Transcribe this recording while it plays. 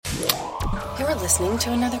You're listening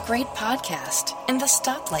to another great podcast in the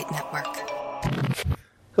Stoplight Network.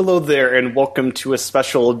 Hello there, and welcome to a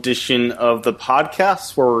special edition of the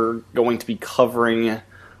podcast where we're going to be covering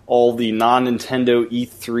all the non-Nintendo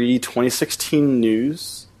E3 2016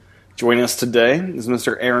 news. Joining us today is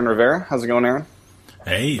Mr. Aaron Rivera. How's it going, Aaron?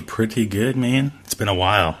 Hey, pretty good, man. It's been a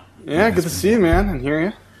while. Yeah, good to see you, man, and hear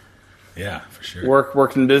you. Yeah, for sure.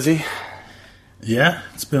 Working busy? Yeah,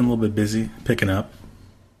 it's been a little bit busy, picking up.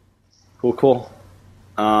 Cool.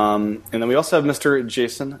 And then we also have Mr.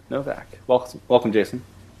 Jason Novak. Welcome, Jason.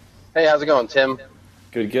 Hey, how's it going, Tim?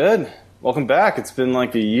 Good. Welcome back. It's been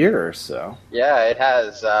like a year or so. Yeah, it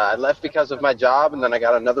has. I left because of my job, and then I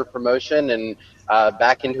got another promotion and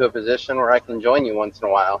back into a position where I can join you once in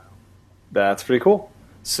a while. That's pretty cool.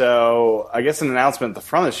 So, I guess an announcement at the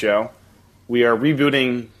front of the show, we are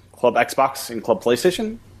rebooting Club Xbox and Club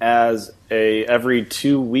PlayStation as a every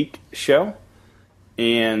 2-week show.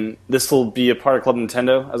 And this will be a part of Club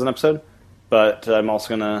Nintendo as an episode, but I'm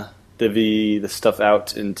also going to divvy the stuff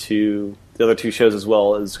out into the other two shows as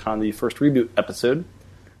well as kind of the first reboot episode.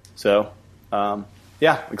 So,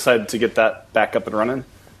 yeah, excited to get that back up and running,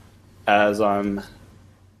 as I'm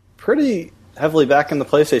pretty heavily back in the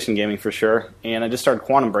PlayStation gaming for sure, and I just started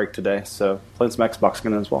Quantum Break today, so playing some Xbox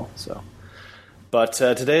again as well. But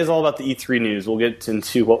today is all about the E3 news. We'll get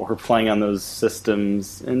into what we're playing on those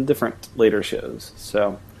systems in different later shows.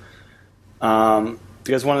 So, where do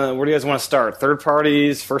you guys want to start? Third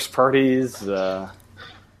parties, first parties? I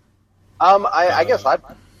guess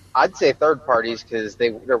I'd say third parties because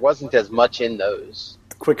there wasn't as much in those.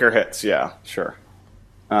 Quicker hits, yeah, sure.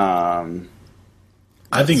 I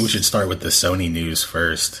think we should start with the Sony news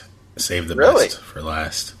first. Save the best for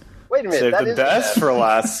last. Wait a minute. Save the best for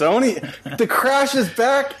last. Sony, the Crash is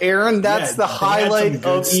back, Aaron. That's the highlight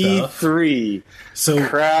of E3. So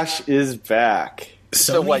Crash is back.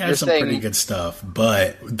 Sony has some pretty good stuff,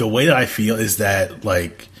 but the way that I feel is that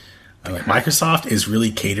Microsoft is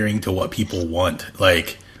really catering to what people want.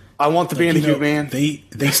 I want the Bandicoot, man. They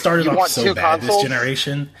started off so bad this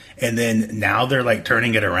generation, and then now they're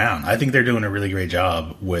turning it around. I think they're doing a really great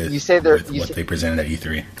job with what they presented at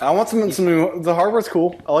E3. I want some new. The hardware's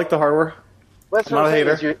cool. I like the hardware. Well, I'm not a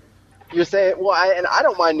hater. You're saying, and I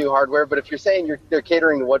don't mind new hardware, but if you're saying they're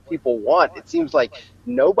catering to what people want, it seems like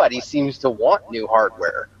nobody seems to want new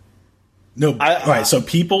hardware. No, right. So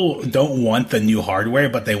people don't want the new hardware,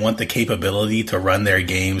 but they want the capability to run their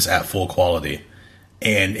games at full quality.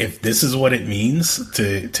 And if this is what it means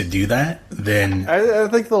to do that, then I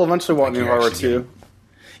think they'll eventually want new hardware too.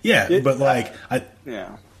 Yeah, I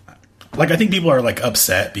think people are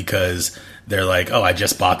upset because they're oh, I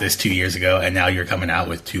just bought this 2 years ago, and now you're coming out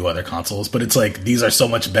with 2 other consoles. But it's these are so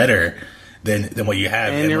much better than what you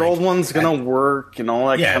have. And your old one's gonna work and all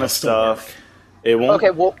that kind of stuff. It won't. Okay,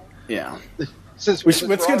 well, yeah. Let's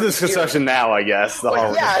get into this discussion now. I guess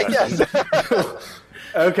I guess.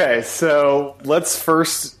 Okay, so let's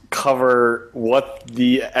first cover what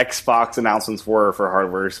the Xbox announcements were for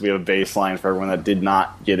hardware, so we have a baseline for everyone that did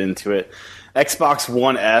not get into it. Xbox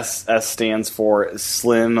One S stands for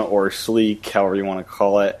slim or sleek, however you want to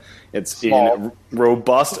call it. It's small. In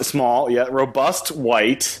robust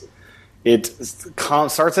white. It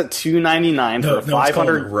starts at $299 for 500. It's called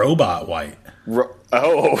robot white.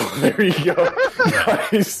 There you go.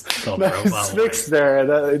 Nice fix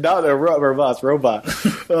there. Not a robust robot.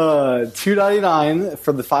 $299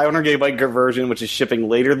 for the 500 gigabyte version, which is shipping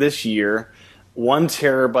later this year. 1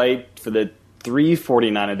 terabyte for the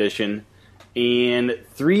 $349 edition, and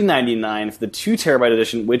 $399 for the 2 terabyte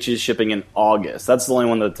edition, which is shipping in August. That's the only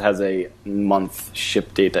one that has a month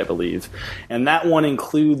ship date, I believe. And that one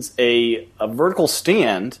includes a vertical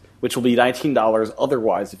stand, which will be $19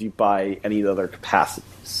 otherwise if you buy any of the other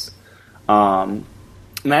capacities. And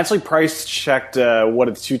I actually price checked what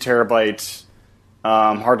a 2 terabyte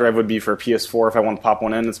hard drive would be for a PS4 if I want to pop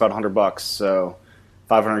one in. It's about $100, so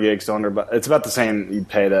 500 gigs to $100. It's about the same you'd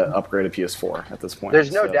pay to upgrade a PS4 at this point.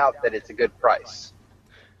 There's no doubt that it's a good price.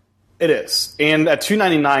 It is. And at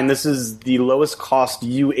 $299, this is the lowest cost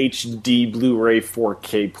UHD Blu-ray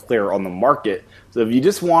 4K player on the market. So if you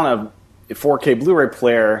just want a 4K Blu-ray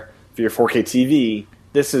player for your 4K TV,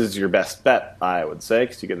 this is your best bet, I would say,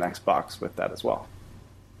 because you get an Xbox with that as well.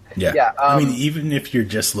 Yeah. I mean, even if you're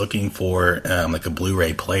just looking for a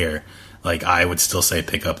Blu-ray player, I would still say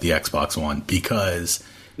pick up the Xbox One because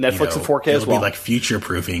Netflix and 4K as well. It'll be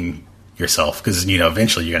future-proofing yourself because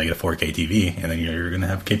eventually you're going to get a 4K TV and then you're going to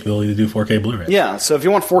have capability to do 4K Blu-ray. Yeah, so if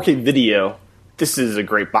you want 4K video, this is a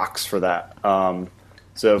great box for that.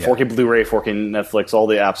 So 4K Blu-ray, 4K Netflix, all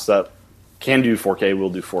the apps that can do 4K will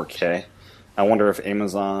do 4K. I wonder if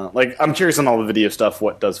Amazon, like, I'm curious on all the video stuff,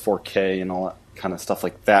 what does 4K and all that kind of stuff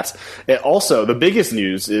like that. Also, the biggest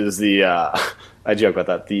news is the I joke about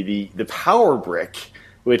that, the power brick,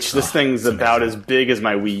 which this thing's about as big as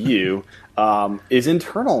my Wii U, is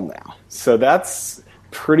internal now. So that's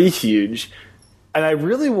pretty huge. And I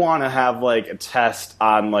really want to have like a test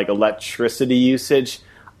on like electricity usage.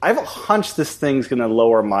 I have a hunch this thing's going to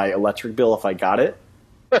lower my electric bill if I got it.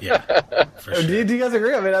 Yeah, for sure. Do you guys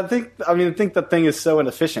agree? I think that thing is so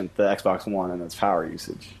inefficient, the Xbox One, and its power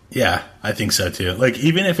usage. Yeah, I think so too. Like,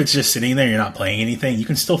 even if it's just sitting there, you're not playing anything, you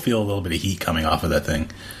can still feel a little bit of heat coming off of that thing.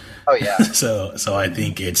 Oh yeah. so I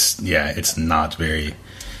think it's not very.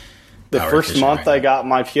 The first month I got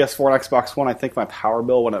my PS4 and Xbox One, I think my power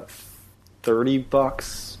bill went up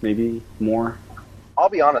 $30, maybe more. I'll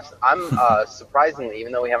be honest. I'm surprisingly,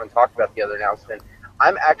 even though we haven't talked about the other announcement,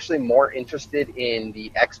 I'm actually more interested in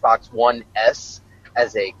the Xbox One S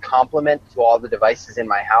as a complement to all the devices in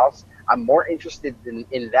my house. I'm more interested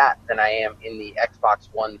in that than I am in the Xbox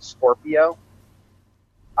One Scorpio.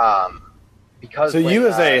 Because so you,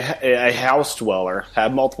 as a house dweller,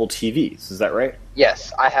 have multiple TVs. Is that right?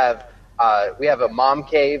 Yes, I have. We have a mom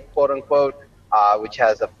cave, quote unquote, which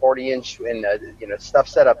has a 40-inch and stuff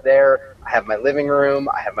set up there. I have my living room,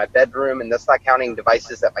 I have my bedroom, and that's not counting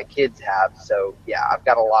devices that my kids have. So yeah, I've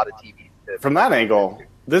got a lot of TVs. From that angle,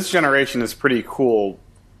 this generation is pretty cool.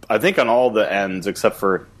 I think on all the ends except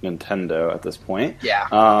for Nintendo at this point.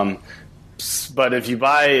 Yeah. But if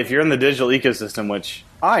you're in the digital ecosystem, which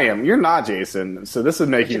I am, you're not, Jason. So this would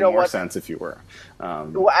make even more sense if you were.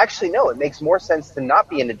 Well, actually, no. It makes more sense to not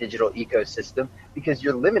be in a digital ecosystem because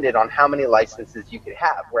you're limited on how many licenses you could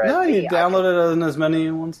have. Whereas no, you download it in as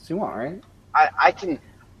many ones as you want, right? I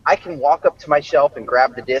can walk up to my shelf and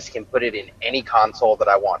grab the disc and put it in any console that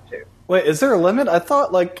I want to. Wait, is there a limit? I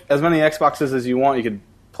thought like as many Xboxes as you want, you could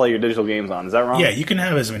play your digital games on. Is that wrong? Yeah, you can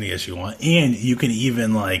have as many as you want, and you can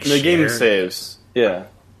even like the game saves. Yeah.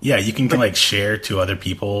 Yeah, you can like share to other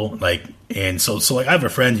people, like, and so like I have a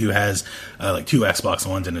friend who has like 2 Xbox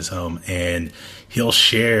Ones in his home, and he'll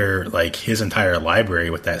share like his entire library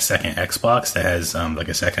with that second Xbox that has like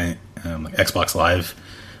a second like Xbox Live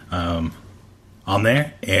on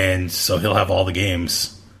there, and so he'll have all the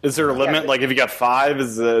games. Is there a limit? Like if you got 5,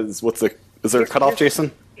 is there a cutoff,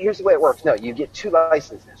 Jason? Here's the way it works. No, you get 2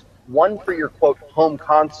 licenses. One for your quote home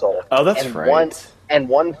console. Oh, that's right.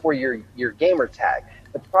 One for your gamer tag.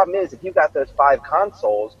 But the problem is, if you've got those 5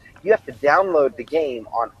 consoles, you have to download the game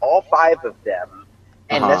on all 5 of them,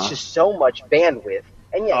 and that's just so much bandwidth.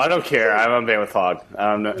 And yeah, I don't care. I'm on bandwidth hog.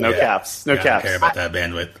 No caps. No caps. I don't care about that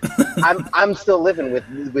bandwidth. I'm still living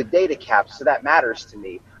with data caps, so that matters to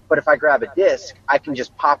me. But if I grab a disc, I can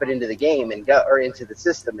just pop it into the game and go, or into the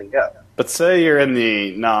system and go. But say you're in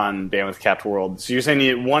the non-bandwidth capped world, so you're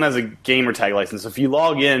saying one has a gamer tag license. If you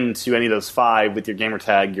log in to any of those 5 with your gamer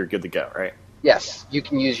tag, you're good to go, right? Yes, you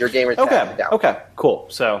can use your gamer tag. Okay, cool.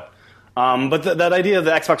 So, but that idea of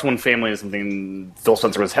the Xbox One family is something Phil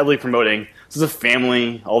Spencer was heavily promoting. This is a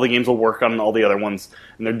family. All the games will work on all the other ones.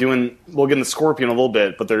 And we'll get into Scorpion a little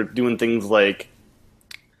bit, but they're doing things like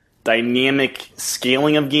dynamic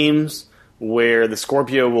scaling of games where the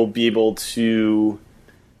Scorpio will be able to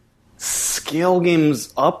scale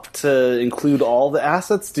games up to include all the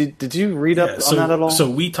assets. Did you read up on that at all? So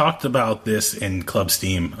we talked about this in Club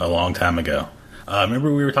Steam a long time ago.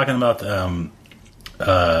 Remember we were talking about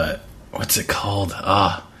what's it called?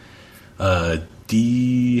 I don't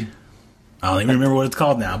even remember what it's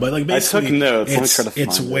called now. But like basically, I took notes. Let me try to find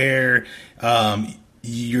it's where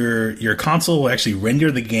your console will actually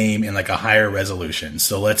render the game in like a higher resolution.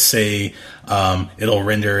 So let's say it'll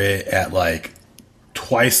render it at like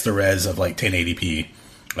twice the res of like 1080p,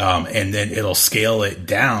 and then it'll scale it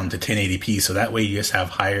down to 1080p, so that way you just have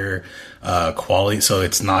higher quality, so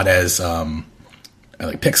it's not as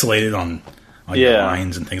like pixelated on your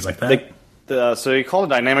lines and things like that. So you call it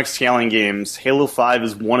dynamic scaling games. Halo 5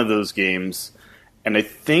 is one of those games, and I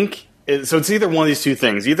think so it's either one of these two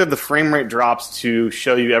things. Either the frame rate drops to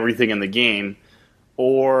show you everything in the game,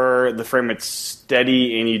 or the frame rate's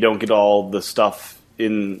steady and you don't get all the stuff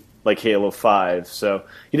in like Halo 5. So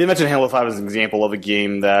you did mention Halo 5 as an example of a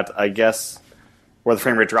game that I guess where the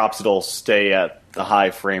frame rate drops, it'll stay at the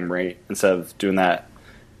high frame rate instead of doing that.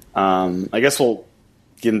 I guess we'll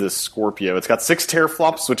get into Scorpio. It's got 6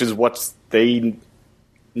 teraflops, which is what they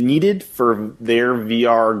needed for their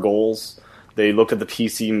VR goals. They looked at the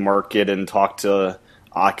PC market and talked to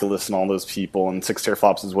Oculus and all those people, and 6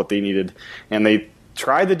 teraflops is what they needed. And they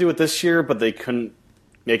tried to do it this year, but they couldn't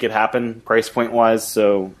make it happen price point wise,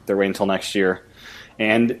 so they're waiting until next year.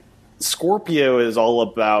 And Scorpio is all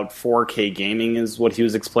about 4K gaming, is what he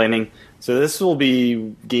was explaining. So this will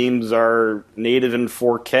be games are native in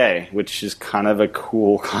 4K, which is kind of a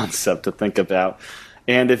cool concept to think about.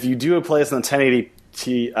 And if you do play this on 1080p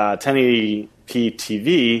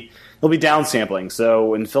TV, it'll be downsampling.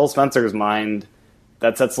 So in Phil Spencer's mind,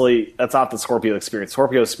 that's not the Scorpio experience.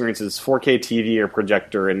 Scorpio experience is 4K TV or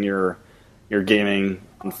projector, and you're gaming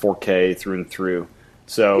in 4K through and through.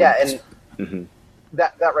 So yeah, and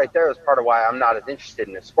that right there is part of why I'm not as interested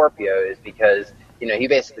in a Scorpio, is because he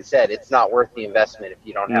basically said it's not worth the investment if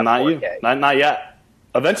you don't have 4K. Not yet.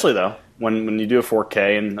 Eventually, though, when you do a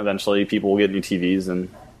 4K, and eventually people will get new TVs, and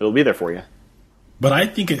it'll be there for you. But I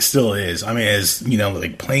think it still is. I mean, as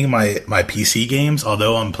like playing my PC games,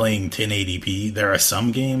 although I'm playing 1080p, there are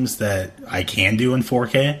some games that I can do in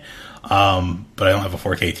 4K, but I don't have a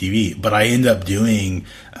 4K TV. But I end up doing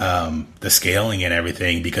the scaling and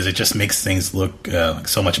everything because it just makes things look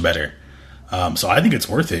so much better. So I think it's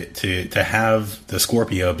worth it to have the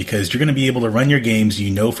Scorpio, because you're going to be able to run your games,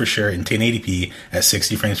 for sure, in 1080p at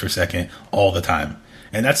 60 frames per second all the time.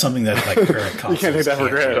 And that's something that like current consoles you can't take that for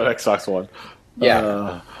granted on Xbox One.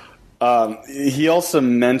 Yeah. He also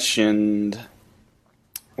mentioned,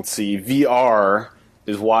 VR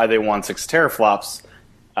is why they want 6 teraflops.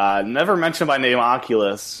 Never mentioned by name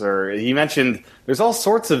Oculus, or he mentioned there's all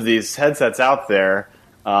sorts of these headsets out there.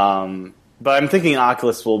 But I'm thinking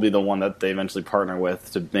Oculus will be the one that they eventually partner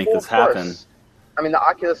with to make this happen. I mean, the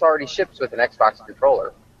Oculus already ships with an Xbox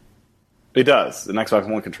controller. It does, an Xbox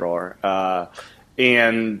One controller.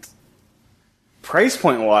 And price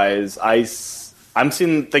point wise, I'm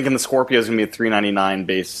thinking the Scorpio is going to be a $399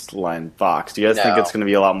 baseline box. Do you guys think it's going to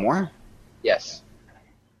be a lot more? Yes.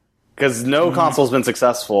 Because no console's been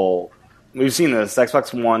successful. We've seen this.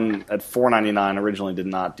 Xbox One at $499 originally did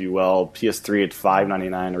not do well. PS3 at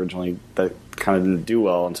 $599 originally, that kind of didn't do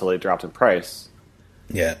well until they dropped in price.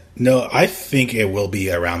 Yeah. No, I think it will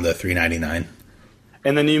be around the $399.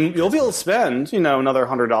 And then you'll be able to spend, another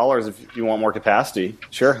 $100 if you want more capacity.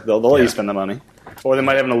 Sure, they'll let you spend the money. Or they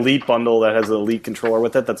might have an Elite bundle that has an Elite controller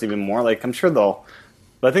with it. That's even more. Like, I'm sure they'll.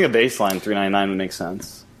 But I think a baseline $399 would make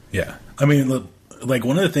sense. Yeah, I mean, look, like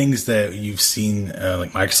one of the things that you've seen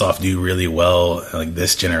like Microsoft do really well, like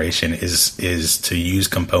this generation, is to use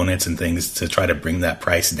components and things to try to bring that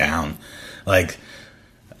price down. Like,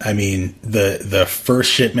 I mean, the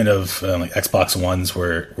first shipment of like Xbox Ones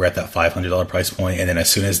were at that $500 price point, and then as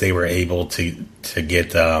soon as they were able to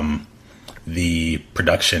get the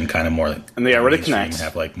production kind of more, like, and they got rid of Kinect,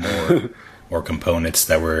 have like more components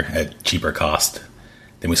that were at cheaper cost,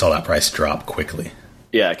 then we saw that price drop quickly.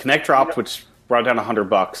 Yeah, Kinect dropped, which brought down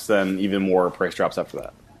 $100. Then even more price drops after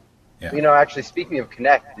that. Yeah. Actually, speaking of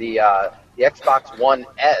Kinect, the Xbox One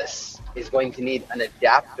S is going to need an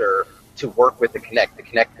adapter to work with the Kinect. The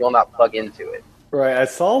Kinect will not plug into it. Right, I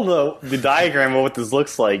saw the diagram of what this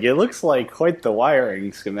looks like. It looks like quite the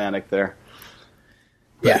wiring schematic there.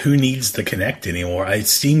 But who needs the Kinect anymore? It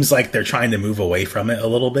seems like they're trying to move away from it a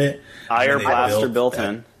little bit. IR blaster built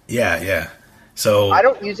in. Yeah. So I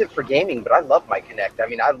don't use it for gaming, but I love my Kinect. I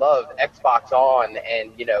mean, I love Xbox On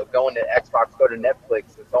and, going to Xbox, go to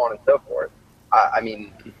Netflix, and so on and so forth.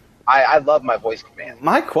 I love my voice command.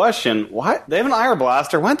 My question, why they have an IR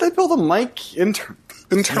blaster? Why don't they build a mic internal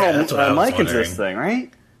mic into this thing,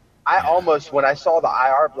 right? When I saw the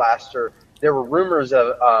IR blaster, there were rumors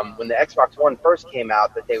of when the Xbox One first came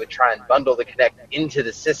out that they would try and bundle the Kinect into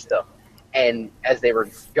the system. And as they were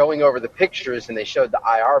going over the pictures and they showed the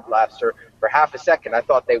IR blaster for half a second, I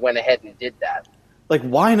thought they went ahead and did that. Like,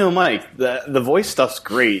 why no mic? The voice stuff's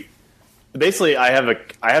great. Basically, I have a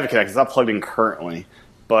Kinect. It's not plugged in currently,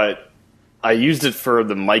 but I used it for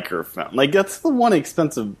the microphone. Like, that's the one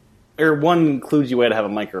kludgy way to have a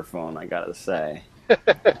microphone, I gotta say.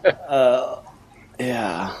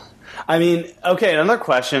 Yeah. I mean, okay, another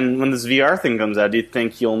question. When this VR thing comes out, do you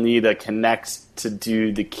think you'll need a Kinect to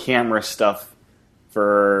do the camera stuff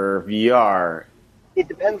for VR? It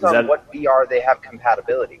depends on what VR they have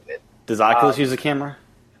compatibility with. Does Oculus use a camera?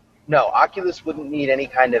 No, Oculus wouldn't need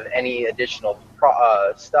any additional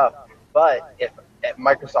stuff. But if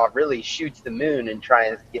Microsoft really shoots the moon and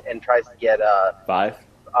tries to get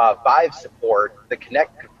Vive support, the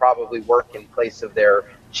Kinect could probably work in place of their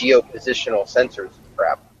geopositional sensors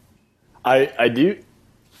crap. I do.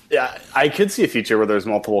 Yeah, I could see a future where there's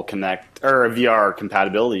multiple Kinect or VR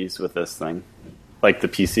compatibilities with this thing, like the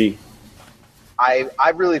PC.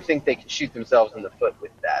 I really think they could shoot themselves in the foot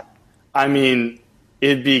with that. I mean,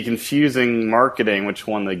 it'd be confusing marketing which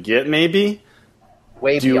one to get. Maybe.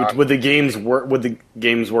 Would the games work? Would the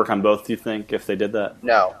games work on both? Do you think if they did that?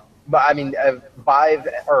 No, but I mean, Valve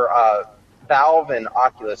and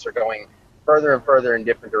Oculus are going further and further in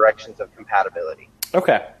different directions of compatibility.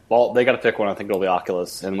 Okay. Well, they got to pick one. I think it'll be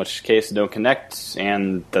Oculus, in which case no Kinect,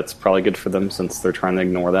 and that's probably good for them since they're trying to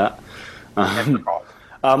ignore that.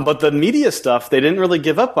 But the media stuff, they didn't really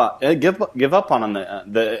give up on.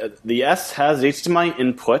 The S has HDMI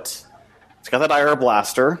input. It's got that IR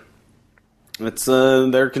blaster. It's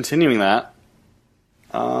they're continuing that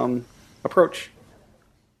approach.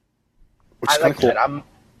 Which I is like cool. it.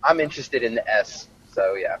 I'm interested in the S.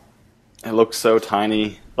 So yeah. It looks so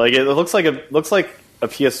tiny. Like it looks like a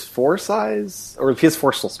PS4 size, or the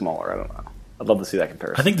PS4 is still smaller. I don't know. I'd love to see that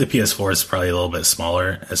comparison. I think the PS4 is probably a little bit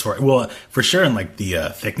smaller as far, well, for sure in like the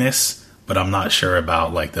thickness, but I'm not sure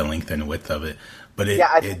about like the length and width of it. But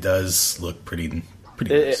it does look pretty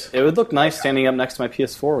nice. It would look nice standing up next to my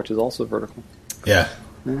PS4, which is also vertical. Yeah.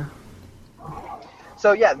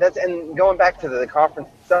 So yeah, and going back to the conference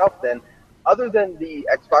itself, then, other than the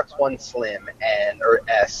Xbox One Slim or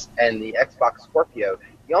S and the Xbox Scorpio,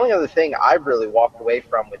 the only other thing I really walked away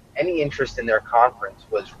from with any interest in their conference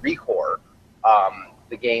was Recore,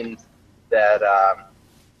 the game that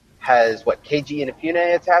has KG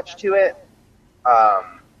Inafune attached to it.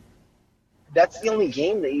 That's the only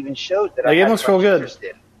game they even showed that I game had looks real much good. interest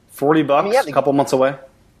in. $40, a couple months away.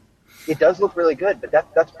 It does look really good, but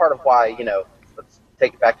that's part of why, let's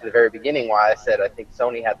take it back to the very beginning, why I said I think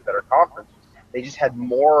Sony had the better conference. They just had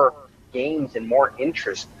more games and more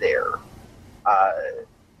interest there.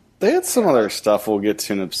 They had some other stuff we'll get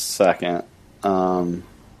to in a second.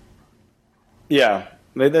 Yeah,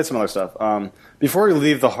 they had some other stuff. Before we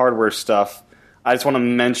leave the hardware stuff, I just want to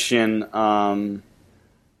mention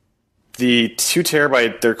the 2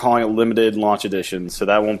 terabyte, they're calling it limited launch edition, so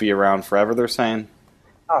that won't be around forever, they're saying.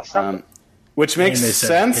 Which makes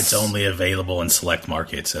sense. It's only available in select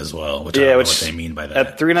markets as well, which I don't know what they mean by that.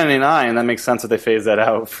 At $399, that makes sense that they phase that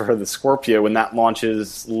out for the Scorpio when that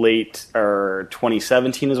launches late, or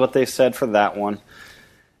 2017 is what they said for that one.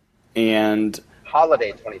 And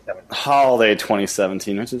Holiday 2017. Holiday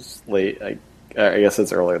 2017, which is late. I guess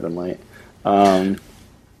it's earlier than late.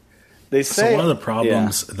 They say, so one of the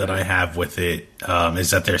problems that I have with it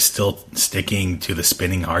is that they're still sticking to the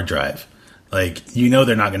spinning hard drive. Like,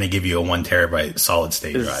 they're not going to give you a 1 terabyte solid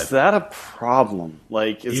state drive. Is that a problem?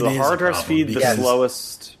 Like, is the hard drive speed the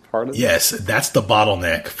slowest part of it? Yes, that's the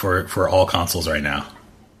bottleneck for all consoles right now.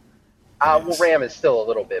 Well, RAM is still a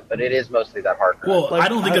little bit, but it is mostly that hard drive. Well, I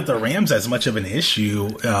don't think that the RAM's as much of an issue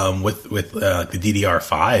with the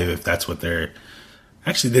DDR5, if that's what they're...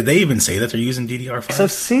 Actually, did they even say that they're using DDR5? So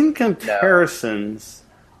I've seen comparisons.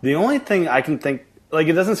 No. The only thing I can think... Like,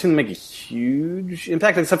 it doesn't seem to make a huge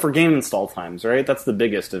impact, except for game install times, right? That's the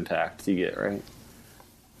biggest impact you get, right?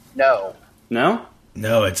 No. No?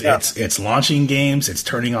 No, it's launching games. It's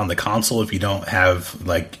turning on the console if you don't have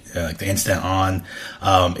the instant on.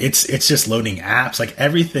 It's just loading apps. Like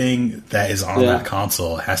everything that is on that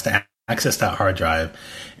console has to access that hard drive,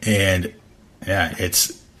 and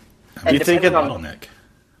it's. And you think it's a bottleneck?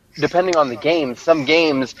 Depending on the game, some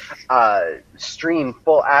games stream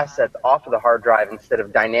full assets off of the hard drive instead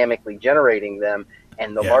of dynamically generating them.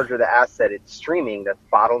 And the larger the asset it's streaming, that's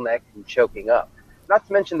bottleneck and choking up. Not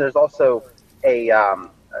to mention, there's also I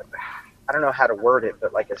don't know how to word it,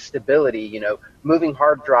 but like a stability, moving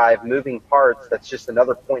hard drive, moving parts, that's just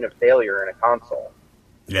another point of failure in a console.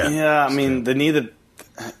 Yeah, I mean, they need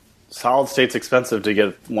solid state's expensive to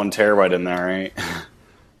get 1 terabyte in there, right?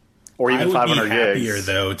 Or even 500 gigs. I would be happier,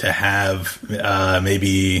 though, to have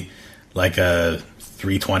maybe like a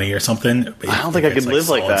 320 or something. I don't think I could live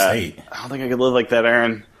like that. I don't think I could live like that,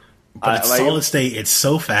 Aaron. But solid state, it's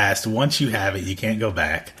so fast. Once you have it, you can't go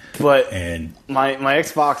back. But my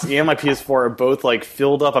Xbox and my PS4 are both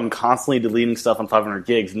filled up. I'm constantly deleting stuff on 500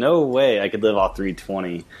 gigs. No way I could live off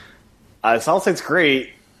 320. Solid state's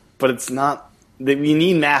great, but it's not. We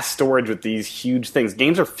need mass storage with these huge things.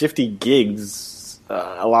 Games are 50 gigs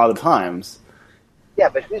a lot of the times. Yeah,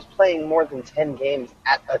 but who's playing more than 10 games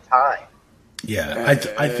at a time? Yeah,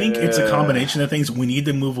 I think it's a combination of things. We need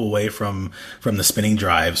to move away from the spinning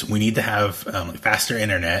drives. We need to have faster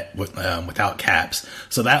internet without caps,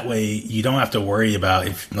 so that way you don't have to worry about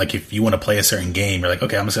if you want to play a certain game, you're like,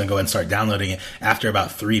 okay, I'm just going to go ahead and start downloading it. After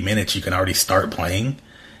about 3 minutes, you can already start playing.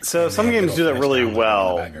 So some games do that really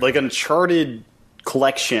well. Like Uncharted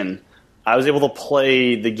Collection, I was able to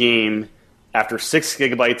play the game after 6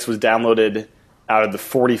 gigabytes was downloaded out of the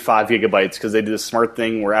 45 gigabytes, because they did a smart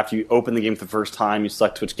thing where after you open the game for the first time, you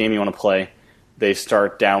select which game you want to play, they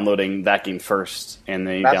start downloading that game first, and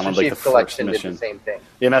they download the first mission. Did the same thing.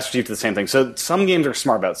 Yeah, Master Chief did the same thing. So some games are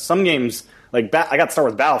smart about it. Some games, I got to start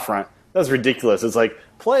with Battlefront. That was ridiculous. It's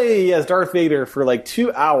play as Darth Vader for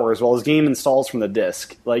 2 hours while his game installs from the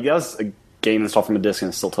disc. That was a game installed from a disc,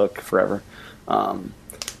 and it still took forever. But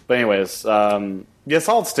anyways, yeah,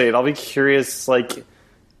 solid state. I'll be curious. Like, do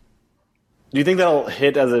you think that'll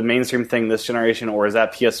hit as a mainstream thing this generation, or is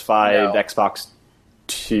that PS5, Xbox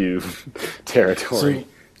 2 territory? So,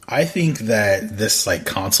 I think that this like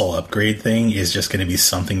console upgrade thing is just going to be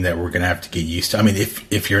something that we're going to have to get used to. I mean,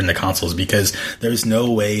 if you're in the consoles, because there's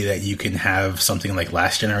no way that you can have something like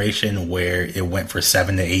last generation where it went for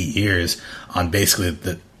 7 to 8 years on basically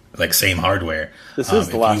the like same hardware. This is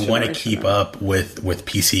the last generation. If you want to keep up with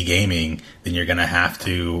PC gaming, then you're going to have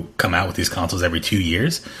to come out with these consoles every 2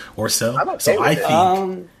 years or so. I'm okay so with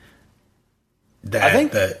I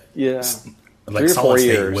think that like solid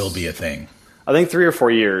state will be a thing. I think 3 or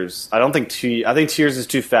 4 years. I don't think 2. I think 2 years is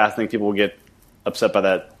too fast. I think people will get upset by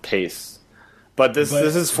that pace. But this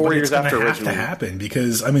is 4 years after original. It's going to have to happen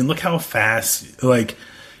because I mean, look how fast. Like,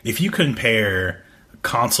 if you compare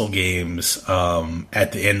console games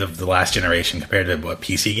at the end of the last generation compared to what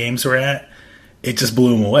PC games were at, it just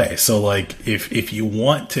blew them away. So, like, if you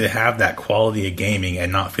want to have that quality of gaming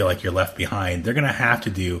and not feel like you're left behind, they're going to have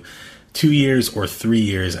to do 2 years or 3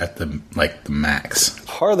 years at the max.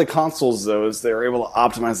 Part of the consoles, though, is they're able to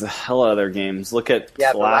optimize the hell out of their games. Look at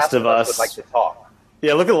Last of Us. Would like to talk.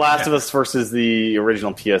 Yeah, look at Last of Us versus the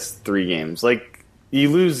original PS3 games. Like, you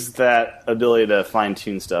lose that ability to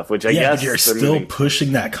fine-tune stuff, which I guess but you're still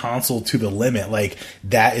pushing that console to the limit. Like,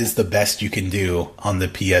 that is the best you can do on the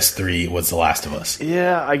PS3 was The Last of Us.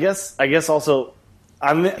 Yeah, I guess also...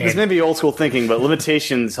 this may be old-school thinking, but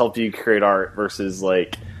limitations help you create art versus,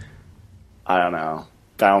 like... I don't know.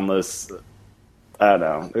 Boundless. I don't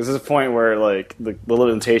know. There's this point where like the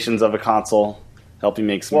limitations of a console help you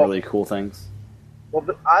make some really cool things. Well,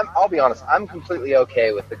 I'll be honest. I'm completely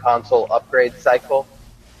okay with the console upgrade cycle,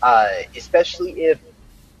 especially if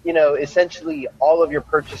essentially all of your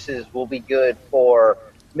purchases will be good for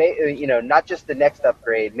not just the next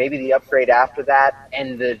upgrade, maybe the upgrade after that,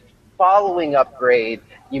 and the following upgrade.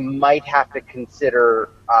 You might have to consider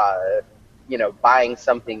buying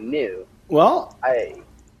something new. Well,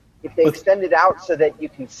 if they extend it out so that you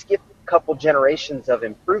can skip a couple generations of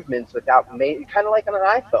improvements without kind of like on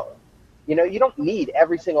an iPhone. You don't need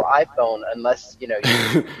every single iPhone unless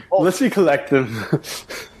unless you collect them.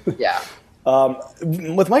 Yeah.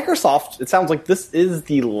 With Microsoft, it sounds like this is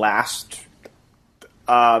the last.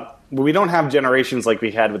 We don't have generations like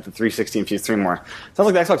we had with the 360 and PS3 anymore. It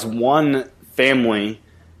sounds like the Xbox One family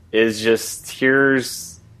is just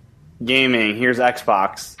here's gaming, here's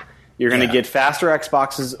Xbox. You're going to get faster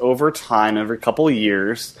Xboxes over time, every couple of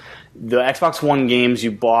years. The Xbox One games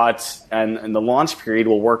you bought and the launch period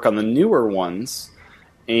will work on the newer ones.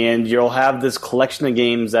 And you'll have this collection of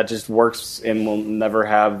games that just works and will never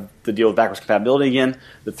have to deal with backwards compatibility again.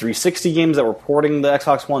 The 360 games that were porting the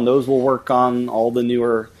Xbox One, those will work on all the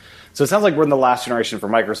newer. So it sounds like we're in the last generation for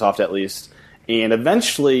Microsoft at least. And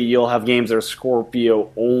eventually you'll have games that are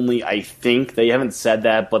Scorpio only, I think. They haven't said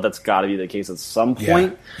that, but that's got to be the case at some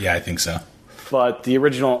point. Yeah, I think so. But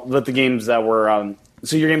the games that were...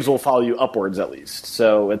 so your games will follow you upwards at least.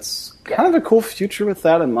 So it's kind of a cool future with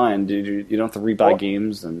that in mind, dude. You don't have to rebuy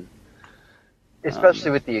games and... Especially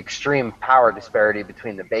with the extreme power disparity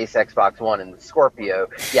between the base Xbox One and the Scorpio,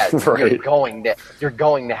 right. you're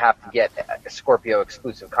going to have to get Scorpio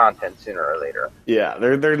exclusive content sooner or later. Yeah,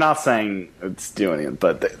 they're not saying it's doing it,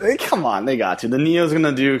 but they come on, they got to. The Neo's going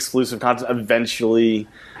to do exclusive content eventually,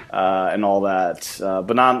 and all that,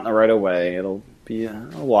 but not right away. It'll be a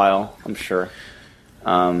while, I'm sure.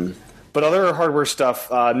 But other hardware stuff,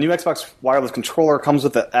 new Xbox wireless controller comes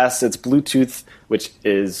with the S. It's Bluetooth, which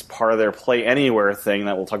is part of their Play Anywhere thing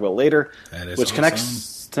that we'll talk about later, which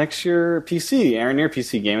connects your PC. Aaron, your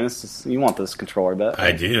PC gaming, you want this controller, I bet.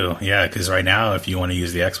 I do, yeah, because right now, if you want to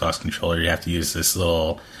use the Xbox controller, you have to use this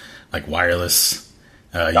little wireless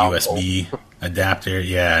USB adapter,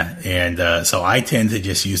 yeah. And so I tend to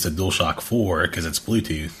just use the DualShock 4 because it's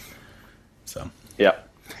Bluetooth. So yeah,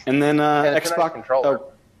 and then it's Xbox a nice controller.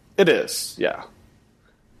 It is, yeah.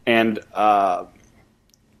 And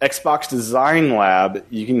Xbox Design Lab,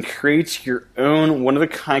 you can create your own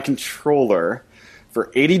one-of-a-kind controller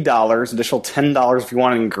for $80, additional $10 if you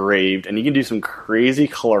want it engraved, and you can do some crazy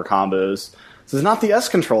color combos. This is not the S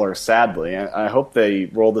controller, sadly. I hope they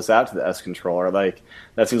roll this out to the S controller. Like,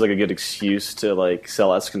 that seems like a good excuse to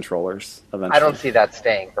sell S controllers eventually. I don't see that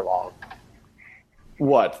staying for long.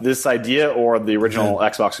 What, this idea or the original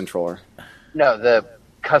Xbox controller? No, the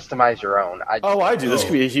customize your own. I do. This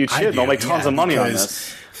could be a huge hit. They'll make tons of money on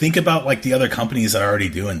this. Think about the other companies that are already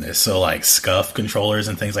doing this. So Scuf controllers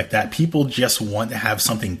and things like that. People just want to have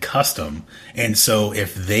something custom, and so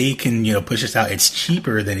if they can push this out, it's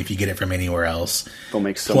cheaper than if you get it from anywhere else. They'll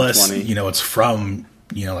make so much money. It's from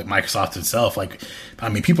like Microsoft itself. Like, I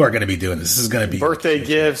mean, people are going to be doing this. This is going to be birthday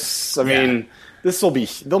gifts. I mean,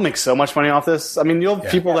 they'll make so much money off this. I mean, you'll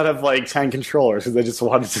have people that have like 10 controllers because they just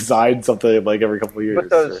want to design something like every couple of years.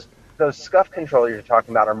 But those SCUF controllers you're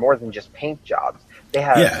talking about are more than just paint jobs. They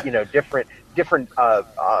have different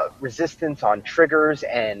resistance on triggers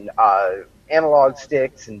and analog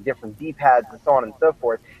sticks and different D-pads and so on and so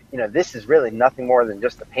forth. This is really nothing more than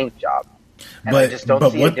just a paint job. And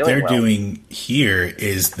but what they're doing here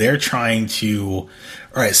is they're trying to.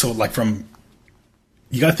 All right, so like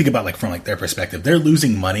you got to think about from their perspective. They're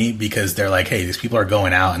losing money because they're like, hey, these people are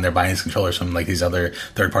going out and they're buying these controllers from like these other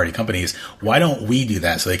third-party companies. Why don't we do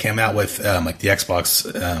that? So they came out with like the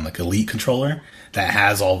Xbox Elite controller that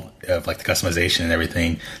has all of like the customization and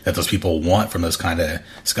everything that those people want from those kind of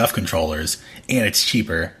SCUF controllers, and it's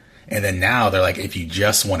cheaper. And then now they're like, if you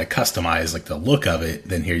just want to customize like the look of it,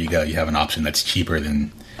 then here you go. You have an option that's cheaper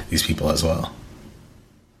than these people as well.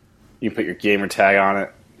 You put your gamer tag on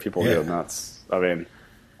it. People go nuts. I mean,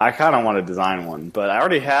 I kind of want to design one, but I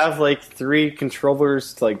already have like 3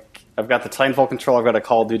 controllers. Like, I've got the Titanfall controller, I've got a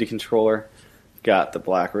Call of Duty controller, got the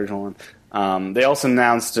black original one. They also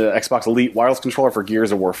announced an Xbox Elite wireless controller for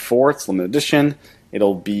Gears of War 4. It's limited edition.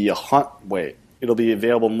 It'll be It'll be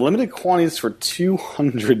available in limited quantities for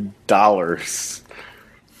 $200.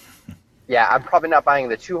 Yeah, I'm probably not buying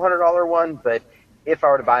the $200 one, but if I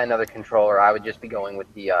were to buy another controller, I would just be going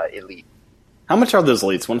with the Elite. How much are those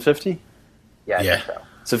Elites? $150? Yeah, I think so.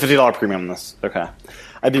 So $50 premium on this. Okay.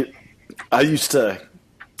 I used to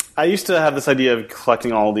have this idea of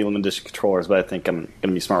collecting all the limited edition controllers, but I think I'm going to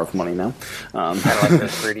be smart with money now. Kind of like those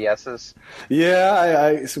 3DSs.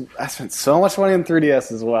 Yeah, I spent so much money on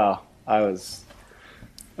 3DS as well. I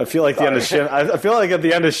feel like I feel like at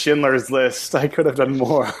the end of Schindler's List, I could have done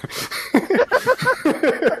more.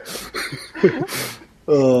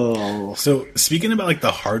 Oh. So speaking about like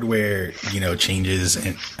the hardware, changes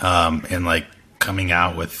and like coming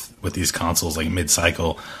out with these consoles like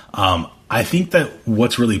mid-cycle, I think that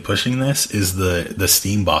what's really pushing this is the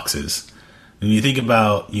Steam boxes. When you think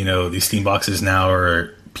about these Steam boxes now,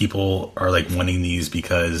 people are like wanting these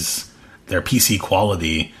because they're PC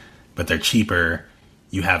quality, but they're cheaper.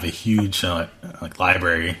 You have a huge like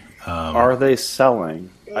library. Are they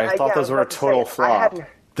selling? I thought those were a total flop.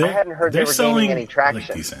 I hadn't heard they were gaining any traction.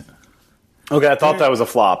 Like, decent. Okay, I thought that was a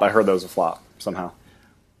flop. I heard that was a flop somehow.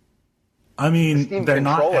 I mean, the Steam they're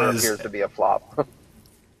controller not as appears to be a flop.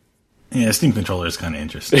 Yeah, Steam controller is kind of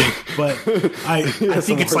interesting, but I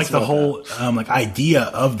think it's like the whole like idea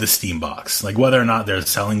of the Steam box, like whether or not they're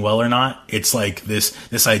selling well or not. It's like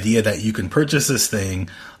this idea that you can purchase this thing.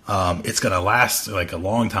 It's going to last like a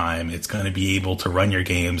long time. It's going to be able to run your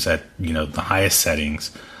games at the highest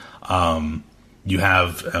settings. You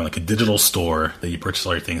have like a digital store that you purchase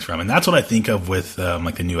all your things from, and that's what I think of with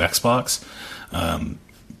like the new Xbox.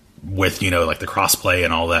 With like the crossplay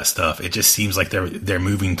and all that stuff, it just seems like they're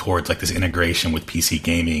moving towards like this integration with PC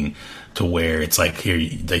gaming, to where it's like here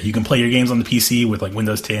that you can play your games on the PC with like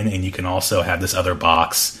Windows 10, and you can also have this other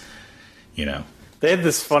box. They had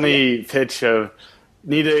this funny pitch of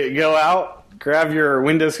need to go out, grab your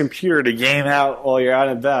Windows computer to game out while you're out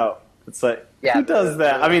and about. It's like who does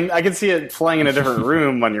that? I mean, I can see it playing in a different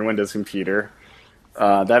room on your Windows computer.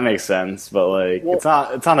 That makes sense, but like it's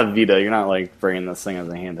not a Vita. You're not like bringing this thing as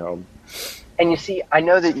a handheld. And you see, I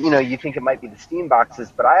know that you think it might be the Steam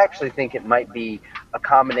boxes, but I actually think it might be a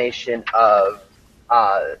combination of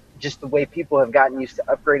just the way people have gotten used to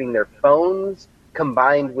upgrading their phones,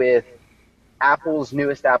 combined with Apple's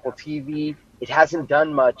newest Apple TV. It hasn't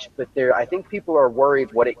done much, but I think people are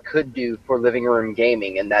worried what it could do for living room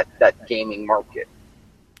gaming and that gaming market.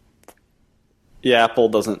 Yeah, Apple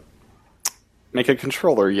doesn't make a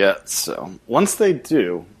controller yet, so once they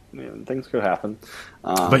do, things could happen.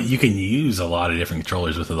 But you can use a lot of different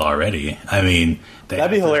controllers with it already. I mean,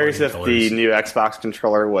 that'd be hilarious if the new Xbox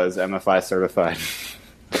controller was MFI certified.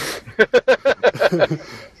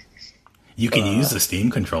 You can use the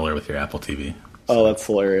Steam controller with your Apple TV. Oh, that's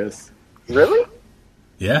hilarious. Really?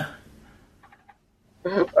 Yeah.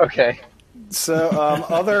 Okay. So,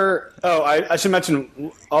 I should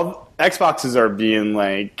mention, Xboxes are being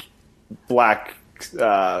like Black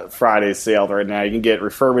Friday sale right now. You can get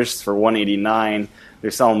refurbished for $189.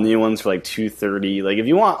 They're selling new ones for like $230. Like if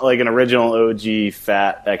you want like an original OG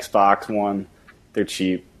fat Xbox one, they're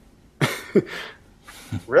cheap.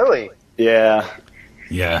 Really? Yeah.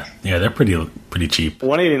 Yeah, they're pretty cheap.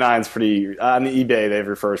 $189 is pretty. On the eBay, they have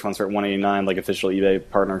refurbished ones for $189, like official eBay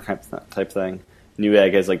partner type thing.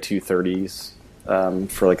 Newegg has like $230s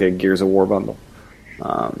for like a Gears of War bundle.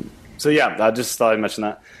 So yeah, I just thought I'd mention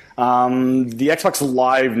that. The Xbox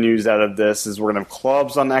Live news out of this is we're going to have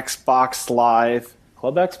clubs on Xbox Live.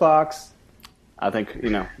 Club Xbox. I think,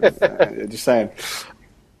 just saying.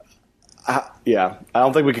 Yeah, I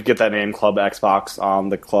don't think we could get that name, Club Xbox, on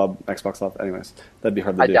the Club Xbox Live. Anyways, that'd be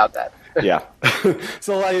hard to do. I doubt that. Yeah.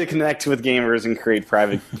 So allow you to connect with gamers and create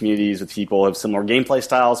private communities with people who have similar gameplay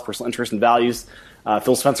styles, personal interests, and values.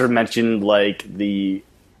 Phil Spencer mentioned, the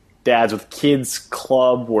Dads with Kids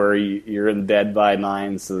Club, where you're in bed by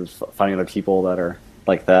 9, so finding other people that are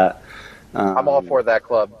like that. I'm all for that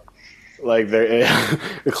club. A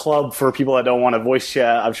club for people that don't want to voice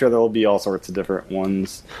chat. I'm sure there will be all sorts of different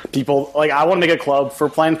ones. People, I want to make a club for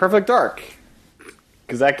playing Perfect Dark,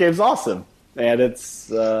 because that game's awesome. And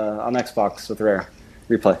it's on Xbox with Rare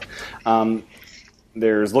Replay.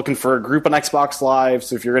 There's looking for a group on Xbox Live,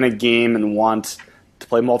 so if you're in a game and want to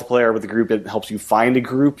play multiplayer with a group, it helps you find a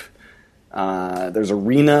group. There's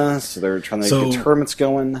Arena, so they're trying to get tournaments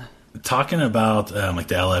going. Talking about the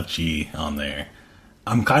LFG on there,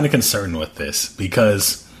 I'm kind of concerned with this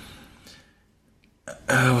because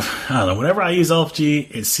I don't know. Whenever I use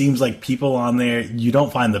LFG, it seems like people on there, you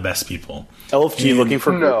don't find the best people. LFG looking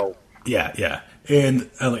for no. Yeah.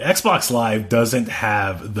 And Xbox Live doesn't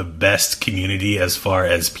have the best community as far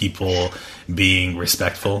as people being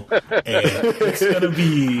respectful. And it's going to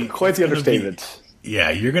be quite the understatement.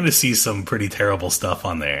 You're going to see some pretty terrible stuff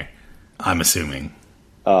on there, I'm assuming.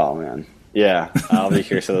 Oh, man. Yeah, I'll be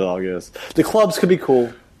curious how that all goes. The clubs could be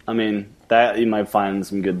cool. I mean, that you might find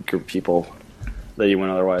some good group of people that you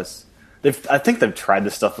wouldn't otherwise. I think they've tried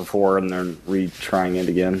this stuff before, and they're retrying it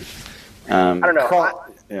again. I don't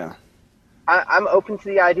know. I'm open to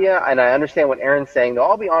the idea, and I understand what Aaron's saying. Though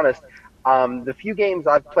I'll be honest, the few games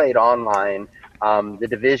I've played online, The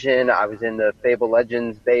Division, I was in the Fable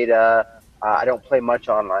Legends beta. I don't play much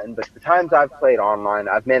online, but the times I've played online,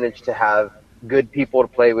 I've managed to have good people to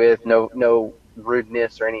play with, no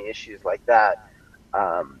rudeness or any issues like that.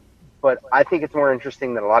 But I think it's more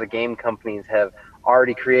interesting that a lot of game companies have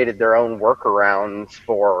already created their own workarounds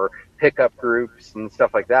for pickup groups and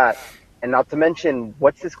stuff like that. And not to mention,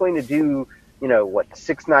 what's this going to do?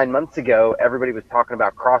 6-9 months ago, everybody was talking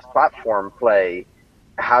about cross-platform play.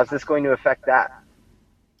 How's this going to affect that?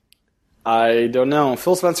 I don't know.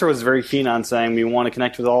 Phil Spencer was very keen on saying we want to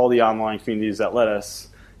connect with all the online communities that let us,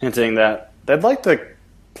 hinting that they'd like to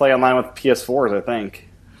play online with PS4s, I think.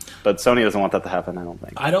 But Sony doesn't want that to happen, I don't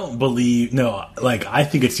think. I don't believe... No, I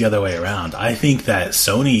think it's the other way around. I think that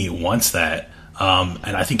Sony wants that,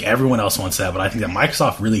 and I think everyone else wants that, but I think that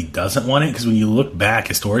Microsoft really doesn't want it, because when you look back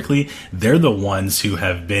historically, they're the ones who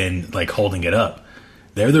have been, holding it up.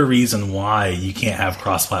 They're the reason why you can't have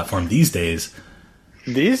cross-platform these days.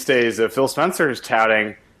 These days, Phil Spencer is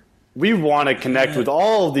touting, we want to connect with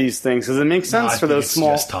all of these things, because it makes sense for those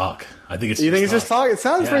small... Just talk. I think it's You think it's just talk? It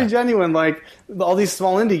sounds pretty genuine. All these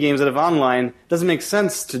small indie games that have online, it doesn't make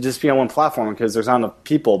sense to just be on one platform because there's not enough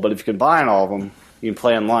people. But if you combine all of them, you can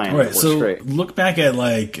play online. Right. So great. Look back at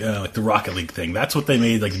the Rocket League thing. That's what they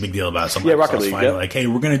made a big deal about. So Rocket League. Yep. Hey,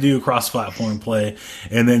 we're going to do cross-platform play,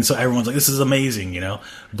 and then so everyone's like, this is amazing,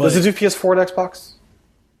 But does it do PS4 to Xbox?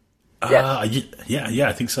 Yeah,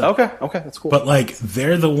 I think so. Okay, that's cool. But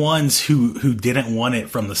they're the ones who didn't want it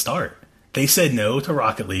from the start. They said no to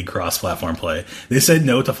Rocket League cross-platform play. They said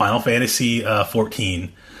no to Final Fantasy 14.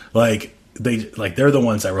 They're the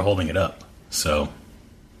ones that were holding it up. So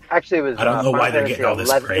actually, it was. I don't know why they're getting all this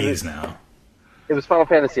 11, praise now. It was Final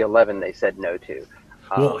Fantasy 11. They said no to.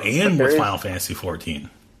 And with Final Fantasy 14.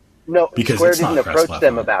 No, because Square it's not didn't approach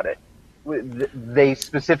them about it. They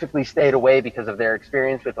specifically stayed away because of their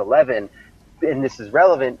experience with 11, and this is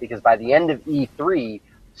relevant because by the end of E3.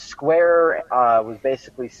 Square was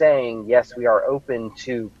basically saying, yes, we are open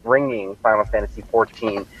to bringing Final Fantasy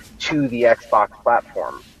XIV to the Xbox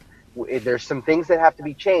platform. There's some things that have to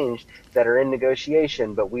be changed that are in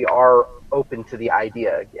negotiation, but we are open to the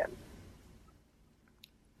idea again.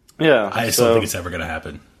 Yeah, I still think it's ever going to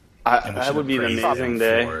happen. That would be an amazing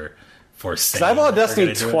day. For I bought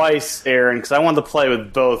Destiny twice, Aaron, because I wanted to play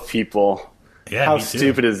with both people. Yeah, how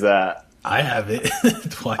stupid is that? I have it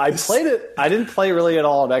twice. I played it. I didn't play really at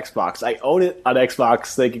all on Xbox. I own it on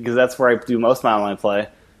Xbox because that's where I do most of my online play.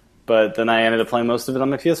 But then I ended up playing most of it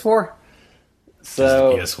on my PS4.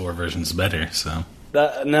 So the PS4 version's better. So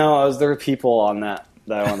there are people on that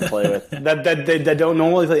I want to play with that don't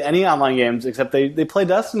normally play any online games except they play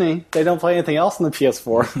Destiny. They don't play anything else on the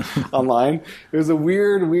PS4 online. It was a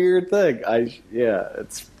weird thing.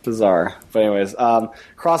 It's bizarre. But anyways,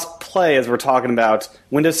 cross-play, as we're talking about,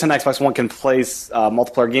 Windows 10 and Xbox One can play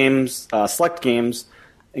multiplayer games, select games,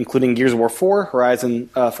 including Gears of War 4,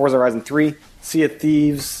 Forza Horizon 3, Sea of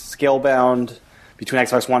Thieves, Scalebound, between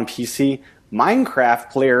Xbox One and PC.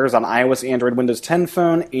 Minecraft players on iOS, Android, Windows 10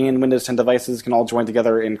 phone, and Windows 10 devices can all join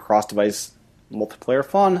together in cross-device multiplayer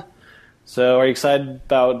fun. So are you excited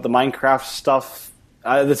about the Minecraft stuff?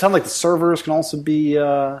 It sounds like the servers can also be,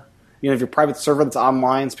 if your private server that's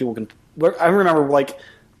online, so people can... I remember,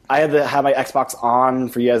 I had to have my Xbox on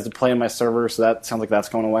for you guys to play in my server, so that sounds like that's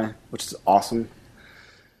going away, which is awesome.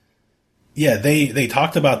 Yeah, they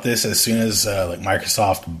talked about this as soon as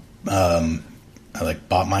Microsoft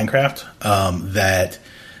bought Minecraft, that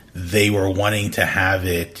they were wanting to have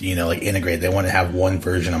it, integrated. They want to have one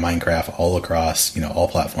version of Minecraft all across, all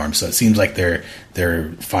platforms. So it seems like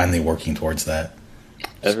they're finally working towards that.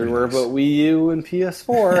 Everywhere but Wii U and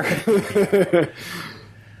PS4.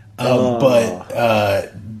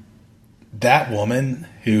 But that woman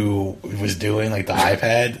who was doing the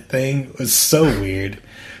iPad thing was so weird.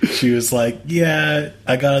 She was like, yeah,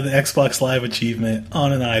 I got an Xbox Live achievement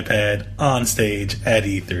on an iPad on stage at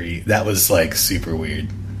E3. That was super weird.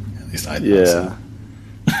 At least I thought so.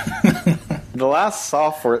 The last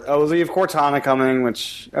software... Oh, we have Cortana coming,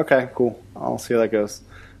 which... Okay, cool. I'll see how that goes.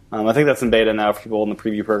 I think that's in beta now for people in the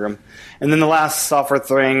preview program. And then the last software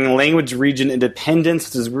thing, language region independence,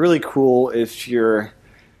 which is really cool if you're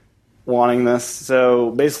wanting this. So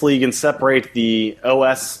basically you can separate the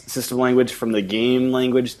OS system language from the game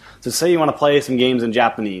language. So say you want to play some games in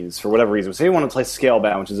Japanese for whatever reason. Say you want to play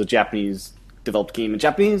Scalebound, which is a Japanese developed game in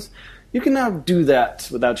Japanese. You can now do that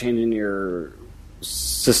without changing your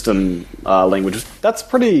system language. That's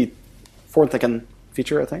pretty forward-thinking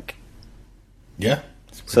feature, I think. Yeah.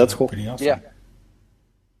 So that's cool. Pretty awesome. Yeah.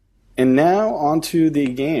 And now on to the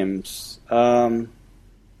games. So,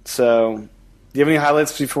 do you have any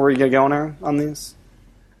highlights before we get going on these?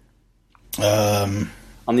 On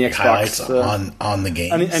the Xbox, highlights on the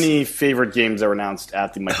games. Any favorite games that were announced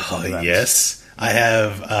at the Microsoft event? Yes, I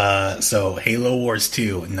have. So Halo Wars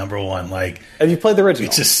 2, number one. Have you played the original?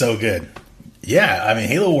 It's just so good. Yeah, I mean,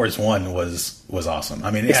 Halo Wars 1 was awesome.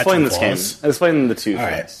 I mean, explain this game. Explain the two. All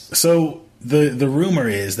right. So the rumor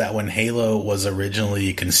is that when Halo was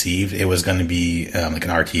originally conceived, it was going to be an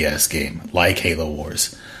RTS game, like Halo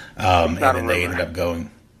Wars. And then they ended up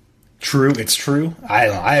going. True, it's true. I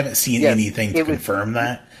don't know. I haven't seen anything to confirm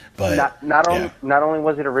that. But not only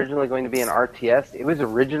was it originally going to be an RTS, it was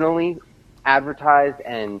originally advertised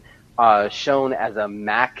and shown as a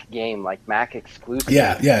Mac game, like Mac exclusive.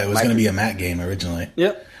 Yeah, it was going to be a Mac game originally.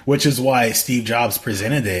 Yep. Which is why Steve Jobs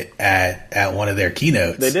presented it at one of their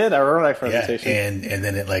keynotes. They did. I remember that presentation. Yeah, and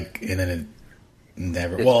then it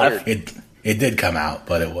never. It did come out,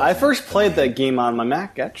 but it was. I first played that game on my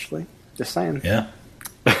Mac, actually. Just saying. Yeah.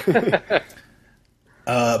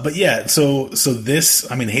 But yeah, so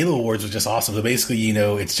this, I mean, Halo Wars was just awesome. So basically,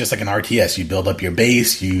 it's just like an RTS. You build up your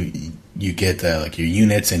base, you get your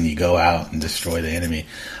units, and you go out and destroy the enemy.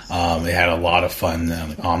 It had a lot of fun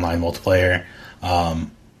online multiplayer,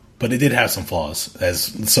 but it did have some flaws.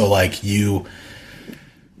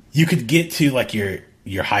 You could get to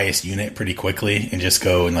your highest unit pretty quickly and just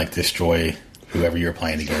go and destroy whoever you're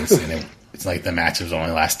playing against, and it's the matches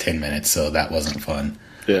only last 10 minutes, so that wasn't fun.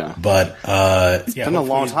 Yeah, but it's been a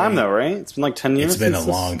long time though, right? It's been 10 years. It's been a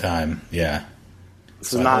long time. Yeah,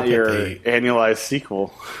 this is not your annualized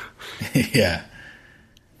sequel. Yeah,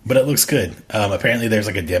 but it looks good. Apparently, there's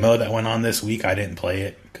a demo that went on this week. I didn't play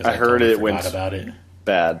it because I heard it went about it.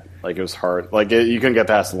 Bad. It was hard. You couldn't get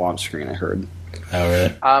past the launch screen. I heard. Oh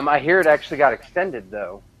really? I hear it actually got extended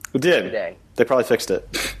though. It did. Today. They probably fixed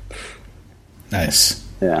it. Nice.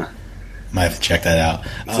 Yeah. Might have to check that out.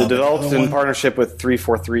 So developed in partnership with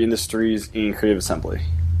 343 Industries and Creative Assembly.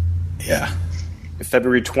 Yeah.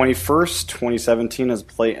 February 21st, 2017 is a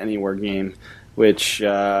Play Anywhere game, which,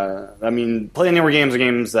 Play Anywhere games are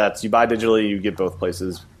games that you buy digitally, you get both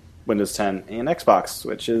places, Windows 10 and Xbox,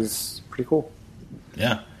 which is pretty cool.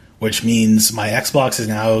 Yeah. Which means my Xbox is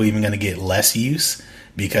now even going to get less use,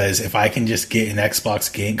 because if I can just get an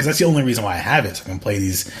Xbox game, because that's the only reason why I have it, so I can play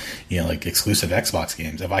these, exclusive Xbox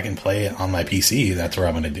games. If I can play it on my PC, that's where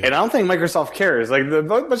I'm going to do it. And I don't think Microsoft cares. Much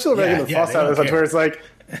of the fuss out of this on Twitter, it's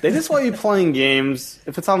they just want you playing games.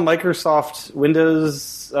 If it's on Microsoft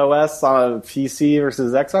Windows OS on a PC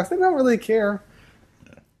versus Xbox, they don't really care.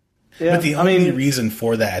 Yeah, but the only reason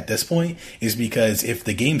for that at this point is because if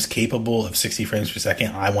the game's capable of 60 frames per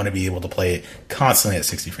second, I want to be able to play it constantly at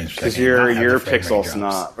 60 frames per second. Because you're pixel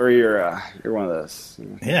snob, or you're one of those.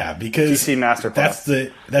 Yeah, because PC Master Plus.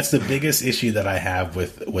 That's the biggest issue that I have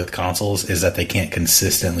with consoles, is that they can't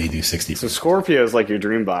consistently do 60. So Scorpio is like your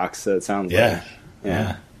dream box. It sounds like.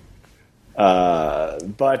 Yeah.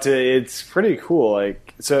 But it's pretty cool.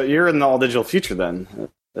 So you're in the all digital future then,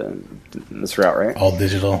 in this route, right? All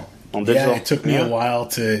digital. on digital. Yeah, it took me a while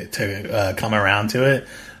to come around to it.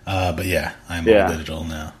 But yeah, I'm all digital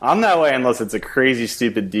now. I'm that way unless it's a crazy,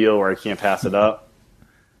 stupid deal where I can't pass it up.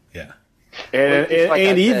 Yeah.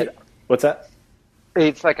 And even... What's that?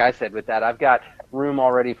 It's like I said with that. I've got room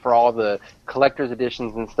already for all the collector's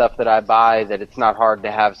editions and stuff that I buy, that it's not hard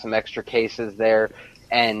to have some extra cases there.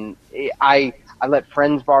 And I let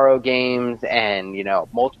friends borrow games and,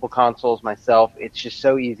 multiple consoles myself. It's just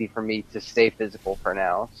so easy for me to stay physical for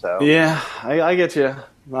now. So yeah, I get you.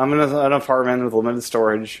 I'm in an apartment with limited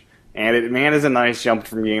storage, and it is a nice jump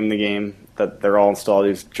from game to game that they're all installed.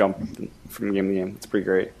 You just jump from game to game. It's pretty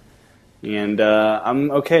great. And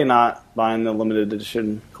I'm okay not buying the limited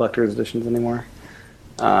edition collector's editions anymore.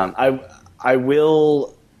 I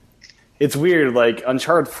will. It's weird. Like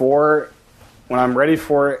Uncharted 4, when I'm ready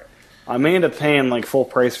for it, I may end up paying like full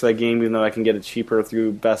price for that game, even though I can get it cheaper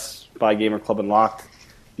through Best Buy Gamer Club Unlocked,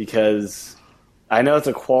 because I know it's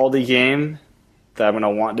a quality game that I'm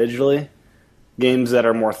gonna want digitally. Games that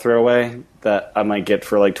are more throwaway that I might get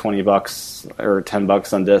for like $20 or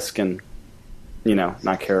 $10 on disc, and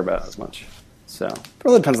not care about as much. So it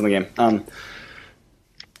really depends on the game.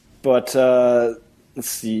 But let's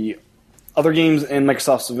see. Other games in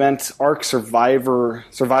Microsoft's event: Ark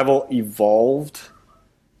Survival Evolved.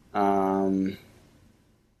 I'm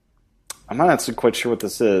not actually quite sure what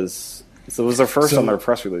this is. So it was their first on their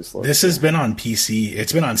press release list. This has been on PC.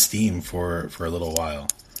 It's been on Steam for a little while.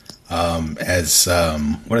 As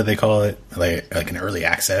what do they call it? Like an early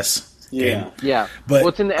access. Yeah. Game. Yeah. But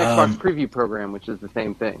it's in the Xbox preview program, which is the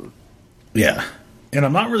same thing. Yeah. And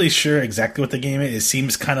I'm not really sure exactly what the game is. It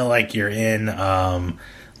seems kind of like you're in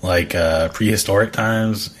prehistoric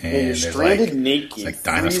times, and you're there's stranded naked, like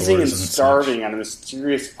dinosaurs freezing and such. starving on a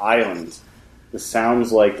mysterious island. This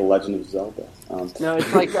sounds like The Legend of Zelda. No,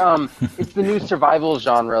 it's like it's the new survival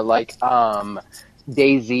genre, like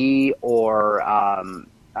DayZ or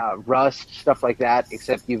Rust, stuff like that.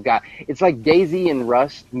 Except it's like DayZ and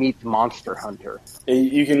Rust meets Monster Hunter.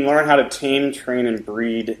 You can learn how to tame, train, and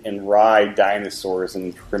breed and ride dinosaurs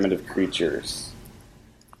and primitive creatures.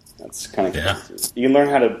 That's kind of crazy. You can learn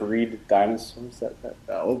how to breed dinosaurs.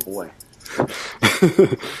 Oh boy,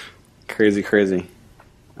 crazy.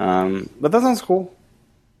 But that sounds cool.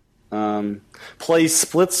 Play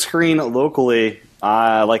split screen locally.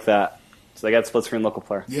 I like that. So they got split screen local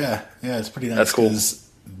player. Yeah, it's pretty nice. That's cool.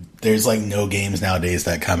 There's like no games nowadays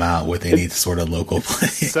that come out with any sort of local play.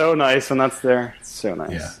 So nice when that's there. It's so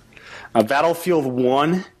nice. Yeah. Battlefield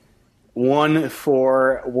 1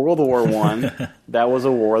 for World War I. That was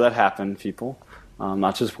a war that happened, people.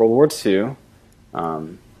 Not just World War II.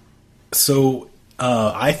 So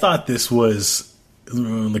I thought this was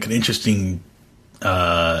like an interesting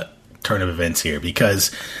turn of events here,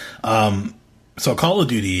 because so Call of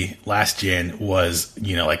Duty last gen was,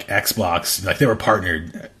 like Xbox, like they were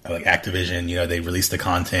partnered, like Activision, they released the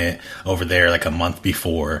content over there like a month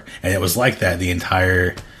before, and it was like that the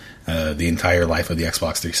entire life of the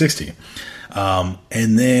Xbox 360.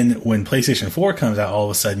 And then when PlayStation 4 comes out, all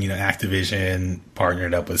of a sudden, Activision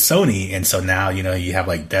partnered up with Sony, and so now, you have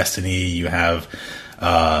like Destiny, you have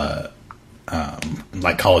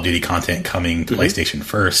like Call of Duty content coming to PlayStation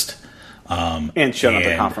first. And showing up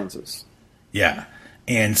at conferences. Yeah.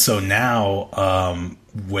 And so now,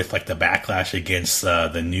 with like the backlash against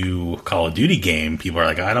the new Call of Duty game, people are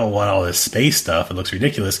like, I don't want all this space stuff. It looks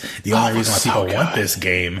ridiculous. The only reason why people want this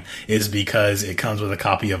game is because it comes with a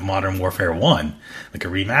copy of Modern Warfare 1, like a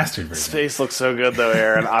remastered version. Space looks so good, though,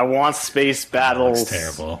 Aaron. I want space battles. It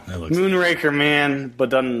looks terrible. Moonraker, man, but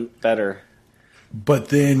done better. But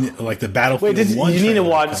then, like the Battlefield 1 you need to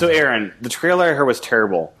watch. So, Aaron, the trailer I heard was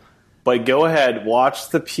terrible. But go ahead, watch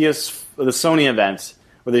the Sony event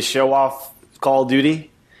where they show off Call of Duty.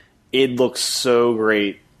 It looks so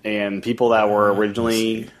great, and people that were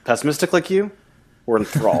originally pessimistic like you were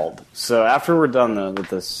enthralled. So after we're done with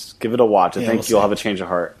this, give it a watch. I think you'll have a change of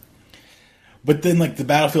heart. But then, like, the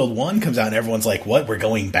Battlefield 1 comes out, and everyone's like, what? We're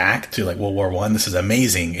going back to, like, World War I? This is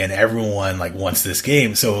amazing. And everyone, like, wants this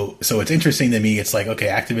game. So it's interesting to me. It's like, okay,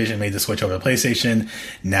 Activision made the switch over to PlayStation.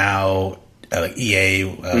 Now, like, EA,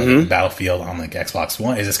 Battlefield on, like, Xbox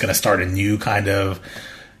One. Is this going to start a new kind of,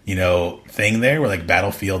 thing there where, like,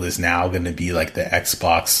 Battlefield is now going to be, like, the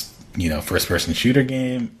Xbox, first-person shooter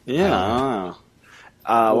game? Yeah.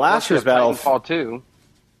 Last year's Titanfall 2.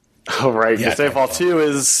 Oh, right. Yeah, Titanfall 2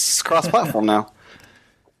 is cross-platform now.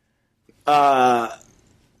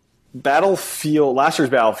 Battlefield, last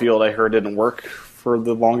year's Battlefield, I heard didn't work for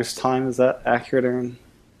the longest time. Is that accurate, Aaron?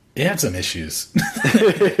 It had some issues.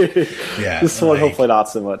 Yeah. This one, hopefully not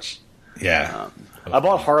so much. Yeah. I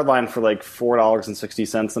bought Hardline for like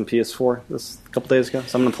 $4.60 on PS4 this a couple days ago,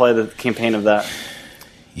 so I'm going to play the campaign of that.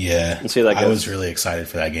 Yeah, and see how that goes. I was really excited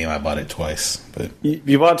for that game. I bought it twice, but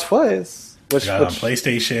you bought it twice. I got it on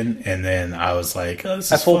PlayStation, and then I was like, "Oh,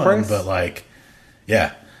 this is fun," price? But like,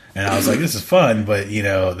 yeah, and I was like, "This is fun," but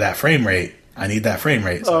that frame rate. I need that frame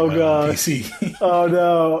rate. So oh god, PC. Oh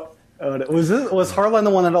no. Was Hardline the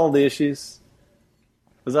one that had all the issues?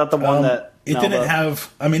 Was that the one that it didn't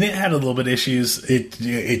have? I mean, it had a little bit of issues. It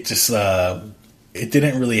just it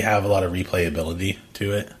didn't really have a lot of replayability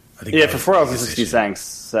to it. I think for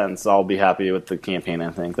 $4.60, I'll be happy with the campaign.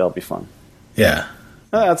 I think that'll be fun. Yeah,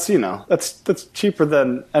 that's that's cheaper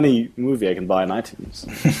than any movie I can buy on iTunes.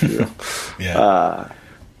 yeah.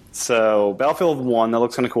 So Battlefield 1, that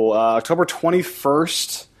looks kind of cool. October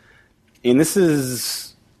 21st, and this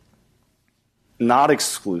is not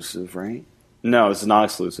exclusive, right? No, this is not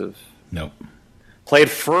exclusive. Nope. Played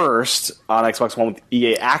first on Xbox One with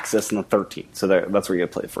EA Access on the 13th, so that's where you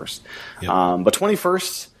get to play it first. Yep. But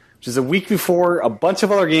 21st, which is a week before a bunch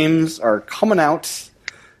of other games are coming out,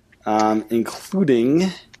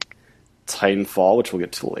 including Titanfall, which we'll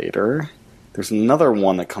get to later. There's another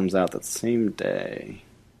one that comes out that same day.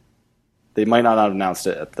 They might not have announced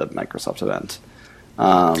it at the Microsoft event.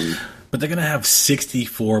 But they're going to have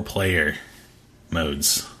 64 player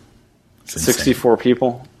modes. 64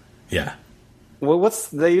 people? Yeah. Well,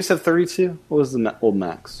 they used to have 32? What was the old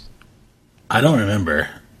max? I don't remember.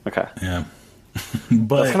 Okay. Yeah.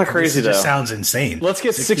 But that's kind of crazy, though. It just sounds insane. Let's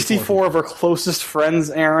get 64 of our closest friends,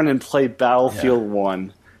 Aaron, and play Battlefield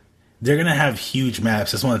 1. They're going to have huge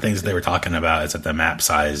maps. That's one of the things that they were talking about, is that the map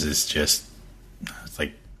size is just...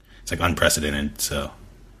 It's like unprecedented, so...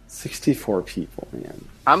 64 people, man.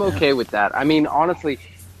 I'm okay with that. I mean, honestly,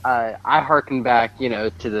 I harken back,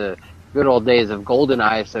 to the good old days of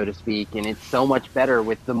GoldenEye, so to speak, and it's so much better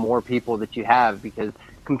with the more people that you have, because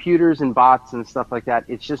computers and bots and stuff like that,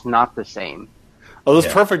 it's just not the same. Oh, those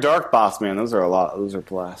Perfect Dark bots, man, those are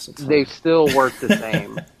blasts. They still work the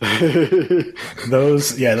same.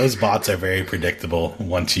 Those bots are very predictable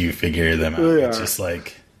once you figure them out. It's just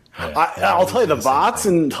like... I'll tell you, the bots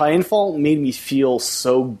in Titanfall made me feel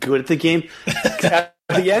so good at the game. At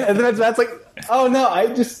the end, and then that's like, oh no,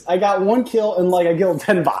 I got one kill and I killed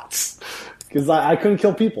 10 bots because I couldn't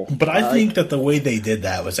kill people. But I think that the way they did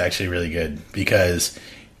that was actually really good, because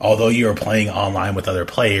although you were playing online with other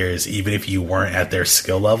players, even if you weren't at their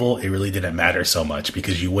skill level, it really didn't matter so much,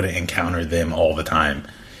 because you wouldn't encounter them all the time.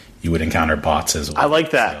 You would encounter bots as well. I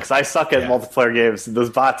like that, because I suck at multiplayer games.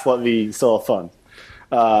 Those bots let me still have fun.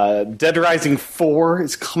 Dead Rising 4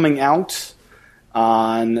 is coming out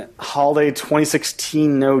on holiday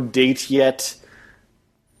 2016. No date yet.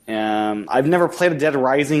 I've never played a Dead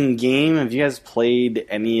Rising game. Have you guys played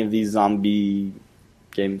any of these zombie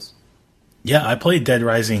games? Yeah, I played Dead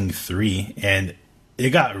Rising 3, and it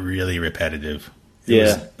got really repetitive.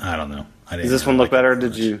 I don't know. Does this one look better?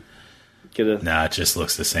 Did you get it? Nah, it just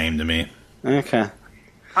looks the same to me. Okay.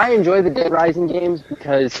 I enjoy the Dead Rising games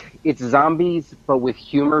because it's zombies, but with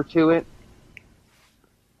humor to it.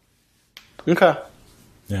 Okay.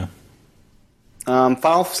 Yeah.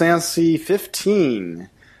 Final Fantasy 15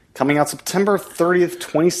 coming out September 30th,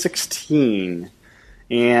 2016.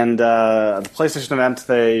 And at the PlayStation event,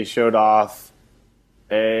 they showed off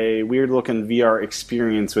a weird-looking VR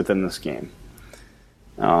experience within this game.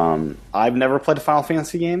 I've never played a Final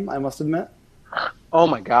Fantasy game, I must admit. Oh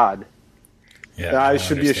my god. Yeah, I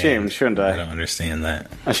should be ashamed, shouldn't I? I don't understand that.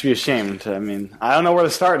 I should be ashamed. I mean, I don't know where to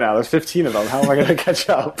start now. There's 15 of them. How am I going to catch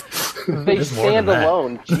up? They stand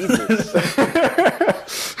alone. Jesus.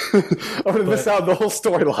 I'm going to miss out the whole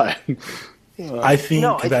storyline. I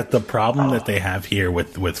think that the problem that they have here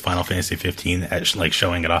with Final Fantasy 15,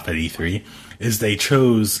 showing it off at E3, is they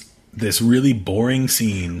chose this really boring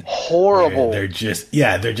scene. Horrible. They're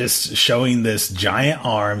just showing this giant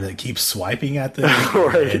arm that keeps swiping at them,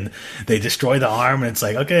 right. And they destroy the arm, and it's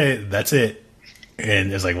like, okay, that's it.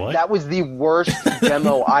 And it's like, what? That was the worst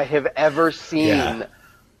demo I have ever seen. Yeah.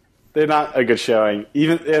 They're not a good showing.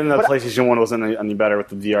 Even in the PlayStation 1 wasn't any better with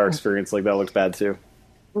the VR experience. That looks bad too.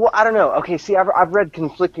 Well, I don't know. Okay, see, I've read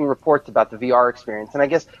conflicting reports about the VR experience, and I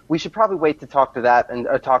guess we should probably wait to talk to that and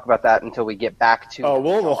talk about that until we get back to. Oh,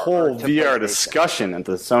 we'll have a whole VR discussion at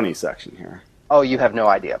the Sony section here. Oh, you have no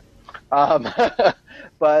idea. The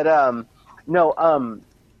Final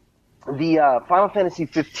Fantasy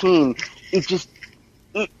 15,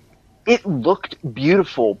 it looked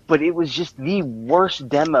beautiful, but it was just the worst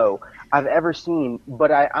demo I've ever seen. But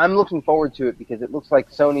I'm looking forward to it because it looks like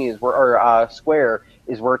Square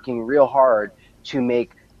is working real hard to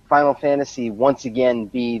make Final Fantasy once again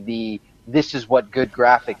be this is what good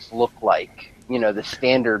graphics look like. the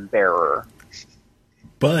standard bearer.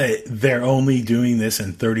 But they're only doing this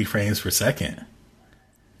in 30 frames per second.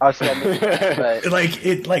 But Seriously,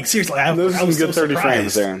 I was good so 30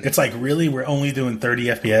 frames surprised. there. It's like, really, we're only doing 30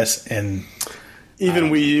 FPS, and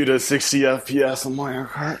even Wii U does 60 FPS on Mario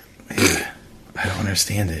Kart. I don't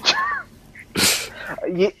understand it.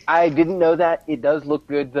 I didn't know that. It does look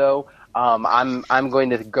good though. I'm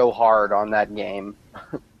going to go hard on that game.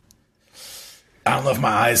 I don't know if my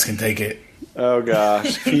eyes can take it. Oh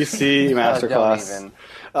gosh, PC Masterclass.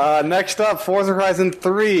 Next up, Forza Horizon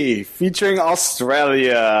 3, featuring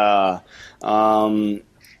Australia.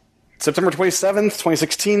 September 27th,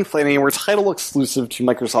 2016, playing anywhere title exclusive to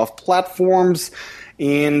Microsoft platforms.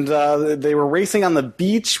 And they were racing on the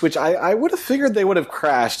beach, which I would have figured they would have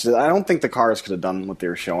crashed. I don't think the cars could have done what they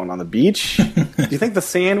were showing on the beach. Do you think the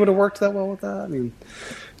sand would have worked that well with that? I mean,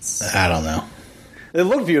 I don't know. It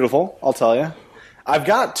looked beautiful, I'll tell you. I've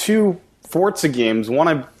got 2 Forza games. One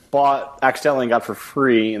I bought accidentally and got for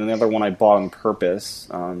free, and the other one I bought on purpose.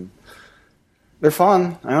 They're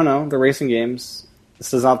fun. I don't know. They're racing games. Is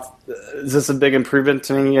this a big improvement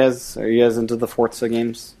to you guys? Are you guys into the Forza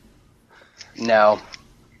games? No.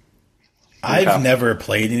 I've never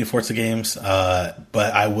played any Forza games, but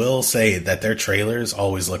I will say that their trailers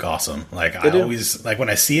always look awesome. Like, always, like, when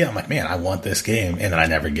I see it, I'm like, man, I want this game, and then I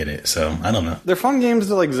never get it. So I don't know. They're fun games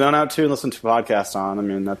to like zone out to and listen to podcasts on. I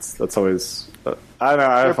mean, that's always. I don't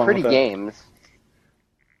know. They're pretty games.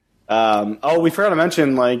 We forgot to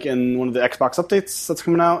mention, like, in one of the Xbox updates that's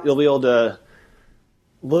coming out, you'll be able to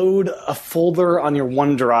load a folder on your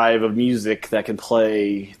OneDrive of music that can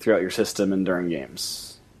play throughout your system and during games.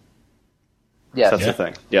 Yes. That's the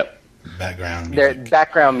thing. Yep. Background music.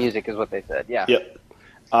 Background music is what they said, yeah.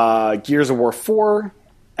 Yep. Gears of War 4,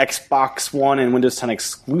 Xbox One and Windows 10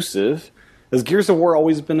 exclusive. Has Gears of War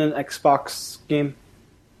always been an Xbox game?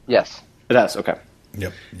 Yes. It has, okay.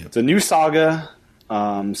 Yep. It's a new saga.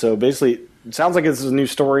 So basically, it sounds like it's a new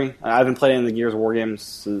story. I haven't played any of the Gears of War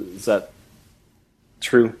games. Is that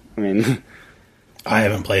true? I mean... I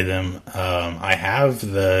haven't played them. I have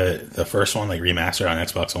the first one, like, remastered on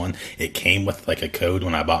Xbox One. It came with, like, a code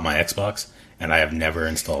when I bought my Xbox, and I have never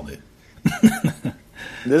installed it.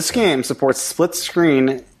 This game supports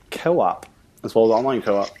split-screen co-op, as well as online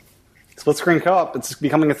co-op. Split-screen co-op, it's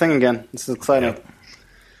becoming a thing again. This is exciting. Yep.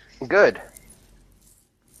 Good.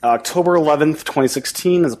 October 11th,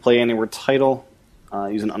 2016 is a Play Anywhere title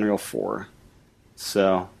using Unreal 4.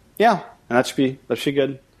 So, yeah, and that should be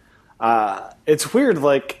good. It's weird,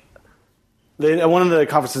 like, at one of the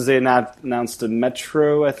conferences they announced a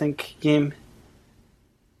Metro, I think, game.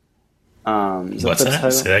 What's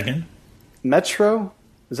that? Say that again? Metro?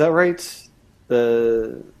 Is that right?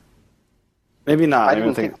 Maybe not. I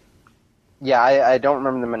don't think. Yeah, I don't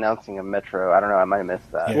remember them announcing a Metro. I don't know. I might have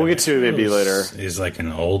missed that. Yeah, we'll get to it maybe later. It's like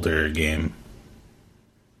an older game.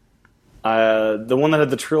 The one that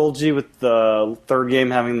had the trilogy with the third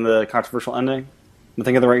game having the controversial ending. Am I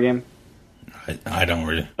thinking of the right game? I don't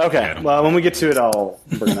really. Okay. Well, when we get to it, I'll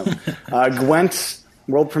bring it up. Gwent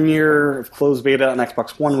world premiere of closed beta on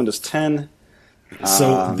Xbox One, Windows 10.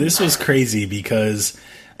 So this was crazy because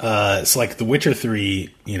it's like The Witcher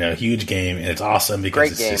 3, huge game, and it's awesome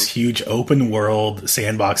because it's this huge open world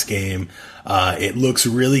sandbox game. It looks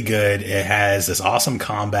really good. It has this awesome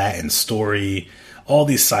combat and story, all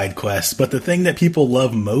these side quests. But the thing that people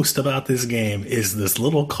love most about this game is this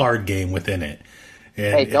little card game within it.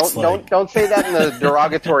 And hey, don't say that in a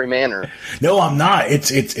derogatory manner. No, I'm not. It's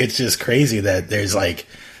just crazy that there's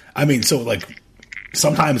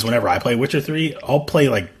sometimes whenever I play Witcher 3, I'll play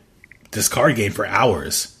like this card game for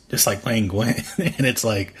hours, just like playing Gwent, and it's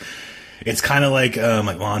kind of like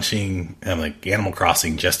launching like Animal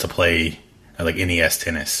Crossing just to play like NES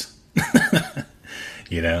tennis.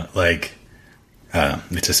 It's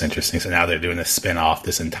just interesting. So now they're doing this spin-off,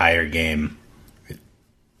 this entire game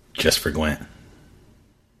just for Gwent.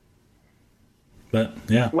 But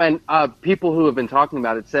yeah, when people who have been talking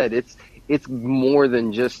about it said it's more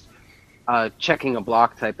than just checking a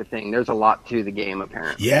block type of thing. There's a lot to the game,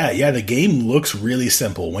 apparently. Yeah. The game looks really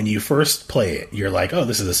simple when you first play it. You're like, oh,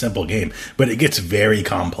 this is a simple game, but it gets very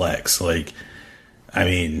complex.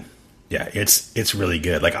 It's really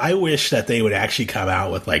good. Like, I wish that they would actually come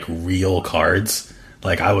out with like real cards.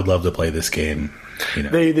 Like, I would love to play this game.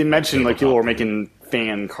 They mentioned like people were making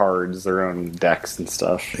fan cards, their own decks and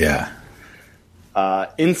stuff. Yeah.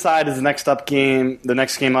 Inside is the next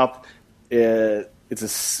game up. It's a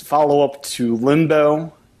follow-up to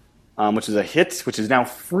Limbo, which is a hit, which is now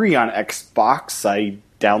free on Xbox. I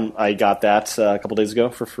got that a couple days ago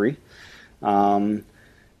for free. And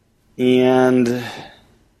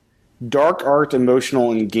Dark Art,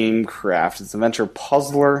 Emotional, and Gamecraft. It's an adventure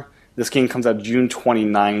puzzler. This game comes out June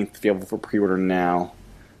 29th, available for pre-order now.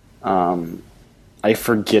 I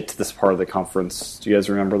forget this part of the conference. Do you guys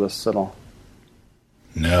remember this at all?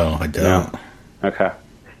 No, I don't. No. Okay.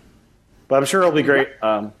 But I'm sure it'll be great.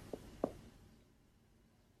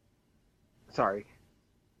 Sorry.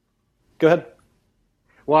 Go ahead.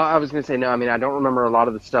 Well, I was going to say, no, I mean, I don't remember a lot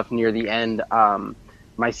of the stuff near the end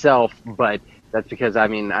myself, but that's because, I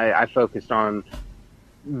mean, I focused on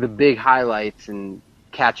the big highlights and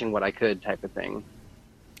catching what I could type of thing.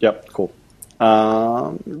 Yep, cool.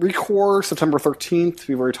 Recore, September 13th.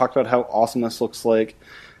 We've already talked about how awesome this looks like.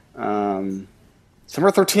 September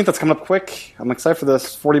 13th, that's coming up quick. I'm excited for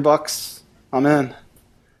this. $40. I'm in.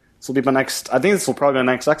 This will be my next... I think this will probably be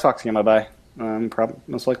my next Xbox game I buy.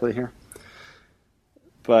 Most likely here.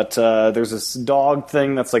 But there's this dog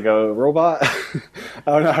thing that's like a robot. I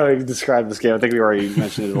don't know how to describe this game. I think we already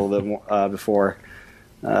mentioned it a little bit more, before.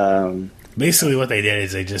 Basically what they did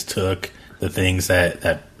is they just took the things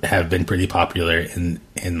that have been pretty popular in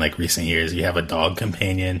like recent years. You have a dog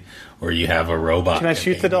companion or you have a robot. Can I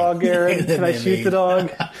shoot the dog, Aaron? Can I shoot the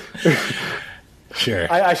dog?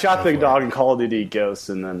 Sure. I shot the dog in Call of Duty Ghosts,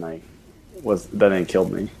 and then it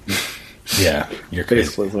killed me. Yeah, you're crazy.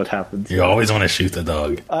 Basically what happens. You always want to shoot the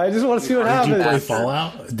dog. I just want to see what happens. Did you play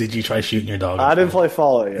Fallout? Did you try shooting your dog? I didn't play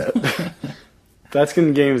Fallout yet. That's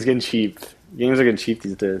getting cheap. Games are getting cheap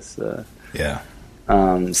these days. Yeah.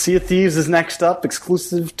 Sea of Thieves is next up,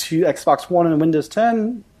 exclusive to Xbox One and Windows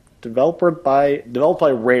 10, developed by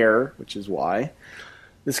Rare, which is why.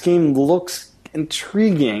 This game looks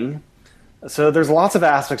intriguing. So there's lots of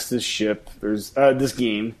aspects to this ship. There's this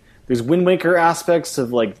game. There's Wind Waker aspects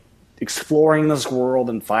of like exploring this world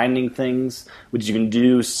and finding things, which you can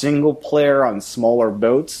do single player on smaller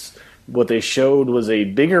boats. What they showed was a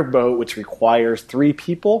bigger boat, which requires 3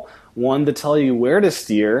 people. One to tell you where to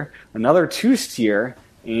steer, another to steer,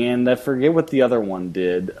 and I forget what the other one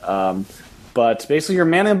did. But basically you're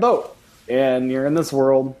manning a boat, and you're in this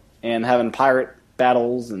world and having pirate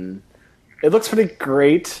battles, and it looks pretty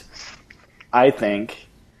great, I think.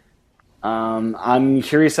 I'm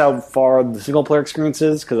curious how far the single-player experience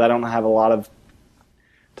is, because I don't have a lot of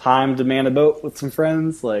time to man a boat with some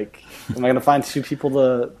friends. Like, am I going to find 2 people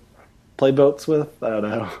to play boats with? I don't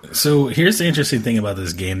know. So here's the interesting thing about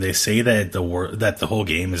this game. They say that the whole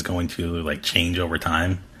game is going to like change over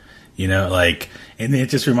time. You know, like, and it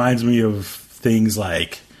just reminds me of things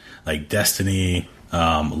like Destiny,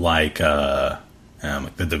 The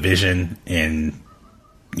Division, and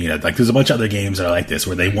you know, like there's a bunch of other games that are like this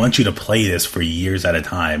where they want you to play this for years at a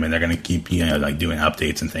time, and they're going to keep like doing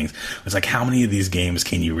updates and things. It's like, how many of these games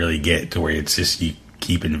can you really get to where it's just you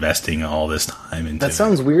keep investing all this time into? That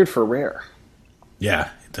sounds weird for Rare. Yeah,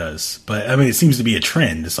 it does. But I mean, it seems to be a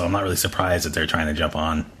trend, so I'm not really surprised that they're trying to jump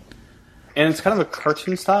on. And it's kind of a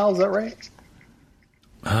cartoon style, is that right?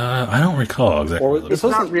 I don't recall exactly. It's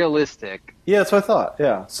not realistic. Yeah, that's what I thought.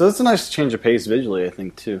 Yeah, so it's a nice change of pace visually, I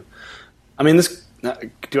think, too. I mean, this.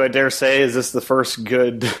 Do I dare say, is this the first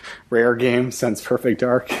good Rare game since Perfect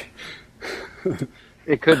Dark?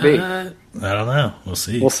 It could be. I don't know. We'll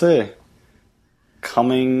see. We'll see.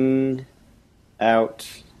 Coming out,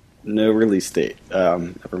 no release date.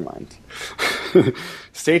 Never mind.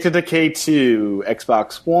 State of Decay 2,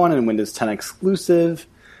 Xbox One and Windows 10 exclusive.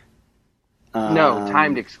 No,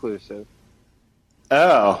 timed exclusive.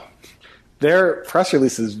 Oh. Their press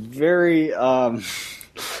release is very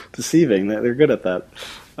deceiving. They're good at that.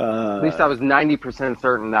 At least I was 90%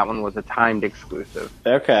 certain that one was a timed exclusive.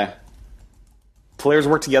 Okay. Players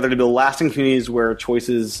work together to build lasting communities where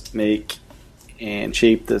choices make and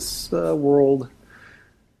shape this world.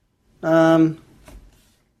 Any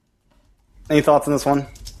thoughts on this one?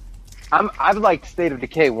 I've liked State of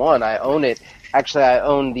Decay 1. I own it. Actually, I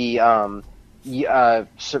own the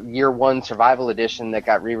Year 1 Survival Edition that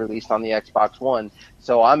got re-released on the Xbox One.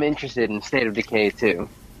 So I'm interested in State of Decay 2.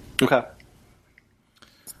 Okay.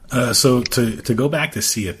 So to go back to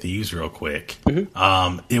Sea of Thieves real quick,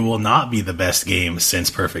 it will not be the best game since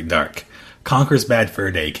Perfect Dark. Conker's Bad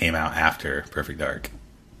Fur Day came out after Perfect Dark.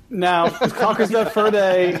 Now, is Conker's Bad Fur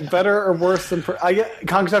Day better or worse than...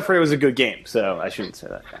 Conker's Bad Fur Day was a good game, so I shouldn't say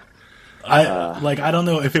that. I don't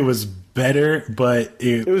know if it was better, but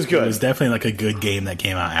it was good. It was definitely like a good game that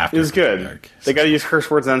came out after. It was Perfect good. Dark, so. They got to use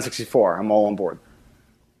curse words on N64. I'm all on board.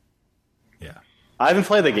 Yeah, I haven't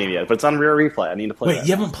played that game yet, but it's on Rare Replay. I need to play. Wait,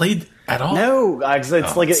 you haven't played at all? No, it's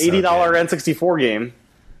like an $80 N64 game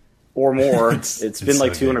or more. It's been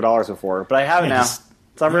like $200 before, but I have it now.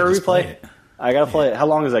 It's on Rare Replay. I gotta play it. How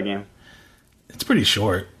long is that game? It's pretty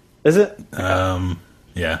short. Is it?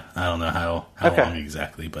 Yeah, I don't know how long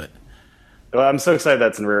exactly, but Well, I'm so excited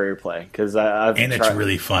that's in rare replay because it's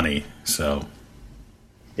really funny. So,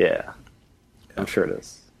 yeah, I'm sure it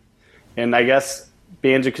is. And I guess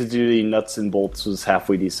Banjo-Kazooie Nuts and Bolts was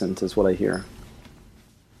halfway decent, is what I hear. I'm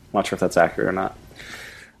not sure if that's accurate or not.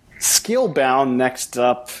 Scalebound next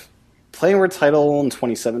up. Playward title in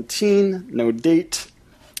 2017. No date.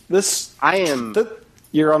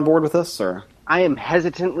 You're on board with this, or? I am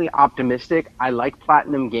hesitantly optimistic. I like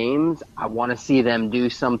Platinum Games. I want to see them do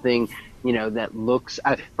something, that looks.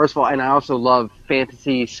 First of all, and I also love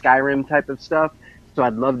fantasy Skyrim type of stuff. So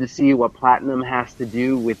I'd love to see what Platinum has to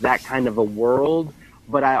do with that kind of a world.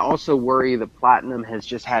 But I also worry that Platinum has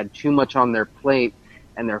just had too much on their plate,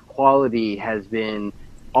 and their quality has been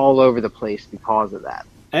all over the place because of that.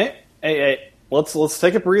 Hey, let's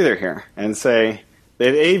take a breather here and say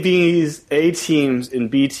they have A teams and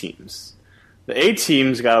B teams. The A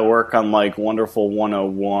team's got to work on like Wonderful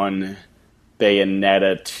 101,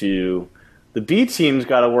 Bayonetta 2. The B team's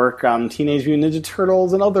got to work on Teenage Mutant Ninja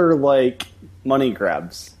Turtles and other like money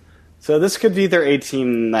grabs. So this could be their A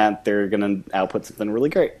team that they're going to output something really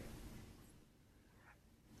great.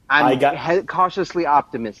 I'm cautiously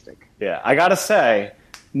optimistic. Yeah, I got to say,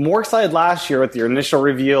 more excited last year with your initial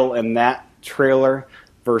reveal and that trailer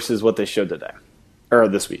versus what they showed today, or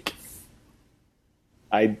this week.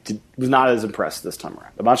 Was not as impressed this time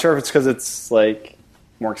around. I'm not sure if it's because it's like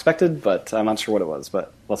more expected, but I'm not sure what it was,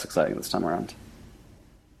 but less exciting this time around.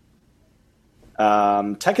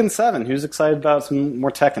 Tekken 7, who's excited about some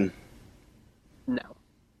more Tekken? No.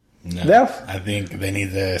 I think they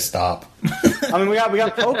need to stop. I mean, we got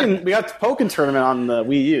Pokken tournament on the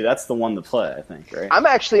Wii U. That's the one to play, I think, right? I'm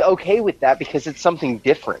actually okay with that because it's something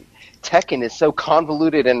different. Tekken is so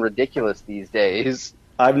convoluted and ridiculous these days.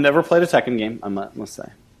 I've never played a Tekken game, I must say.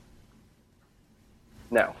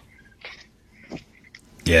 No.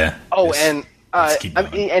 Yeah. Oh,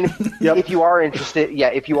 if you are interested,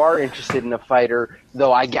 in a fighter,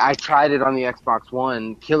 though I tried it on the Xbox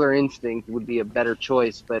One, Killer Instinct would be a better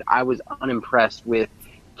choice, but I was unimpressed with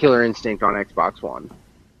Killer Instinct on Xbox One.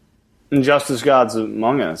 Injustice Gods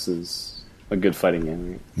Among Us is a good fighting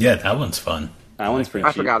game. Right? Yeah, that one's fun. That one's pretty cheap.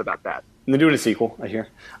 I forgot about that. And they're doing a sequel, I hear,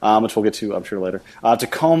 which we'll get to, I'm sure, later.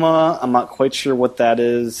 Tacoma, I'm not quite sure what that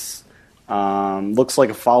is. Looks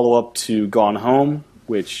like a follow-up to Gone Home,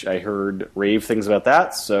 which I heard rave things about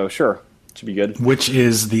that, so sure, should be good. Which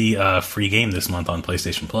is the free game this month on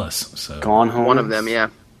PlayStation Plus. So Gone Home? One of them, yeah.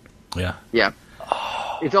 Yeah.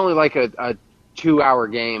 It's only like a 2-hour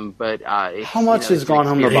game, but how much is Gone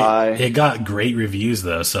Home to buy? It got great reviews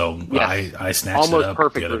though, so yes. I snatched almost it up.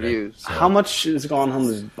 Perfect reviews. So. How much is Gone Home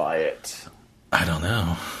to buy it? I don't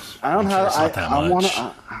know. I don't have. Sure I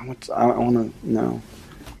want to know.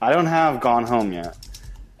 I don't have Gone Home yet,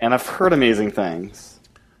 and I've heard amazing things.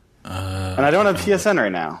 And I don't have PSN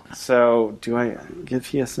right now, so do I get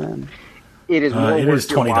PSN? It is more worth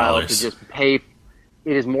your while $20 to just pay.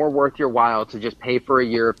 It is more worth your while to just pay for a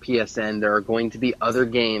year of PSN. There are going to be other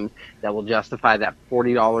games that will justify that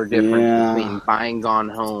 $40 difference between buying Gone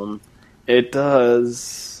Home. It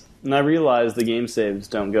does. And I realize the game saves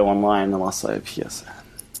don't go online unless I have PSN.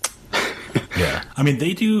 Yeah. I mean,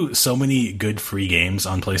 they do so many good free games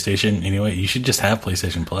on PlayStation anyway. You should just have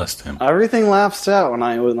PlayStation Plus, Tim. Everything lapsed out when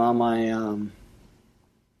I was on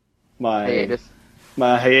my hiatus.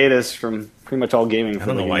 My hiatus from pretty much all gaming. I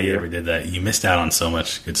don't know why you ever did that. You missed out on so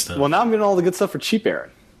much good stuff. Well, now I'm getting all the good stuff for cheap,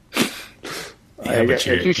 Aaron. But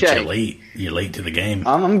you're late. You're late to the game.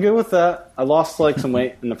 I'm good with that. I lost some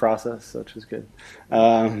weight in the process, which is good.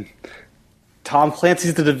 Tom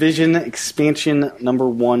Clancy's The Division expansion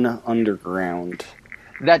 #1 Underground.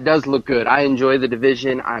 That does look good. I enjoy The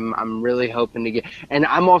Division. I'm really hoping to get, and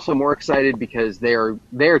I'm also more excited because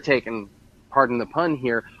they're taking, pardon the pun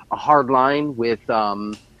here, a hard line with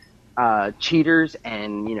cheaters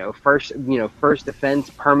and first offense,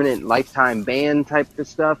 permanent lifetime ban type of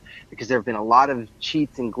stuff, because there have been a lot of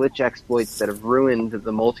cheats and glitch exploits that have ruined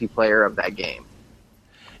the multiplayer of that game.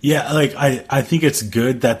 Yeah, I think it's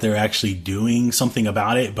good that they're actually doing something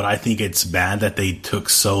about it, but I think it's bad that they took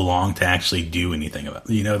so long to actually do anything about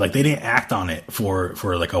it. They didn't act on it for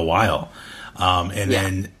a while.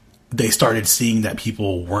 Then they started seeing that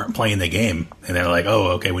people weren't playing the game, and they're like,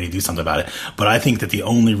 oh, okay, we need to do something about it. But I think that the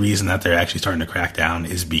only reason that they're actually starting to crack down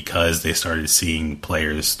is because they started seeing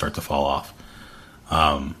players start to fall off.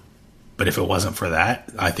 But if it wasn't for that,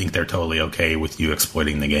 I think they're totally okay with you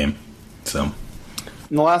exploiting the game. So...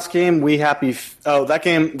 In the last game,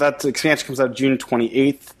 that expansion comes out June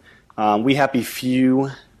 28th. We Happy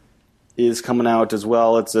Few is coming out as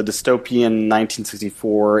well. It's a dystopian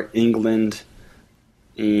 1964 England,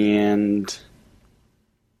 and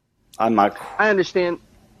I understand.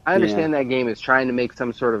 I understand that game is trying to make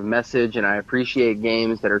some sort of message, and I appreciate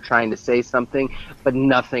games that are trying to say something, but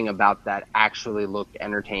nothing about that actually looked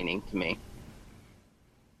entertaining to me.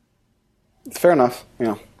 Fair enough.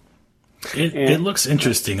 Yeah. It looks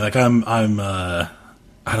interesting. Like I don't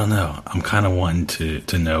know. I'm kind of wanting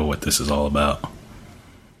to know what this is all about.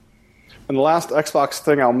 And the last Xbox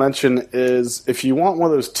thing I'll mention is if you want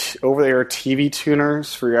one of those over-the-air TV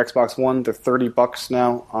tuners for your Xbox One, they're $30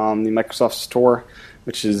 now on the Microsoft Store,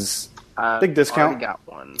 which is a big discount. I got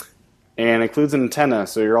one. And includes an antenna,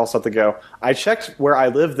 so you're all set to go. I checked where I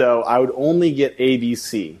live, though. I would only get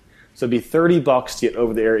ABC. So it'd be $30 to get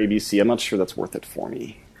over-the-air ABC. I'm not sure that's worth it for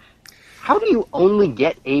me. How do you only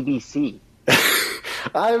get ABC?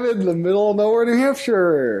 I'm in the middle of nowhere, New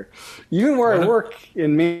Hampshire. Even where I work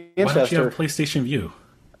in Manchester. Why don't you have PlayStation View?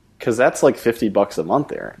 Because that's like $50 a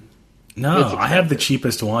month, Aaron. No, I have the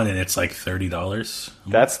cheapest one, and it's like $30.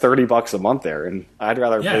 That's $30 a month, Aaron. I'd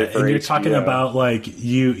rather pay for and you're HBO. talking about like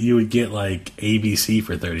you would get like ABC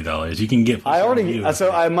for $30. You can get.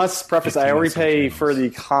 I must preface. I already pay for the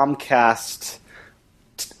Comcast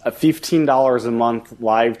 $15 a month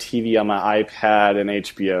live TV on my iPad and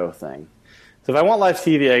HBO thing. So if I want live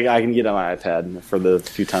TV, I can get it on my iPad for the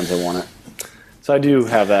few times I want it. So I do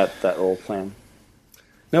have that little plan.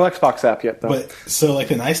 No Xbox app yet, though. But so, like,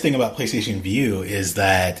 the nice thing about PlayStation View is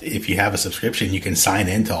that if you have a subscription, you can sign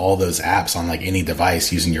into all those apps on like any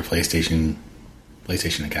device using your PlayStation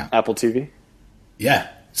account. Apple TV. Yeah.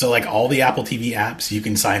 So, like, all the Apple TV apps, you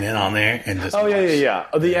can sign in on there and just. Oh yeah.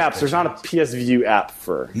 Oh, the apps. There's not a PS View app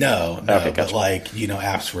for. No. Okay, but gotcha. like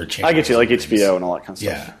apps for channels. I get you, like HBO and all that kind of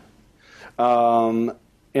stuff. Yeah.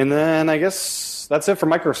 And then I guess that's it for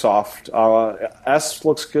Microsoft. S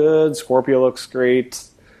looks good. Scorpio looks great.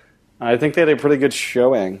 I think they had a pretty good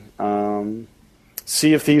showing.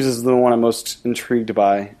 Sea of Thieves is the one I'm most intrigued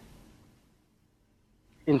by.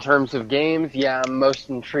 In terms of games, yeah, I'm most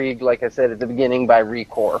intrigued, like I said at the beginning, by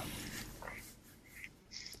Recore.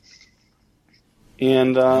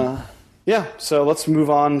 And, so let's move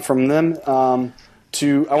on from them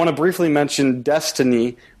I want to briefly mention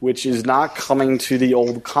Destiny, which is not coming to the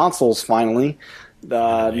old consoles finally.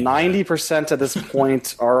 90% at this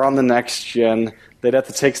point are on the next gen. They'd have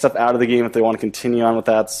to take stuff out of the game if they want to continue on with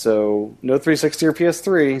that. So no 360 or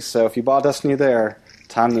PS3. So if you bought Destiny there,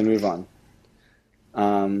 time to move on.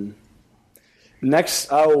 Next,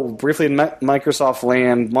 briefly in Microsoft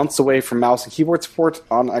land, months away from mouse and keyboard support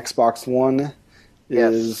on Xbox One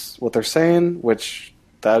is what they're saying, which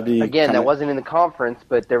that'd be... Again, that wasn't in the conference,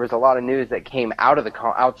 but there was a lot of news that came out of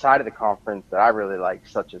outside of the conference that I really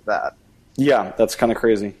liked, such as that. Yeah, that's kind of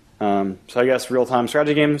crazy. So I guess real-time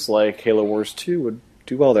strategy games like Halo Wars 2 would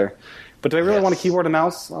do well there. But do I really want a keyboard and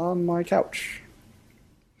mouse on my couch?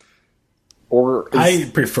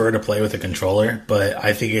 I prefer to play with a controller, but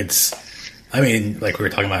I think like we were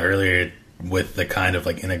talking about earlier, with the kind of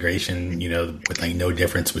like integration, with like no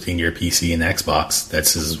difference between your PC and Xbox,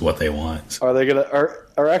 this is what they want. Are they gonna? Are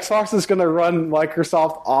Xbox gonna run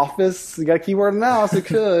Microsoft Office? You got a keyboard and mouse. It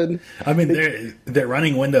could. I mean, they're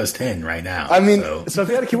running Windows 10 right now. I mean, so if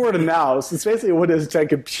they had a keyboard and mouse, it's basically a Windows 10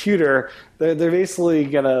 computer. They're basically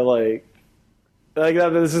gonna like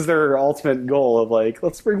this is their ultimate goal of like,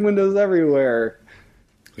 let's bring Windows everywhere.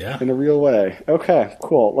 Yeah, in a real way. Okay,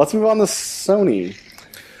 cool. Let's move on to Sony.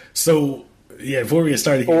 So. Yeah, before we get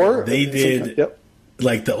started here, they did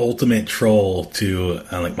like the ultimate troll to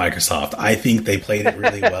like Microsoft. I think they played it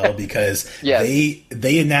really well because they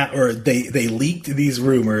leaked these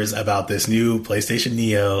rumors about this new PlayStation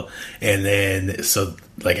Neo, and then so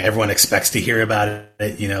like everyone expects to hear about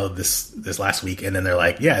it, this last week, and then they're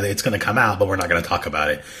like, yeah, it's going to come out, but we're not going to talk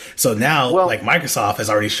about it. So now, like Microsoft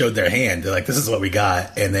has already showed their hand. They're like, this is what we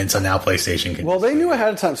got, and then so now PlayStation can. Well, they knew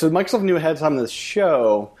ahead of time. So Microsoft knew ahead of time in the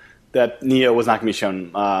show that Neo was not going to be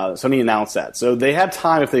shown. Sony announced that. So they had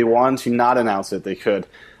time, if they wanted to not announce it, they could.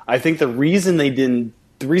 I think the reason they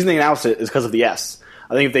announced it is because of the S.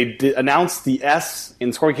 I think if they did announce the S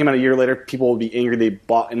and Scorpio came out a year later, people would be angry they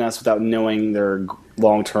bought an S without knowing their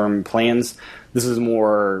long-term plans. This is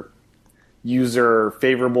more user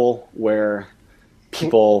favorable, where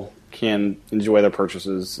people can enjoy their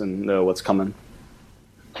purchases and know what's coming.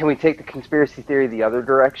 Can we take the conspiracy theory the other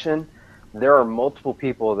direction? There are multiple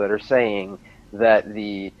people that are saying that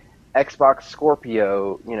the Xbox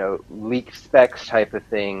Scorpio, leaked specs type of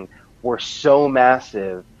thing were so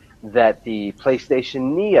massive that the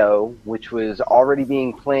PlayStation Neo, which was already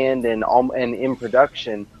being planned and in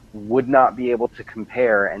production, would not be able to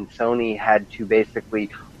compare, and Sony had to basically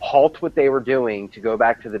halt what they were doing to go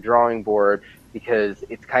back to the drawing board because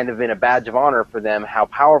it's kind of been a badge of honor for them how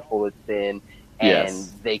powerful it's been, and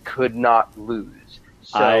they could not lose.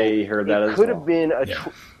 So I heard that as could well. have been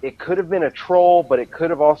it could have been a troll, but it could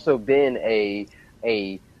have also been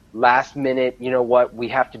a last minute. You know what? We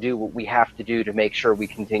have to do what we have to do to make sure we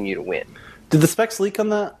continue to win. Did the specs leak on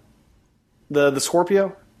that? The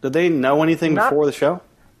Scorpio? Did they know anything before the show?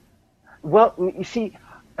 Well, you see,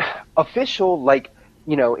 official,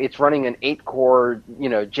 it's running an 8-core,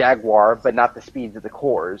 Jaguar, but not the speeds of the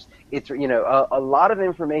cores. It's, a lot of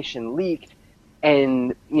information leaked.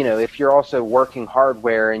 And, if you're also working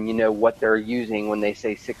hardware and you know what they're using when they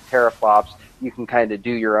say 6 teraflops, you can kind of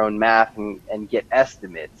do your own math and get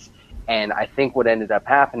estimates. And I think what ended up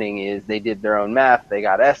happening is they did their own math, they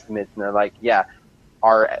got estimates, and they're like, yeah,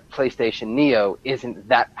 our PlayStation Neo isn't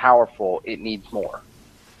that powerful, it needs more.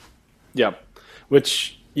 Yeah.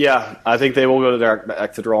 Which, yeah, I think they will go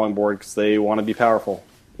back to the drawing board because they want to be powerful.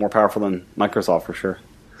 More powerful than Microsoft, for sure.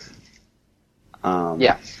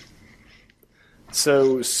 Yeah.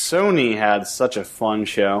 So Sony had such a fun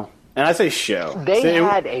show. And I say show. They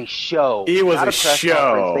had a show. It was not a press show.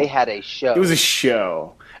 conference. They had a show. It was a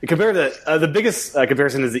show. Compared to the biggest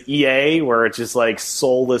comparison is the EA, where it's just like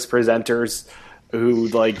soulless presenters who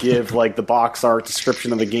like give like the box art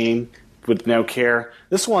description of the game with no care.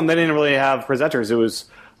 This one, they didn't really have presenters. It was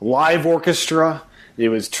live orchestra. It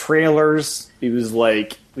was trailers. It was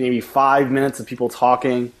like maybe 5 minutes of people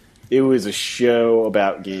talking. It was a show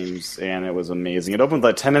about games, and it was amazing. It opened with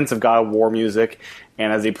like 10 minutes of God of War music,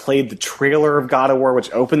 and as they played the trailer of God of War, which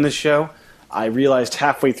opened the show, I realized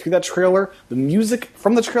halfway through that trailer, the music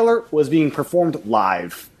from the trailer was being performed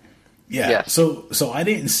live. Yeah. Yes. So I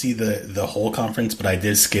didn't see the whole conference, but I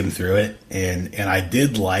did skim through it, and I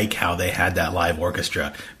did like how they had that live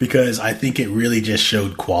orchestra because I think it really just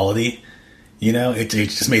showed quality. It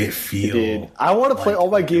just made it feel. I want to play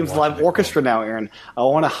all my games live orchestra now, Aaron. I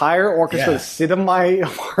want to hire orchestra to sit in my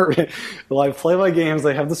apartment, play my games.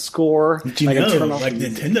 They have the score. But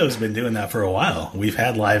Nintendo's been doing that for a while. We've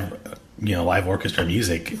had live orchestra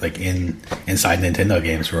music inside Nintendo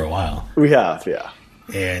games for a while. We have, yeah.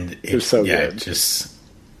 And it's so good.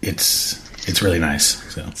 It's really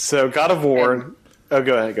nice. So God of War. Go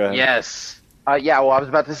ahead. Yes. I was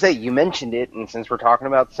about to say, you mentioned it, and since we're talking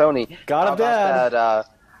about Sony, God of Dad.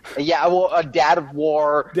 Dad of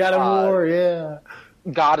War. Dad of War, yeah.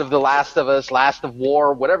 God of the Last of Us, Last of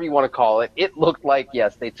War, whatever you want to call it. It looked like,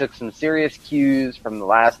 yes, they took some serious cues from The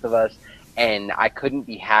Last of Us, and I couldn't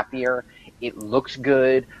be happier. It looks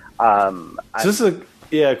good. A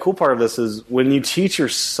cool part of this is when you teach your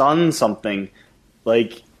son something,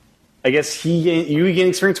 I guess you gain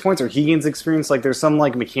experience points or he gains experience. There's some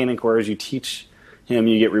mechanic where as you teach him,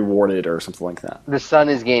 you get rewarded or something like that. The son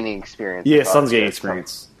is gaining experience. Yeah, son's gaining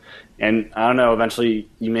experience. And I don't know, eventually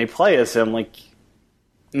you may play as him.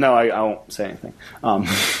 No, I won't say anything.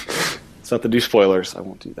 So have to do spoilers. I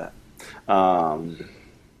won't do that.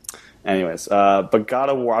 Anyways, but God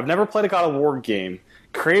of War. I've never played a God of War game.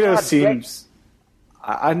 Kratos seems...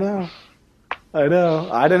 I know. I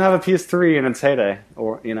didn't have a PS3 in its heyday,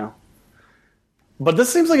 But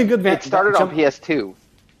this seems like a good... It started on PS2.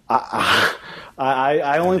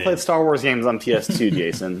 I only played Star Wars games on PS2,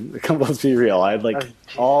 Jason. Let's be real. I had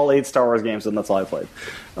all 8 Star Wars games, and that's all I played.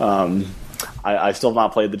 I still have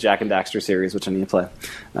not played the Jack and Daxter series, which I need to play.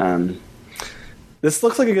 This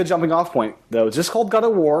looks like a good jumping off point, though. It's just called God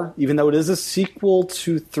of War, even though it is a sequel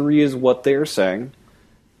to 3 is what they're saying.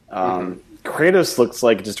 Kratos looks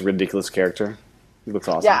like just a ridiculous character. He looks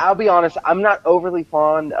awesome. Yeah, I'll be honest. I'm not overly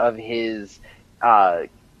fond of his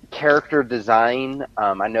character design.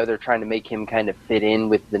 I know they're trying to make him kind of fit in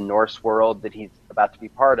with the Norse world that he's about to be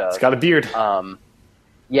part of. He's got a beard. I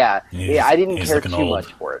didn't care too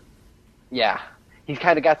much for it. Yeah. He's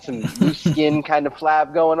kind of got some loose skin kind of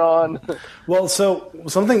flab going on. Well, so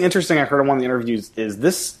something interesting I heard in one of the interviews is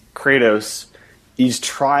this Kratos, he's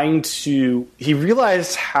trying to... He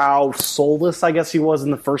realized how soulless, I guess, he was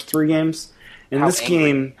in the first 3 games.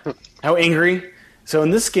 Game, how angry. So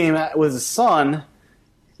in this game with his son,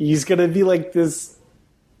 he's going to be this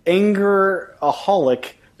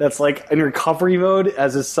anger-aholic that's in recovery mode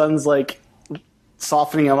as his son's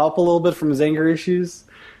softening him up a little bit from his anger issues.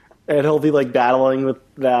 And he'll be battling with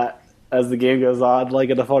that as the game goes on,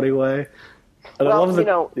 in a funny way. And I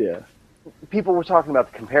love people were talking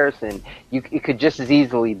about the comparison. It could just as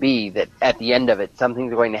easily be that at the end of it,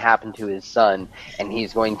 something's going to happen to his son, and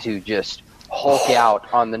he's going to just Hulk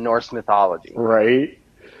out on the Norse mythology. Right?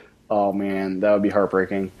 Oh, man, that would be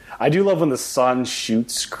heartbreaking. I do love when the son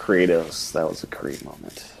shoots Kratos. That was a great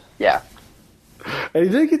moment. Yeah. And he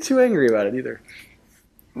didn't get too angry about it either.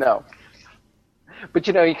 No. But,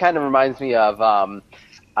 he kind of reminds me of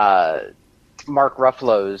Mark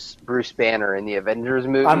Ruffalo's Bruce Banner in the Avengers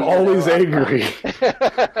movie. I'm always angry.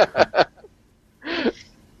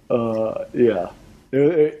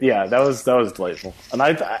 Yeah, that was delightful, and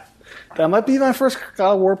that might be my first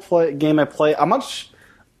God of War game I play. How much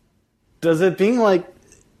does it being like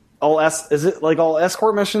is it like all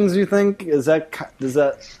escort missions? You think does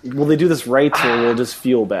that will they do this right, or will it just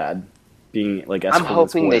feel bad being like escort? I'm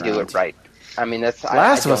hoping they do it right. I mean, that's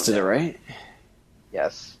Last of Us did it right.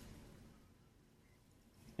 Yes.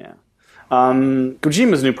 Yeah.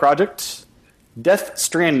 Kojima's new project, Death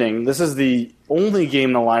Stranding. This is the only game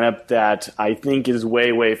in the lineup that I think is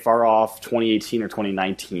way, way far off 2018 or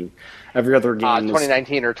 2019. Every other game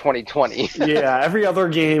 2019 or 2020. Yeah, every other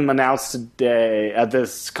game announced today at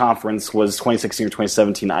this conference was 2016 or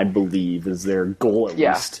 2017, I believe, is their goal at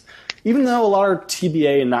least. Even though a lot are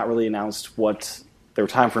TBA and not really announced what their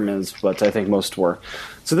time frame is, but I think most were.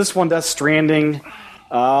 So this one, Death Stranding,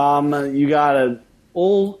 you got a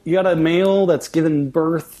male that's given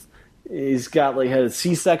birth. He's got had a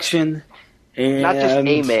C-section, and not just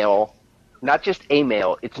a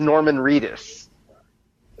male. It's Norman Reedus.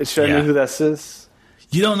 Should I know who this is?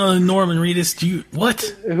 You don't know Norman Reedus? Do you? What?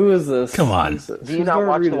 Who is this? Come on. Do you not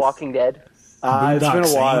watch The Walking Dead? It's been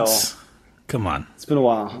a while. Come on. It's been a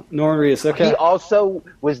while. Norman Reedus. Okay. He also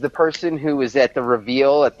was the person who was at the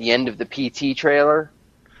reveal at the end of the PT trailer.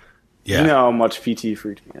 Yeah. You know how much PT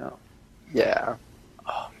freaked me out. Yeah.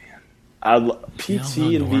 Oh man. PT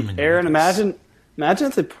and Aaron, imagine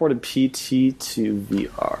if they ported PT to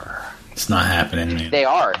VR. It's not happening, man. They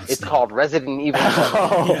are. It's called Resident Evil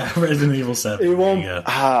 7. Yeah, Resident Evil 7. It won't.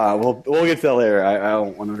 We'll get to that later. I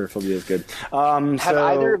don't wonder if it'll be as good. Have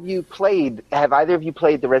either of you played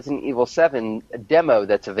the Resident Evil 7 demo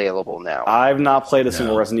that's available now? I've not played a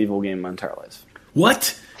single Resident Evil game in my entire life.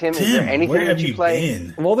 What? Tim, is there anything that you play?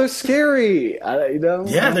 Been? Well, they're scary.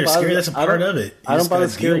 Yeah, they're scary. That's a part of it. I don't buy the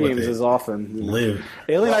scary games as often.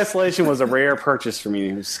 Alien Isolation was a rare purchase for me.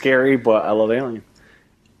 It was scary, but I love Alien.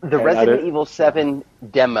 The Resident Evil 7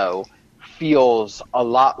 demo feels a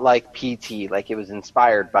lot like PT, like it was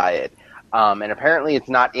inspired by it. And apparently it's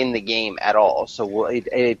not in the game at all, so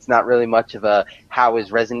it's not really much of a how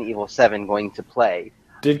is Resident Evil 7 going to play.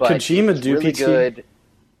 Did Kojima do really PT? Good.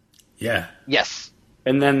 Yeah. Yes.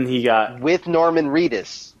 And then he got... With Norman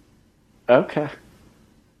Reedus. Okay.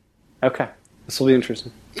 This will be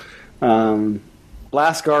interesting.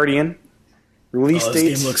 Last Guardian. Release date...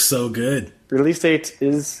 This game looks so good. Release date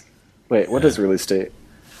is... Wait, what is release date?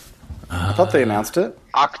 I thought they announced it.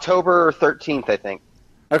 October 13th, I think.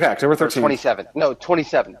 Okay, October 13th. 27th. No,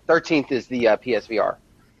 27th. 13th is the PSVR.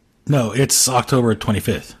 No, it's October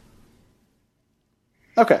 25th.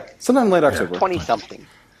 Okay, sometime late October. 20-something.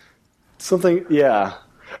 Something, yeah.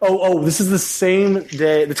 Oh, this is the same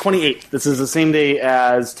day, the 28th. This is the same day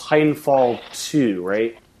as Titanfall 2,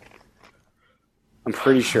 right? I'm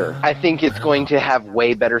pretty sure. I think it's going to have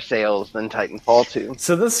way better sales than Titanfall 2.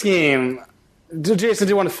 So this game... Jason,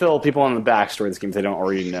 do you want to fill people on the backstory of this game if they don't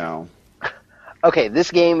already know? Okay,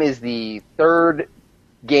 this game is the third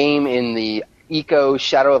game in the Eco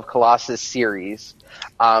Shadow of Colossus series.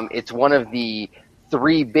 It's one of the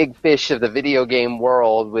three big fish of the video game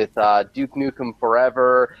world with Duke Nukem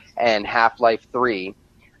Forever and Half-Life 3.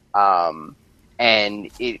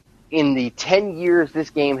 And in the 10 years this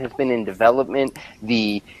game has been in development,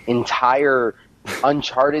 the entire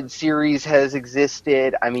Uncharted series has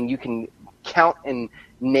existed. I mean, you can count and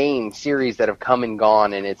name series that have come and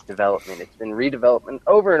gone in its development. It's been redevelopment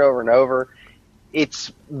over and over and over.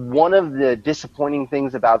 It's one of the disappointing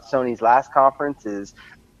things about Sony's last conference is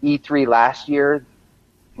E3 last year,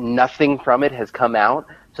 nothing from it has come out,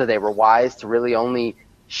 so they were wise to really only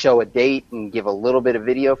show a date and give a little bit of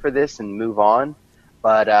video for this and move on.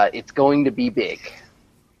 But it's going to be big.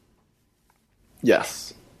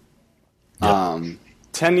 Yes. 10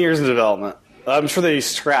 years in development. I'm sure they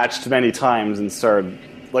scratched many times and started...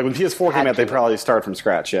 Like, when PS4 came out, they probably started from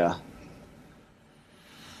scratch, yeah.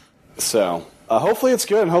 So, hopefully it's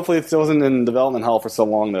good, and hopefully it wasn't in development hell for so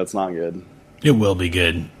long that it's not good. It will be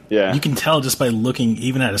good. Yeah. You can tell just by looking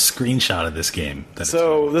even at a screenshot of this game.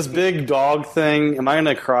 So, this big dog thing, am I going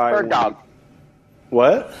to cry? Bird dog.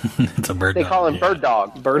 What? It's a bird dog. They call him Bird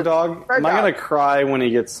Dog. Bird dog? Bird am I dog. going to cry when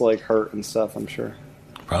he gets, like, hurt and stuff, I'm sure?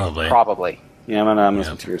 Probably. Yeah, I'm going to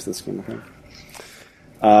some tears this game, I think.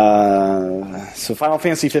 So Final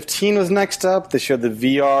Fantasy 15 was next up. They showed the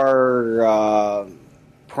VR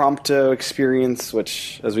Prompto experience,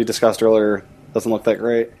 which, as we discussed earlier, doesn't look that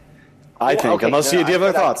great. I think. Okay, Unless do you have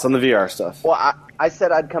other thoughts on the VR stuff? Well, I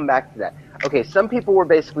said I'd come back to that. Okay, some people were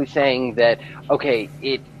basically saying that, okay,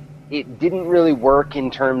 it didn't really work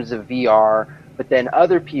in terms of VR, But then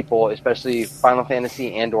other people, especially Final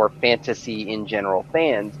Fantasy and or fantasy in general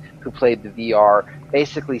fans who played the VR,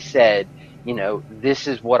 basically said, this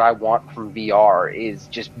is what I want from VR, is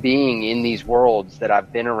just being in these worlds that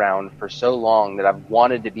I've been around for so long that I've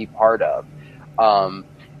wanted to be part of.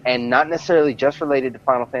 And not necessarily just related to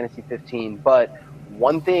Final Fantasy 15, but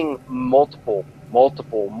one thing multiple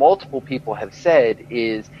people have said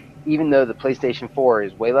is, even though the PlayStation 4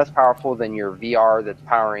 is way less powerful than your VR that's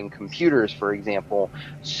powering computers, for example,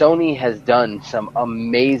 Sony has done some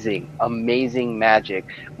amazing magic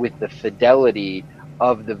with the fidelity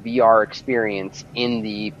of the VR experience in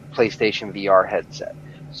the PlayStation VR headset.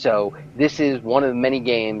 So this is one of the many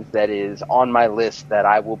games that is on my list that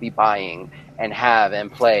I will be buying and have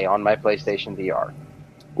and play on my PlayStation VR.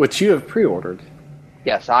 Which you have pre-ordered.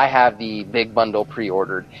 Yes, I have the big bundle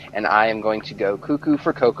pre-ordered, and I am going to go cuckoo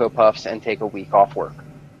for Cocoa Puffs and take a week off work.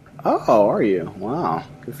 Oh, are you? Wow,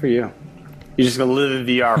 good for you. You're just going to live in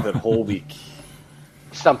VR for that whole week.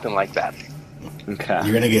 Something like that. Okay.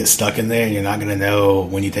 You're going to get stuck in there, and you're not going to know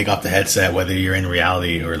when you take off the headset whether you're in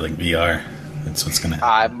reality or like VR. That's what's going to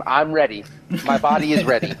happen. I'm ready. My body is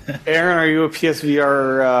ready. Aaron, are you a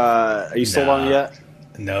PSVR? Are you sold on it yet?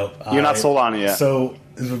 No. You're not sold on it yet. So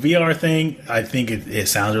the VR thing, I think it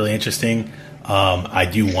sounds really interesting. I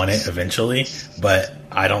do want it eventually, but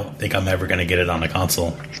I don't think I'm ever going to get it on a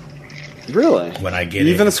console. Really? When I get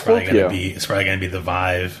even it's a Scorpio. It's probably going to be the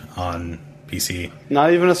Vive on PC.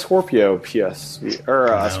 Not even a Scorpio PSV or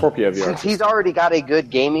a Scorpio VR. Since he's already got a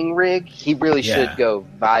good gaming rig, he really should go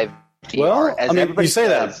Vive VR. Well, I mean, you say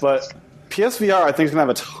says. that, but PSVR I think is going to have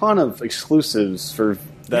a ton of exclusives for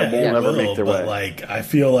that won't ever make their way. Like, I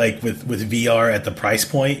feel like with VR at the price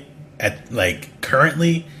point, at like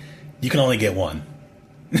currently, you can only get one.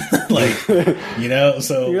 Like,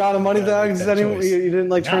 so you're out of money bags. Anyway, you didn't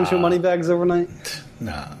like turn into money bags overnight.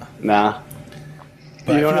 Nah.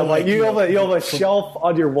 But you don't have like you have a shelf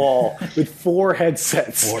on your wall with 4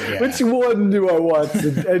 headsets. Which one do I want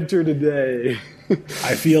to enter today?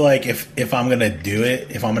 I feel like if I'm gonna do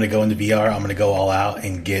it, if I'm gonna go into VR, I'm gonna go all out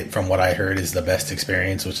and get from what I heard is the best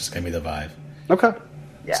experience, which is gonna be the Vive. Okay, yeah,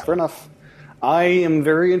 that's fair enough. I am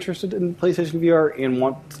very interested in PlayStation VR and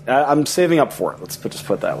I'm saving up for it. Let's just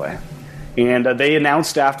put it that way. And they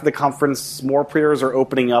announced after the conference more pre-orders are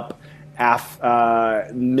opening up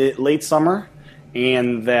late summer,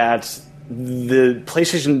 and that the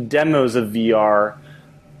PlayStation demos of VR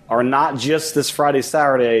are not just this Friday,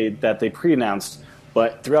 Saturday that they pre-announced,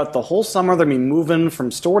 but throughout the whole summer they're going to be moving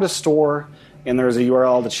from store to store, and there's a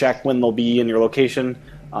URL to check when they'll be in your location.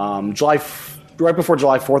 Right before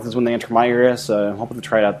July 4th is when they enter my area, so I'm hoping to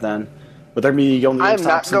try it out then. But they're going to be only in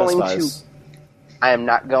top spies. I am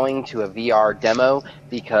not going to a VR demo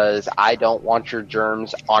because I don't want your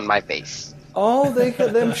germs on my face. Oh,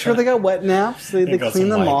 I'm sure they got wet naps. They clean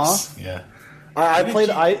them off. Yeah. I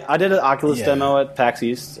did an Oculus demo at PAX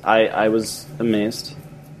East. I was amazed.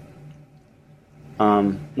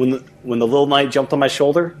 When the little knight jumped on my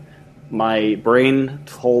shoulder, my brain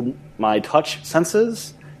told my touch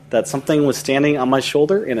senses that something was standing on my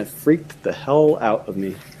shoulder, and it freaked the hell out of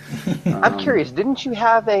me. I'm curious. Didn't you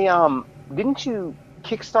have Didn't you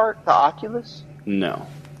kickstart the Oculus? No.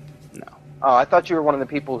 Oh, I thought you were one of the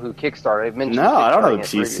people who kickstarted. No, I don't have a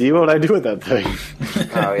PC. What would I do with that thing?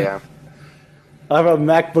 Oh, yeah. I have a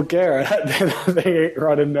MacBook Air. They ain't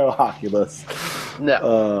running no Oculus.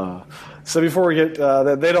 No. So before we get...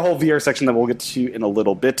 they had a whole VR section that we'll get to in a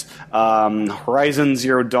little bit. Horizon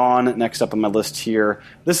Zero Dawn, next up on my list here.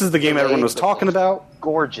 This is the game everyone was talking about.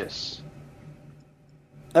 Gorgeous.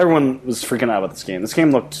 Everyone was freaking out about this game. This game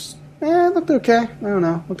looked okay. I don't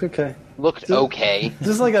know. Looked okay. Okay. Is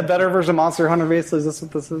this like a better version of Monster Hunter, basically? Is this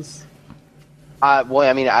what this is? Well,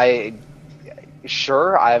 I mean,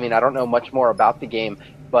 Sure. I mean, I don't know much more about the game,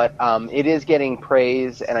 but it is getting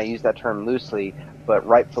praise, and I use that term loosely, but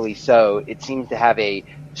rightfully so. It seems to have a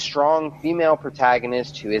strong female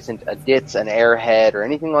protagonist who isn't a ditz, an airhead, or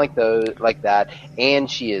anything like that, and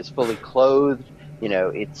she is fully clothed.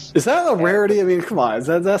 Is that a rarity? I mean, come on, is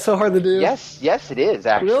that so hard to do? Yes, it is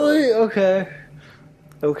actually. Really? Okay.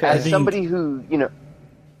 As somebody who,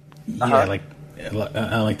 like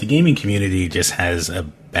the gaming community just has a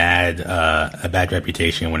bad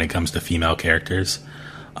reputation when it comes to female characters.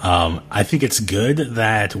 I think it's good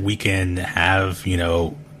that we can have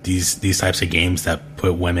these types of games that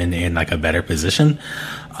put women in like a better position.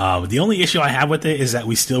 The only issue I have with it is that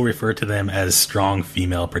we still refer to them as strong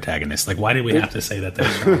female protagonists. Like, why did we have to say that they're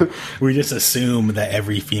strong? We just assume that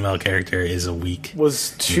every female character is a weak.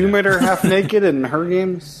 Was Tomb Raider half naked in her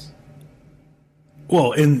games?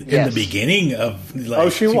 Well, in the beginning of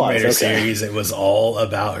Tomb Raider series, it was all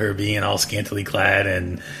about her being all scantily clad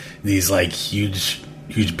and these huge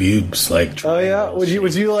boobs. Oh yeah, would you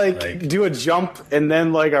do a jump and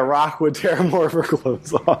then a rock would tear more of her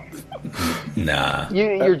clothes off? Nah,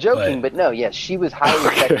 you're joking, but no, yes, she was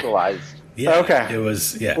highly sexualized. Yeah, okay. It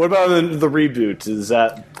was. Yeah. What about the reboot? Is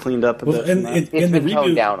that cleaned up a bit? It's been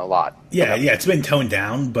toned down a lot. Yeah, yeah, it's been toned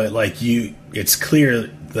down, but it's clear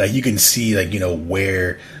you can see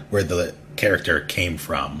where the character came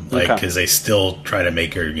from, because they still try to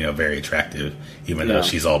make her very attractive, even though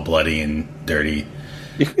she's all bloody and dirty.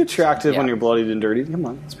 You can be attractive when you're bloodied and dirty. Come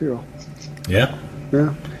on, let's be real. Yeah,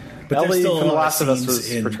 yeah. But Ellie from The Last of Us was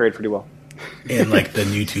portrayed pretty well. In the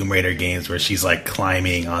new Tomb Raider games, where she's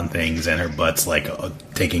climbing on things and her butt's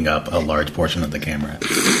taking up a large portion of the camera.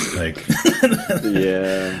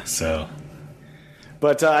 Yeah. So.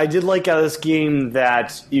 But I did like out of this game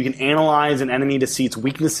that you can analyze an enemy to see its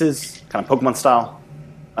weaknesses, kind of Pokemon style.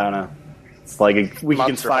 I don't know. It's weak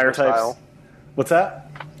against fire types. Style. What's that?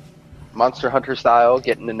 Monster Hunter style,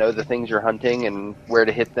 getting to know the things you're hunting and where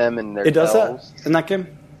to hit them and their It does that in that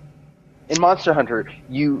game? In Monster Hunter,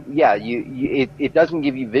 it doesn't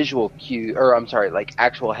give you visual cue, or I'm sorry,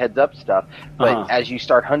 actual heads up stuff. But as you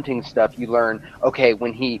start hunting stuff, you learn, okay,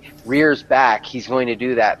 when he rears back, he's going to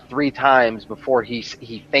do that 3 times before he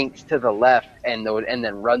feints to the left and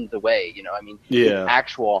then runs away. It's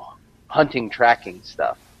actual hunting tracking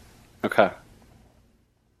stuff. Okay.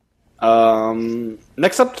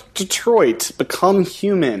 Next up, Detroit, Become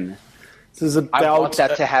Human. This is about. I want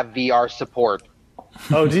that to have VR support.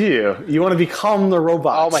 Oh, do you? You want to become the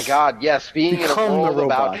robot? Oh my God, yes! Being in a world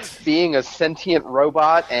about being a sentient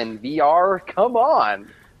robot and VR. Come on.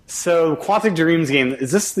 So, Quantic Dreams game.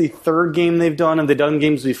 Is this the 3rd game they've done? Have they done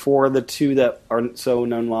games before the 2 that aren't so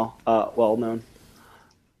well known?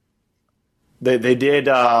 They did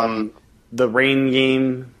the Rain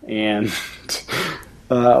game, and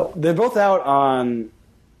they're both out on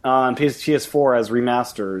PS4 as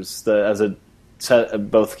remasters. As a set of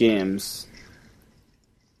both games.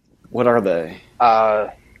 What are they?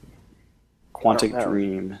 Quantic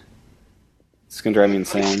Dream. It's going to drive me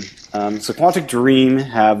insane. So Quantic Dream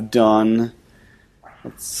have done...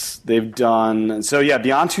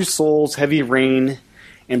 Beyond Two Souls, Heavy Rain,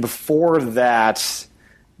 and before that,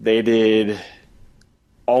 they did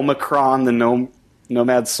Omicron, the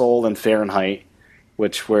Nomad Soul, and Fahrenheit,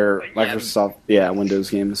 which were Microsoft... Windows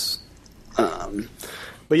games. But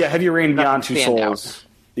Heavy Rain, Beyond Two Souls...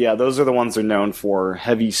 Yeah, those are the ones they're known for,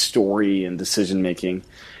 heavy story and decision-making. And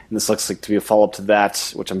this looks like to be a follow-up to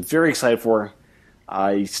that, which I'm very excited for.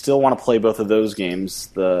 I still want to play both of those games,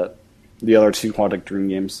 the other 2 Quantic Dream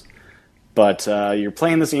games. But you're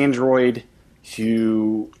playing this android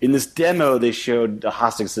who, in this demo, they showed a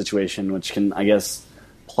hostage situation, which can, I guess,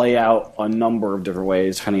 play out a number of different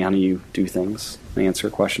ways, depending on how you do things and answer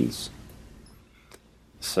questions.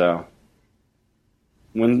 So,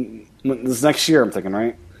 when this next year, I'm thinking,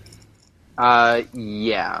 right?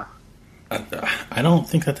 Yeah. I don't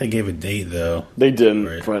think that they gave a date, though. They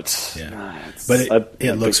didn't, but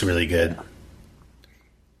it looks really good. Yeah.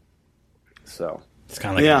 So it's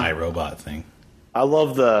kind of like an iRobot thing. I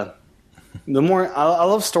love I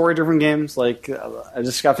love story-driven games. I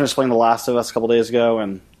just got finished playing The Last of Us a couple days ago,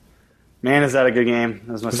 and man, is that a good game!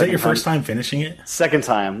 Was that your first time finishing it? Second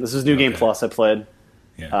time. This is New Game Plus. I played.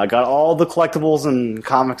 Yeah. Got all the collectibles and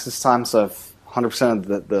comics this time, so I've 100%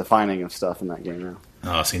 of the finding of stuff in that game now.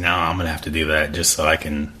 Oh, see, now I'm going to have to do that just so I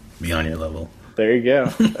can be on your level. There you go.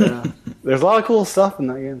 There's a lot of cool stuff in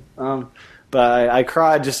that game. But I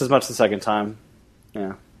cried just as much the second time.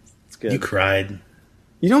 Yeah, it's good. You cried?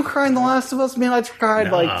 You don't cry in The Last of Us? Man, I cried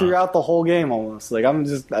throughout the whole game almost. I'm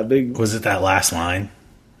just a big... Was it that last line?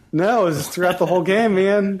 No, it was just throughout the whole game,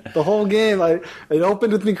 man. The whole game. It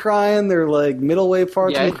opened with me crying. There were middle way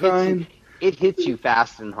parts of me crying. It hits you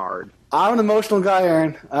fast and hard. I'm an emotional guy,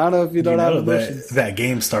 Aaron. I don't know if you don't have emotions. That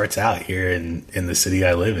game starts out here in the city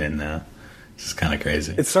I live in now. It's just kind of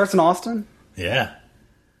crazy. It starts in Austin? Yeah.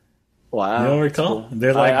 Wow. You don't recall? Cool.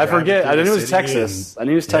 They're I forget. I knew it was Texas. I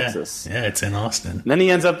knew it was Texas. Yeah, it's in Austin. And then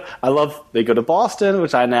he ends up... they go to Boston,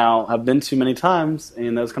 which I now have been to many times,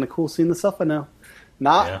 and that was kind of cool seeing the stuff I know.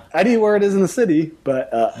 Not anywhere it is in the city,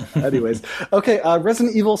 but anyways. Okay,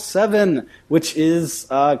 Resident Evil 7, which is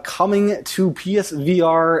coming to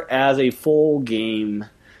PSVR as a full game.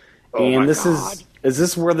 And this is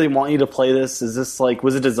this where they want you to play this? Is this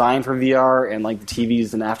was it designed for VR and the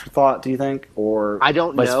TV's an afterthought, do you think? Or I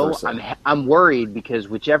don't know. I'm worried because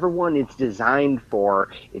whichever one it's designed for,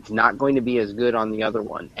 it's not going to be as good on the other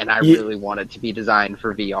one. And I really want it to be designed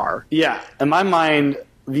for VR. Yeah, in my mind,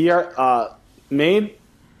 VR... made.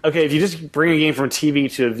 Okay, if you just bring a game from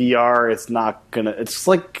TV to a VR, it's not gonna. It's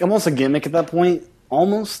like almost a gimmick at that point.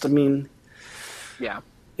 Almost. I mean,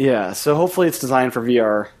 yeah. So hopefully, it's designed for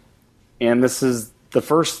VR. And this is the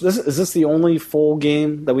first. Is this the only full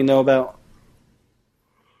game that we know about?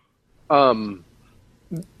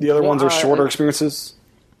 The other ones are shorter experiences.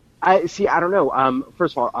 I don't know.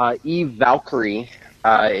 First of all, Eve Valkyrie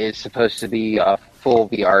is supposed to be a full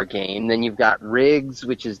VR game. Then you've got Riggs,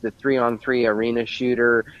 which is the 3-on-3 arena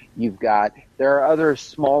shooter. There are other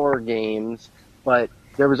smaller games, but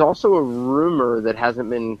there was also a rumor that hasn't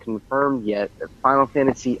been confirmed yet that Final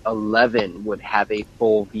Fantasy XI would have a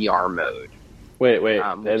full VR mode. Wait.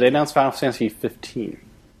 They announced Final Fantasy 15.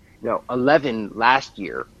 No, 11 last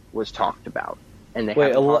year was talked about. And they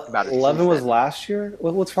haven't talked about it 11 was then. last year?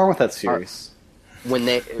 What's wrong with that series? When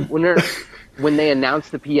they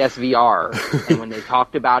announced the PSVR and when they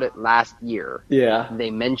talked about it last year,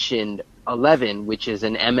 they mentioned 11, which is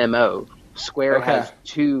an MMO. Square has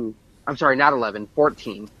two. I'm sorry, not 11,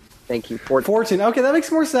 14. Thank you, 14. Okay, that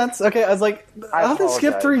makes more sense. Okay, I was like, how did they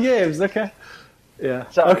skip 3 games? Okay, yeah.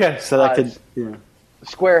 So that could. Yeah.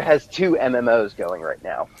 Square has 2 MMOs going right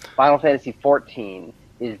now. Final Fantasy 14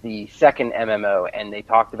 is the second MMO, and they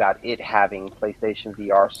talked about it having PlayStation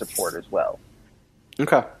VR support as well.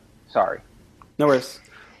 Okay. Sorry. No worries.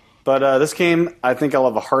 But this game, I think I'll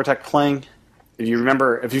have a heart attack playing. If you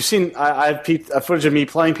remember, if you've seen, I have footage of me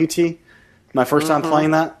playing PT, my first time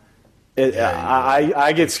playing that.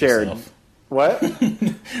 I get scared. Yourself. What?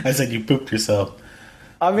 I said you pooped yourself.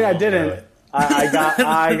 I mean, I didn't.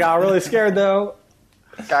 I got really scared though.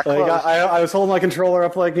 I was holding my controller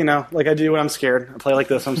up like I do when I'm scared. I play like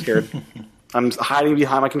this. I'm scared. I'm hiding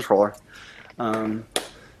behind my controller.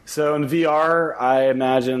 So in VR, I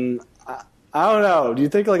imagine. I don't know. Do you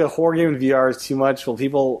think like a horror game in VR is too much? Will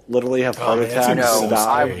people literally have heart attacks and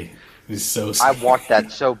die? It's so scary. I want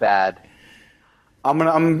that so bad.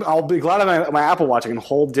 I'll be glad on my Apple Watch I can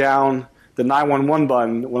hold down the 911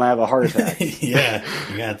 button when I have a heart attack. Yeah,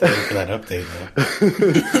 you got to for that update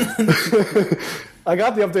though. I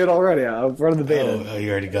got the update already. I'm running the beta. Oh,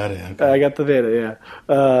 you already got it. Okay. I got the beta, yeah.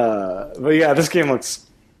 But yeah, this game looks.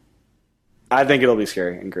 I think it'll be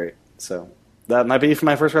scary and great. So that might be for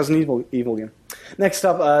my first Resident Evil game. Next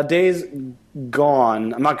up, Days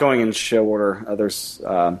Gone. I'm not going in show order. There's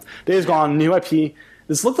Days Gone, new IP.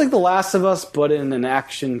 This looked like The Last of Us, but in an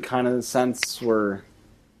action kind of sense where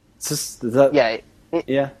it's just in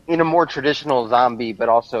a more traditional zombie, but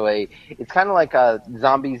also it's kind of like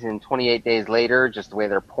zombies in 28 Days Later, just the way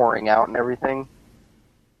they're pouring out and everything.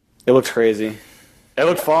 It looks crazy. It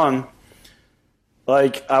looked fun.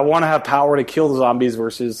 Like, I want to have power to kill the zombies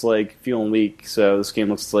versus, like, feeling weak, so this game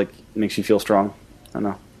looks like it makes you feel strong. I don't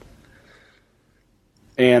know.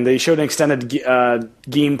 And they showed an extended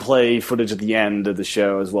gameplay footage at the end of the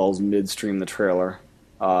show, as well as midstream the trailer.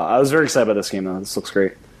 I was very excited about this game, though. This looks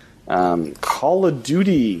great. Call of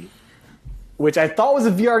Duty, which I thought was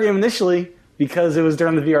a VR game initially because it was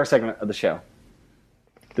during the VR segment of the show.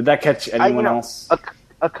 Did that catch anyone else?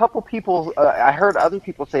 A couple people, I heard other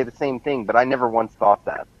people say the same thing, but I never once thought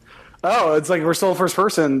that. Oh, it's like we're still first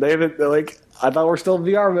person. They're like, I thought we're still in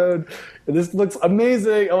VR mode. And this looks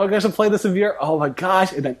amazing. Oh my gosh, I should play this in VR. Oh my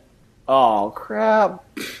gosh. And then, oh crap.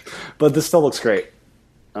 But this still looks great.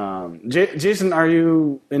 Jason, are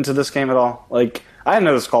you into this game at all? Like, I didn't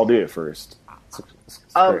know this was Call of Duty at first. It's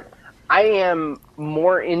great. I am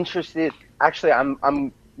more interested. Actually,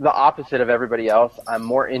 I'm the opposite of everybody else. I'm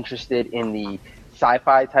more interested in the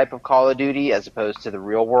sci-fi type of Call of Duty as opposed to the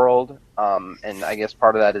real world. And I guess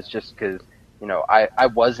part of that is just because, I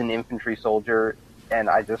was an infantry soldier and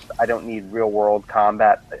I don't need real world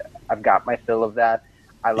combat. I've got my fill of that.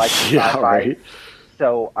 I like the sci-fi. Right.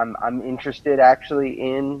 So I'm interested actually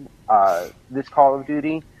in this Call of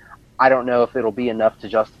Duty. I don't know if it'll be enough to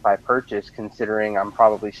justify purchase, considering I'm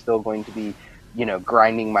probably still going to be,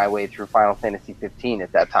 grinding my way through Final Fantasy 15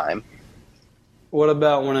 at that time. What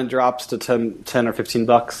about when it drops to 10 or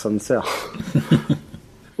 $15 on sale?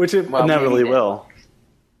 Which it inevitably will.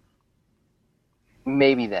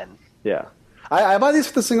 Maybe then. Yeah. I buy these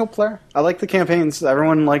for the single player. I like the campaigns.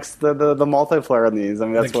 Everyone likes the multiplayer on these. I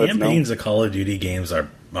mean, that's the campaigns of Call of Duty games are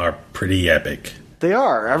pretty epic. They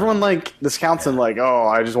are. Everyone discounts them oh,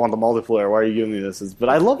 I just want the multiplayer. Why are you giving me this? But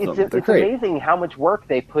I love them. They're great. It's amazing how much work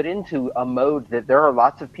they put into a mode that there are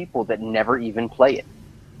lots of people that never even play it.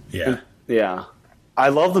 Yeah. Yeah. I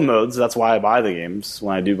love the modes. That's why I buy the games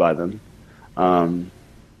when I do buy them. On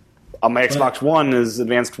my Xbox One is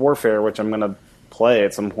Advanced Warfare, which I'm going to play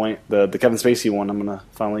at some point. The Kevin Spacey one, I'm going to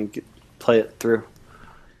finally play it through.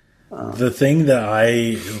 The thing that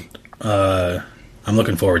I I'm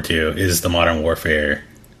looking forward to is the Modern Warfare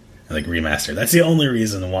remaster. That's the only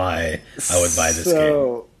reason why I would buy this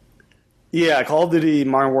game. Yeah, Call of Duty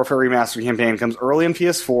Modern Warfare Remastered campaign comes early on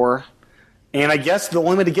PS4, and I guess the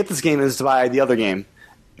only way to get this game is to buy the other game.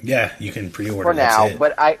 Yeah, you can pre-order for now,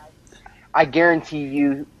 but I guarantee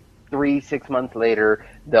you 3-6 months later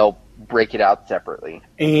they'll break it out separately.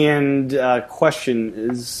 And question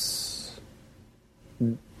is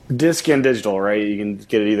disc and digital, right? You can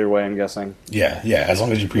get it either way, I'm guessing. Yeah, as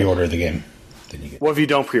long as you pre-order the game, then you get it. What if you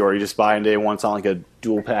don't pre-order? You just buy on day one. It's not like a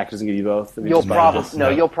dual pack. It doesn't give you both. You'll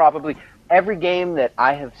probably every game that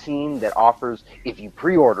I have seen that offers, if you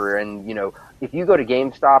pre-order and if you go to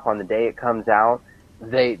GameStop on the day it comes out,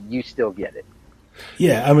 you still get it.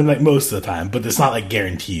 Yeah, I mean most of the time, but it's not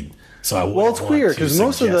guaranteed. So it's weird because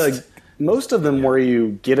most of them where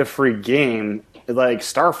you get a free game, like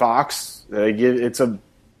Star Fox, they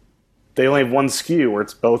only have one SKU where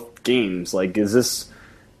it's both games. Is this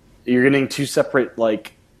you're getting two separate well,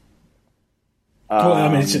 I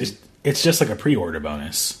mean it's just like a pre-order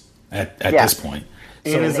bonus at this point.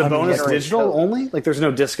 And is the bonus digital only? There's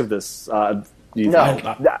no disc of this. No.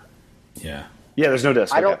 Yeah. Yeah, there's no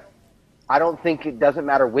disc. I don't think it doesn't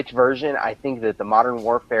matter which version. I think that the Modern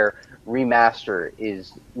Warfare remaster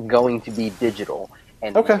is going to be digital,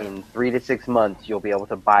 and in 3 to 6 months you'll be able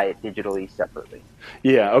to buy it digitally separately.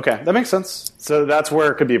 Yeah, okay, that makes sense. So that's where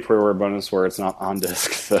it could be a pre-order bonus where it's not on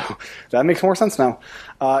disc. So that makes more sense now.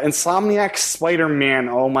 Insomniac Spider-Man.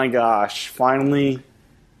 Oh my gosh! Finally,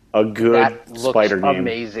 a good Spider game.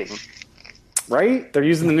 Amazing, right? They're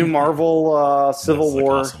using the new Marvel Civil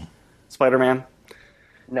War awesome. Spider-Man.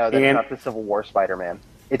 No, that's not the Civil War Spider-Man.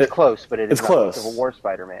 It's close, but it's not close. the Civil War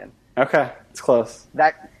Spider-Man. Okay, it's close.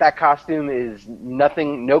 That costume is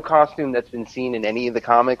no costume that's been seen in any of the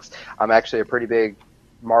comics. I'm actually a pretty big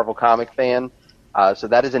Marvel comic fan, so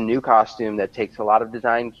that is a new costume that takes a lot of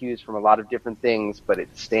design cues from a lot of different things, but it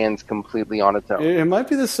stands completely on its own. It might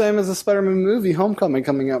be the same as the Spider-Man movie Homecoming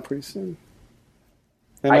coming out pretty soon.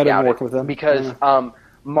 They might have worked with them because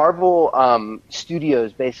Marvel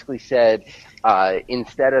Studios basically said,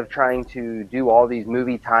 instead of trying to do all these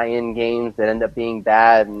movie tie-in games that end up being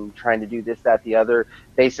bad and trying to do this, that, the other,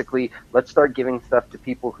 basically, let's start giving stuff to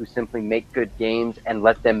people who simply make good games and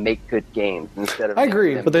let them make good games instead of... I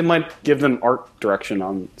agree, but they might give them art direction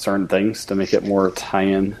on certain things to make it more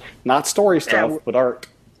tie-in. Not story stuff, but art.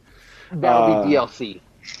 That'll be DLC.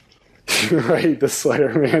 Right, the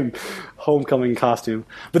Spider-Man Homecoming costume.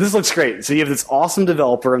 But this looks great. So you have this awesome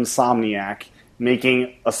developer, Insomniac,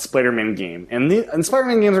 making a Spider-Man game. And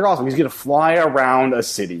Spider-Man games are awesome. He's going to fly around a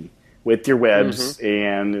city with your webs,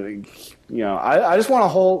 and I just want a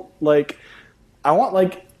whole I want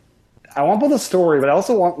both a story, but I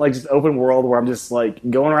also want just open world where I'm just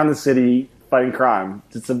going around the city fighting crime.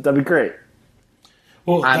 That'd be great.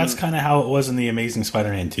 Well, that's kind of how it was in the Amazing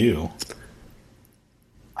Spider-Man 2.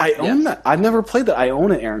 I own that. I've never played that. I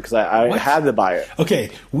own it, Aaron, because I had to buy it. Okay,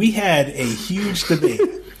 we had a huge debate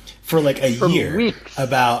for a year weeks.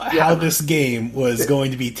 About how this game was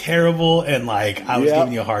going to be terrible, and I was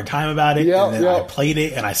giving you a hard time about it, and then I played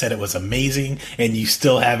it, and I said it was amazing, and you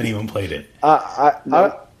still haven't even played it. No,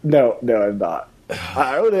 I'm not.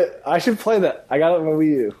 I own it. I should play that. I got it on my Wii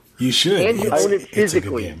U. You should. And you own it physically. It's a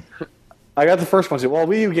good game. I got the first one too. Well,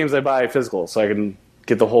 Wii U games I buy physical, so I can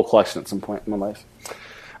get the whole collection at some point in my life.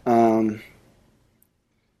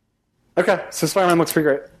 Okay, so Spider-Man looks pretty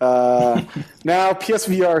great. Now,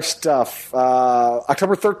 PSVR stuff.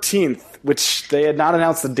 October 13th, which they had not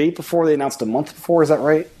announced the date before. They announced a month before. Is that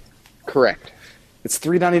right? Correct. It's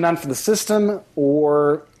 $3.99 for the system,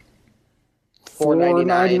 or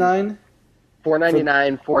 $4.99?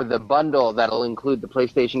 $4.99 for the bundle that'll include the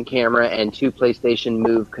PlayStation camera and 2 PlayStation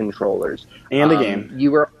Move controllers. And a game.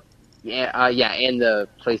 And the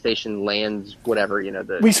PlayStation Lands, whatever,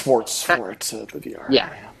 the Wii Sports for it, the VR.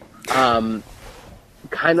 Yeah.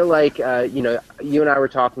 Kind of like, you and I were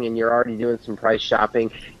talking and you're already doing some price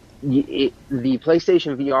shopping. The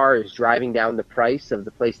PlayStation VR is driving down the price of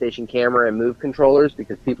the PlayStation camera and Move controllers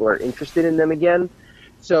because people are interested in them again.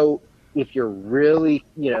 So if you're really,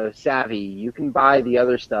 savvy, you can buy the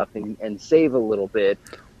other stuff and save a little bit.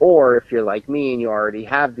 Or if you're like me and you already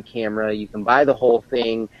have the camera, you can buy the whole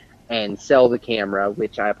thing and sell the camera,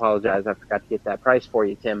 which I apologize, I forgot to get that price for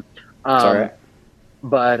you, Tim. It's all right.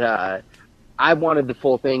 But I wanted the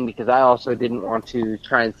full thing because I also didn't want to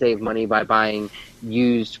try and save money by buying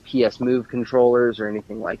used PS Move controllers or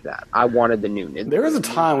anything like that. I wanted the new. There was a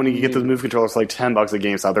time when you could get the Move controllers for $10 at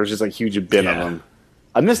GameStop. There was just a huge bin of them.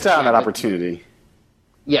 I missed out on that opportunity.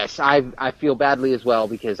 Yes, I feel badly as well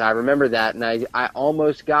because I remember that, and I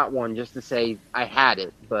almost got one just to say I had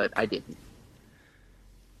it, but I didn't.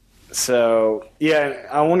 So, yeah,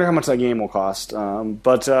 I wonder how much that game will cost.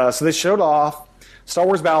 So they showed off Star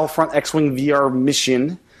Wars Battlefront X-Wing VR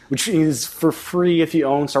Mission, which is for free if you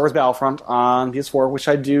own Star Wars Battlefront on PS4, which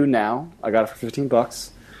I do now. I got it for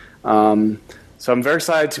 $15. So I'm very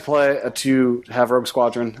excited to have Rogue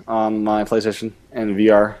Squadron on my PlayStation and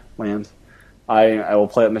VR land. I will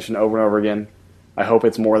play that mission over and over again. I hope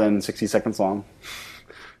it's more than 60 seconds long.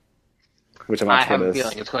 Which I have a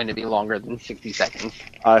feeling it's going to be longer than 60 seconds.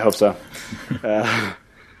 I hope so.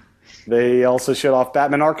 They also showed off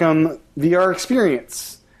Batman Arkham VR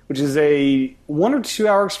Experience, which is a 1 or 2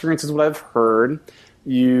 hour experience is what I've heard.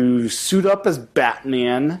 You suit up as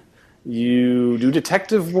Batman. You do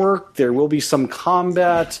detective work. There will be some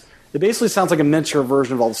combat. It basically sounds like a miniature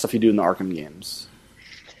version of all the stuff you do in the Arkham games.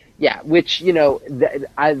 Yeah, which, those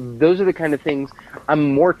are the kind of things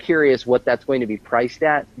I'm more curious what that's going to be priced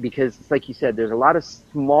at, because it's like you said, there's a lot of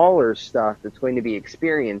smaller stuff that's going to be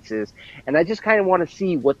experiences, and I just kind of want to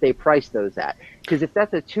see what they price those at. Because if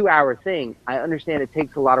that's a 2 hour thing, I understand it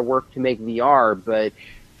takes a lot of work to make VR, but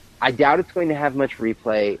I doubt it's going to have much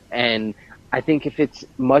replay, and I think if it's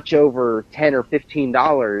much over $10 or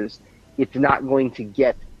 $15, it's not going to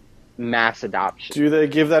get mass adoption. Do they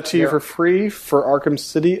give that to you for free for Arkham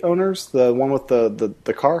City owners? The one with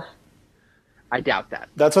the car? I doubt that.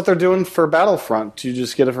 That's what they're doing for Battlefront. You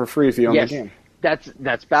just get it for free if you own the game.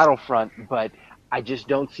 That's Battlefront, but I just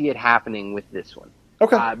don't see it happening with this one.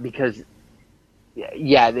 Okay. Because,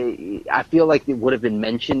 I feel like it would have been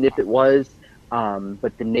mentioned if it was,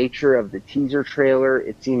 but the nature of the teaser trailer,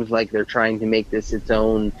 it seems like they're trying to make this its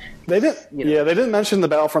own. They didn't mention the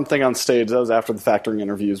Battlefront thing on stage. That was after the factoring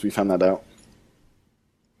interviews. We found that out.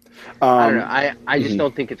 I don't know. I just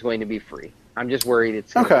don't think it's going to be free. I'm just worried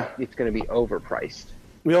it's going to be overpriced.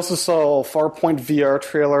 We also saw Farpoint VR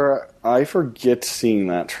trailer. I forget seeing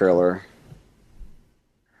that trailer.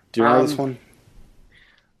 Do you remember this one?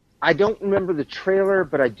 I don't remember the trailer,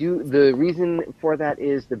 but I do. The reason for that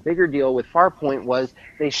is the bigger deal with Farpoint was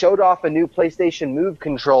they showed off a new PlayStation Move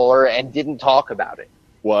controller and didn't talk about it.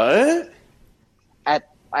 What? At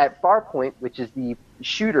Farpoint, which is the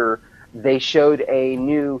shooter, they showed a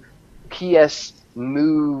new PS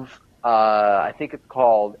Move. I think it's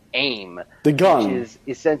called AIM. The gun. Which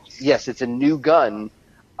is yes, it's a new gun.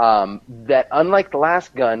 That unlike the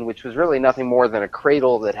last gun, which was really nothing more than a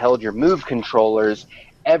cradle that held your Move controllers,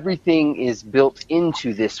 everything is built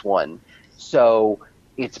into this one. So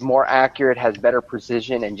it's more accurate, has better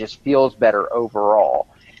precision, and just feels better overall.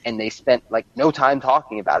 And they spent no time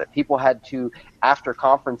talking about it. People had to, after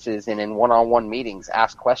conferences and in one-on-one meetings,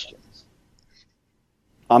 ask questions.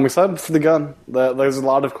 I'm excited for the gun. There's a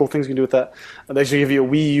lot of cool things you can do with that. They should give you a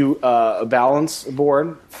Wii U balance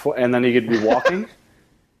board, and then you could be walking.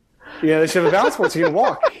 They should have a balance board so you can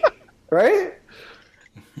walk. Right?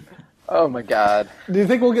 Oh my God! Do you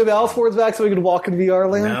think we'll get balance boards back so we can walk in VR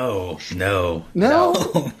land? No.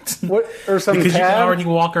 What, or some because pad? You can already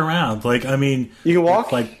walk around. You can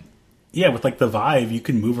walk. With the Vive, you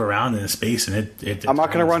can move around in a space, and it I'm not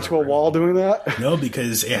going to run to a wall doing that. No,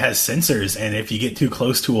 because it has sensors, and if you get too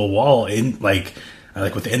close to a wall,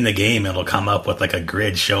 within the game, it'll come up with a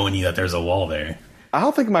grid showing you that there's a wall there. I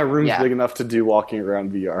don't think my room's big enough to do walking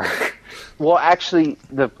around VR. Well, actually,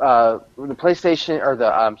 the PlayStation or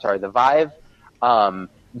the Vive,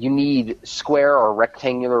 you need square or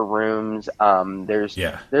rectangular rooms. There's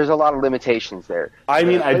a lot of limitations there. I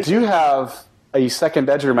mean, I do have a second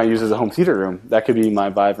bedroom I use as a home theater room. That could be my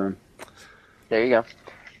Vive room. There you go.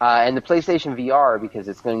 And the PlayStation VR, because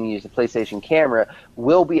it's going to use the PlayStation camera,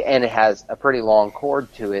 and it has a pretty long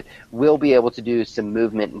cord to it, will be able to do some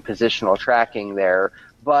movement and positional tracking there.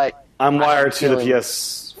 But I'm wired to the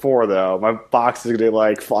PS4 though. My box is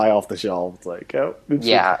going to fly off the shelf. It's like, oh.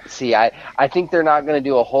 Yeah. See, I think they're not going to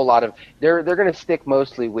do a whole lot of. They're going to stick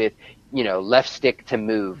mostly with left stick to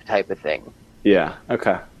move type of thing. Yeah.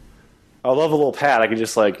 Okay. I love a little pad. I could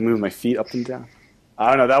just move my feet up and down. I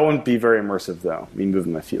don't know. That wouldn't be very immersive, though. Me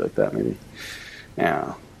moving my feet like that, maybe.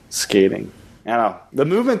 Yeah. Skating. I don't know. The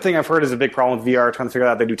movement thing I've heard is a big problem with VR, trying to figure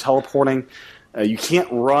out. They do teleporting. You can't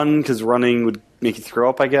run because running would make you throw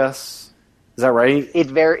up, I guess. Is that right? It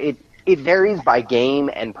varies by game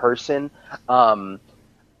and person.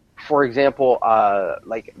 For example,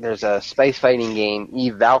 there's a space fighting game,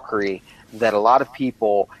 Eve Valkyrie, that a lot of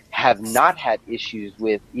people have not had issues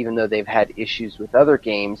with, even though they've had issues with other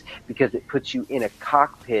games, because it puts you in a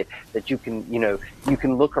cockpit that you can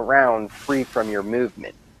look around free from your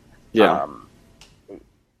movement. Yeah.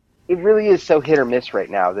 It really is so hit or miss right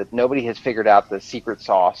now that nobody has figured out the secret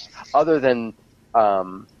sauce, other than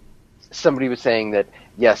somebody was saying that,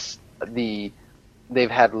 yes, the there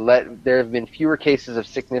have been fewer cases of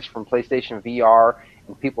sickness from PlayStation VR,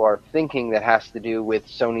 and people are thinking that has to do with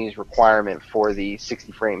Sony's requirement for the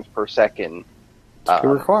 60 frames per second. It's a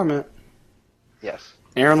good requirement. Yes.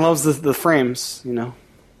 Aaron loves the frames, you know.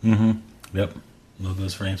 Mm-hmm. Yep. Love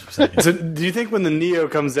those frames per second. So, do you think when the Neo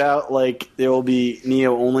comes out, like, there will be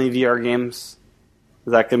Neo-only VR games?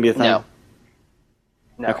 Is that going to be a thing?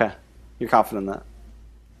 No. Okay. You're confident in that?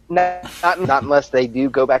 Not unless they do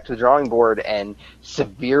go back to the drawing board and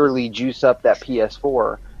severely juice up that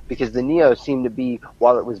PS4, because the Neo seemed to be,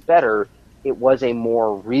 while it was better, it was a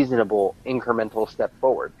more reasonable incremental step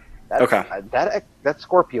forward. That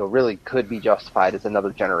Scorpio really could be justified as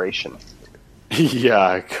another generation.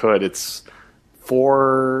 Yeah, it could. It's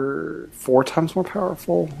four times more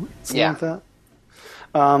powerful. Something like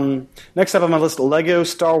that. Next up on my list, Lego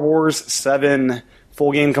Star Wars 7.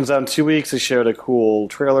 Full game comes out in 2 weeks. They showed a cool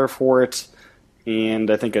trailer for it, and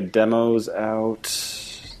I think a demo's out.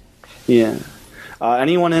 Yeah.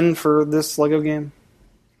 Anyone in for this Lego game?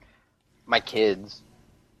 My kids.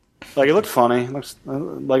 Like, it looked funny.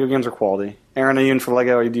 Lego games are quality. Aaron, are you in for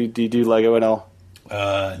Lego? Or do you do Lego at all?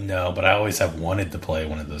 No, but I always have wanted to play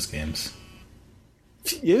one of those games.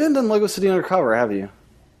 You haven't done Lego City Undercover, have you?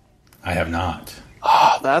 I have not.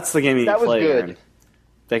 Oh, that's the game you play. That was good. Aaron.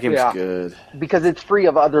 That game's good. Because it's free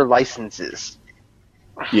of other licenses.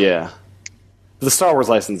 Yeah. The Star Wars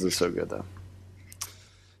license is so good, though.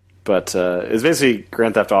 But it's basically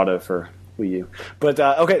Grand Theft Auto for Wii U. But,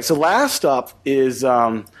 okay, so last up is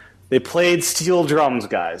they played Steel Drums,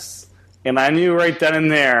 guys. And I knew right then and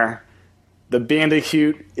there the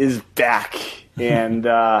Bandicoot is back. And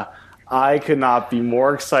I could not be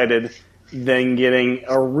more excited than getting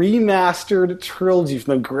a remastered trilogy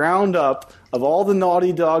from the ground up of all the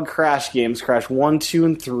Naughty Dog Crash games, Crash 1, 2,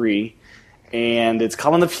 and 3. And it's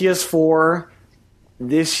coming to PS4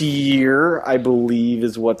 this year, I believe,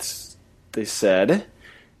 is what they said.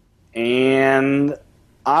 And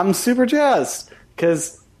I'm super jazzed.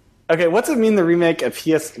 Because, okay, what's it mean to remake a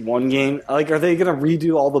PS1 game? Like, are they going to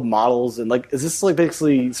redo all the models? And, like, is this, like,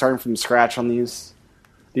 basically starting from scratch on these,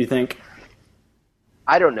 do you think?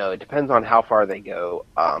 I don't know. It depends on how far they go.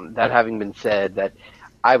 That having been said, that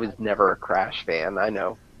I was never a Crash fan. I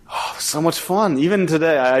know. Oh, so much fun. Even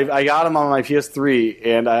today, I got them on my PS3,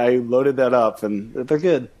 and I loaded that up, and they're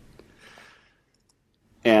good.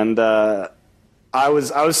 And I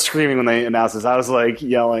was screaming when they announced this. I was, like,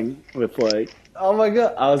 yelling with, like, oh, my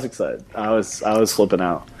God. I was excited. I was flipping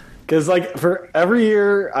out. Because, like, for every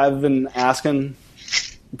year I've been asking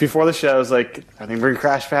before the show, I was like, are they going to bring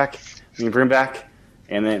Crash back? Are they going to bring him back?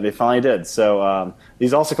 And they finally did. So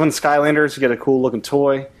these also come in Skylanders. You get a cool looking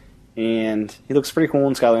toy, and he looks pretty cool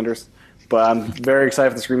in Skylanders. But I'm very excited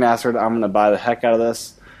for this remastered. I'm going to buy the heck out of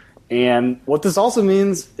this. And what this also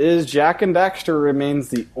means is Jak and Daxter remains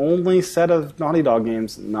the only set of Naughty Dog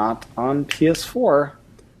games not on PS4.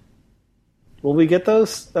 Will we get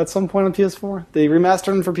those at some point on PS4? They remastered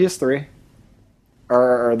them for PS3.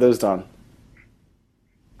 Or are those done?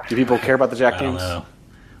 Do people care about the Jak games? I don't know.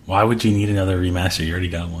 Why would you need another remaster? You already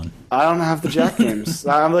got one. I don't have the Jak games.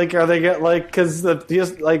 I'm like, are they because the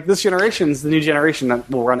PS, like this generation's the new generation that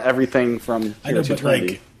will run everything from. I know, but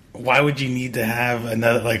like, why would you need to have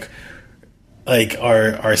another like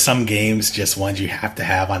are some games just ones you have to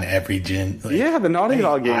have on every gen? Like, yeah, the Naughty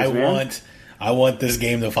Dog games. I want this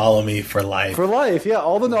game to follow me for life. For life, yeah.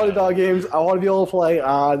 All the Naughty Dog games I want to be able to play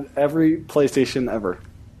on every PlayStation ever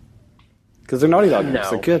because they're Naughty Dog games.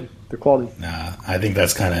 They're good. They're quality. Nah, I think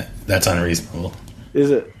that's unreasonable. Is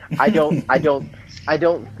it? I don't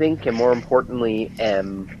think, and more importantly,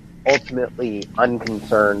 am ultimately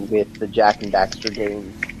unconcerned with the Jak and Daxter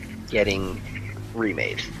games getting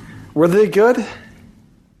remade. Were they good?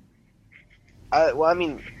 Well, I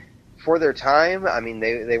mean, for their time, I mean,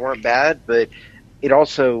 they weren't bad, but it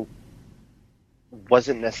also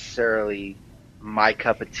wasn't necessarily my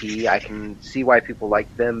cup of tea. I can see why people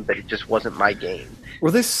like them, but it just wasn't my game. Were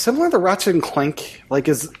they similar to Ratchet and Clank? Like,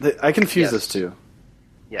 I confuse those two.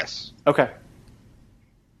 Yes. Okay.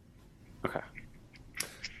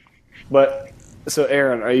 But so,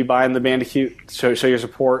 Aaron, are you buying the Bandicoot? Show your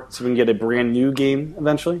support so we can get a brand new game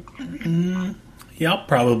eventually. Yeah, I'll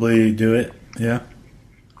probably do it. Yeah.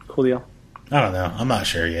 Cool deal. I don't know. I'm not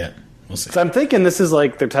sure yet. We'll see. So I'm thinking this is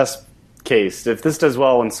like their test case. If this does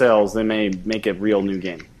well in sales, they may make a real new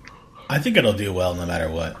game. I think it'll do well no matter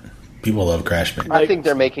what. People love Crash Bandicoot. I think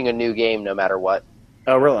they're making a new game no matter what.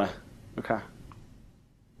 Oh, really? Okay.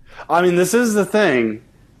 I mean, this is the thing.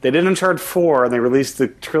 They did Uncharted 4, and they released the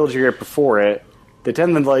trilogy right before it. They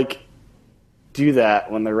tend to, like, do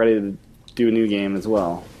that when they're ready to do a new game as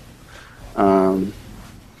well.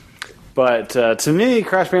 But to me,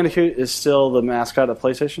 Crash Bandicoot is still the mascot of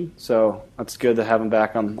PlayStation, so that's good to have him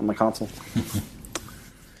back on my console.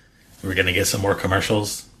 We're gonna get some more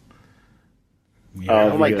commercials.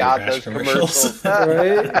 Oh my god, those commercials!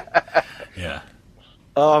 Right? Yeah.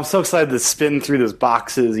 Oh, I'm so excited to spin through those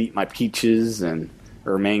boxes, eat my peaches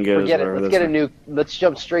or mangoes. Forget it. Let's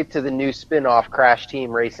jump straight to the new spin-off, Crash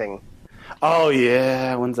Team Racing. Oh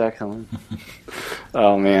yeah, when's that coming?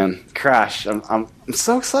 Oh man, Crash! I'm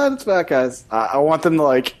so excited it's back, guys. I want them to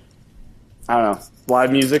I don't know,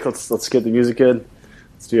 live music. Let's get the music good.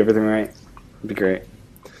 Let's do everything right. It'd be great.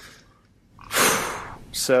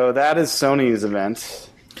 So that is Sony's event.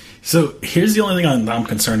 So here's the only thing I'm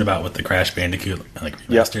concerned about with the Crash Bandicoot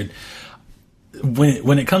remastered. Yep.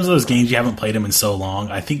 When it comes to those games, you haven't played them in so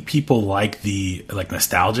long. I think people like the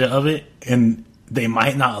nostalgia of it, and they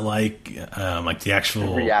might not like the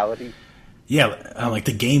actual reality. Yeah, like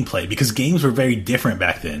the gameplay, because games were very different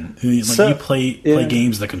back then. You play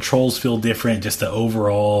games, the controls feel different, just the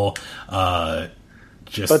overall. But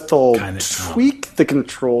they'll tweak the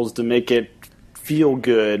controls to make it feel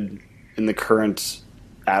good in the current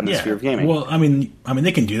atmosphere of gaming. Well, I mean,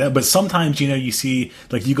 they can do that, but sometimes you see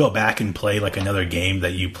you go back and play another game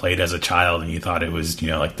that you played as a child, and you thought it was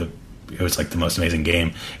the most amazing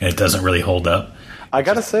game, and it doesn't really hold up. I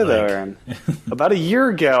gotta say though, Aaron, about a year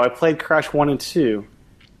ago, I played Crash 1 and 2,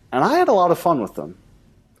 and I had a lot of fun with them.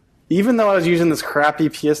 Even though I was using this crappy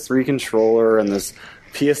PS3 controller and this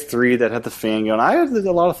PS3 that had the fan going, I had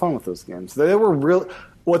a lot of fun with those games. They were real.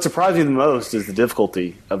 What surprised me the most is the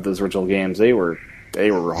difficulty of those original games. They were hard.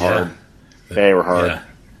 Yeah. They were hard. Yeah.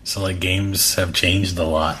 So games have changed a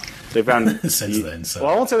lot. They found since then. So.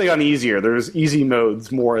 Well, I won't say they gotten easier. There's easy modes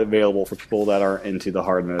more available for people that are into the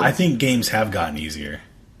hard modes. I think games have gotten easier.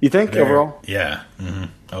 You think overall? Yeah.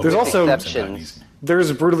 Mm-hmm. There's also exceptions.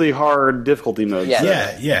 There's brutally hard difficulty modes.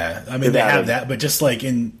 Yeah. I mean, they have that, but just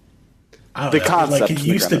in the concept. It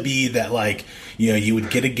used to be that you would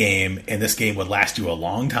get a game and this game would last you a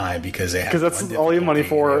long time because that's all you money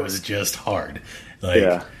for. It was just hard.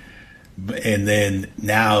 And then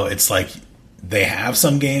now it's they have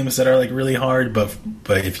some games that are really hard, but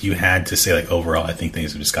if you had to say overall, I think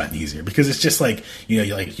things have just gotten easier because it's just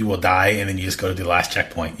you will die and then you just go to the last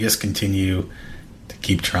checkpoint. You just continue to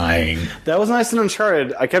keep trying. That was nice in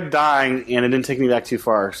Uncharted. I kept dying and it didn't take me back too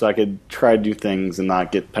far, so I could try to do things and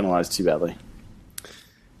not get penalized too badly,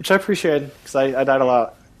 which I appreciated because I died a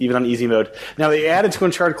lot even on easy mode. Now they added to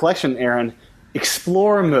Uncharted Collection, Aaron,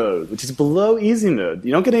 Explorer mode, which is below easy mode.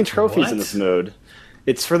 You don't get any trophies in this mode.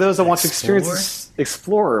 It's for those that want to experience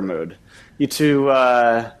Explorer mode. You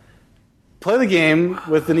play the game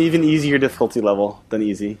with an even easier difficulty level than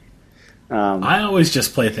easy. I always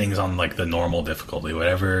just play things on the normal difficulty,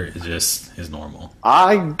 whatever is normal.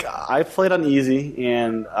 I played on easy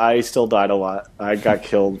and I still died a lot. I got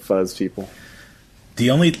killed by those people. The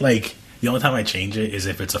only time I change it is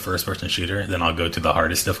if it's a first-person shooter. Then I'll go to the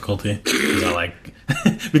hardest difficulty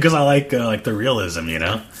because I like the realism,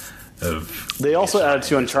 They also added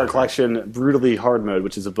to Uncharted Collection brutally hard mode,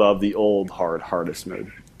 which is above the old hardest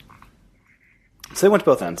mode. So they went to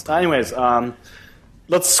both ends. Anyways,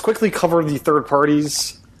 let's quickly cover the third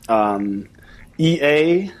parties.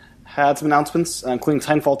 EA had some announcements, including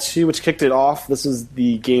Titanfall 2, which kicked it off. This is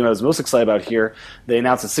the game I was most excited about here. They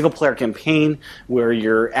announced a single-player campaign where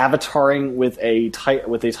you're avataring with a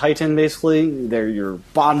Titan, basically. You're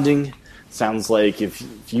bonding. Sounds like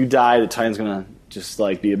if you die, the Titan's going to just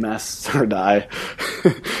be a mess or die.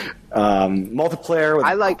 Multiplayer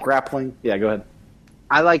with grappling. Yeah, go ahead.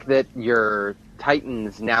 I like that your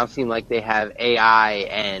Titans now seem like they have AI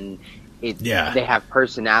and they have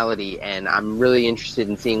personality, and I'm really interested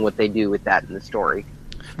in seeing what they do with that in the story.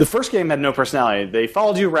 The first game had no personality. They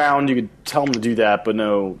followed you around. You could tell them to do that, but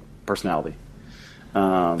no personality.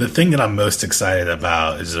 The thing that I'm most excited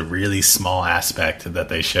about is a really small aspect that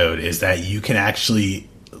they showed is that you can actually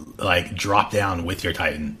drop down with your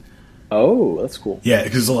Titan. Oh, that's cool. Yeah,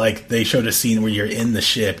 because they showed a scene where you're in the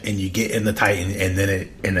ship and you get in the Titan and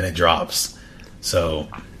then it drops. So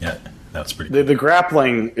yeah, that's pretty cool. The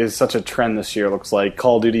grappling is such a trend this year. It looks like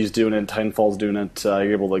Call of Duty's doing it, Titanfall's doing it.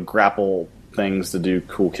 You're able to grapple things to do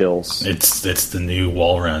cool kills. It's the new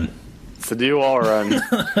wall run. It's the new wall run.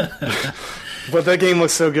 But that game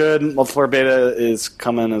looks so good. Multiplayer beta is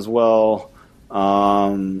coming as well.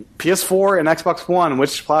 PS4 and Xbox One.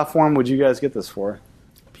 Which platform would you guys get this for?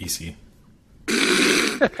 PC.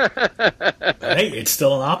 Hey, it's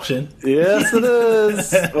still an option. Yes, it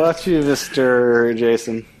is. Watch you, Mr.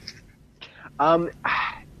 Jason.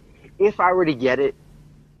 If I were to get it,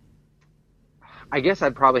 I guess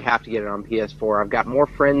I'd probably have to get it on PS4. I've got more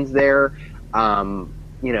friends there.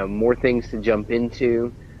 more things to jump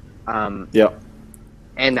into. Yep.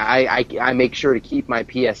 And I make sure to keep my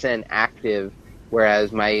PSN active,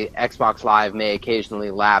 whereas my Xbox Live may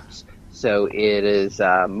occasionally lapse, so it is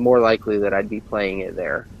more likely that I'd be playing it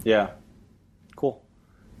there. Yeah. Cool.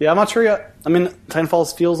 Yeah, I'm not sure yet. I mean,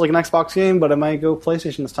 Titanfall feels like an Xbox game, but I might go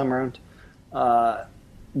PlayStation this time around.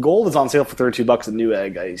 Gold is on sale for $32 at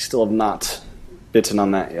Newegg. I still have not bitten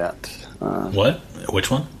on that yet. What?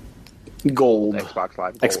 Which one? Gold. Xbox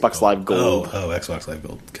Live Gold. Xbox Live Gold. Oh, Xbox Live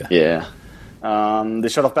Gold. Okay. Yeah. They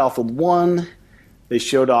showed off Battlefield 1. They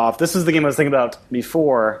showed off... This is the game I was thinking about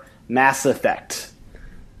before, Mass Effect.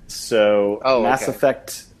 So, Mass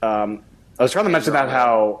Effect... I was trying to mention about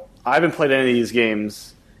how I haven't played any of these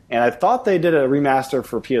games, and I thought they did a remaster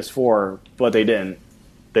for PS4, but they didn't.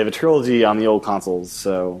 They have a trilogy on the old consoles,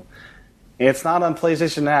 so... And it's not on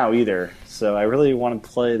PlayStation Now, either. So I really want to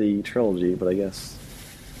play the trilogy, but I guess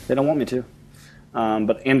they don't want me to.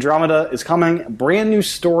 But Andromeda is coming. Brand new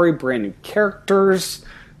story, brand new characters.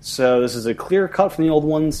 So this is a clear cut from the old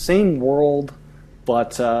one. Same world,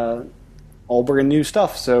 but all brand new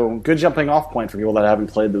stuff. So good jumping off point for people that haven't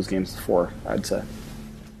played those games before, I'd say.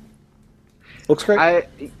 Looks great.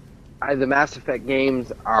 The Mass Effect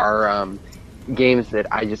games are games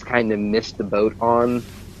that I just kind of missed the boat on.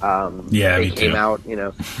 They came out,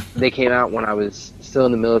 they came out when I was still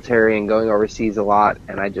in the military and going overseas a lot,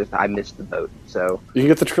 and I missed the boat. So you can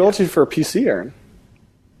get the trilogy for a PC, Aaron.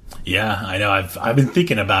 Yeah, I know. I've been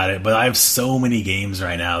thinking about it, but I have so many games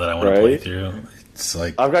right now that I want to play through. It's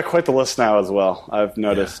like I've got quite the list now as well. I've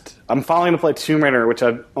noticed. Yeah. I'm finally going to play Tomb Raider, which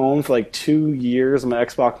I've owned for like 2 years on my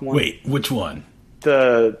Xbox One. Wait, which one?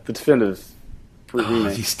 The definitive.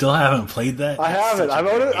 You still haven't played that? I haven't.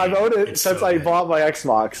 I've owned it since I bought my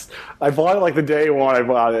Xbox. I bought it like the day one I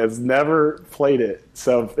bought it. I've never played it,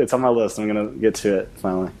 so it's on my list. I'm going to get to it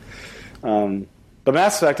finally. But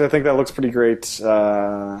Mass Effect, I think that looks pretty great.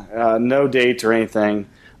 No date or anything.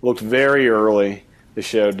 Looked very early. They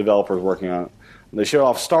showed developers working on it. They showed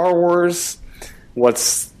off Star Wars,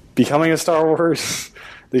 what's becoming a Star Wars.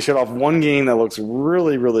 They showed off one game that looks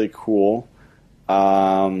really, really cool.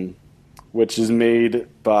 Which is made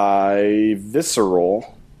by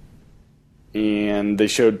Visceral, and they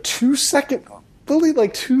showed 2 seconds of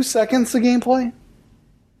gameplay.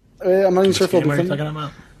 I'm not even sure if what are you talking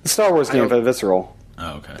about? The Star Wars game by Visceral.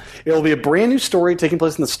 Oh, okay. It'll be a brand new story taking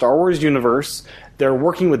place in the Star Wars universe. They're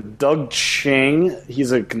working with Doug Chang.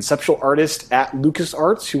 He's a conceptual artist at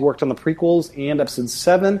LucasArts who worked on the prequels and Episode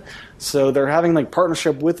 7. So they're having like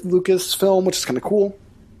partnership with Lucasfilm, which is kind of cool.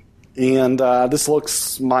 And this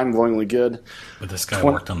looks mind-blowingly good. But this guy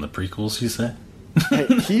worked on the prequels, you say? Hey,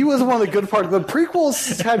 he was one of the good parts. The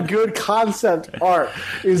prequels had good concept art.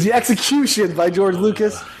 It was the execution by George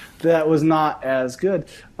Lucas that was not as good.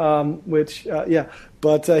 But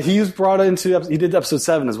he was brought into. He did Episode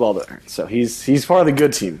 7 as well there, so he's part of the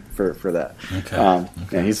good team for that. Okay.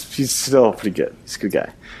 Yeah, he's still pretty good. He's a good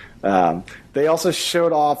guy. They also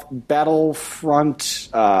showed off Battlefront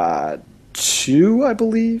 2, I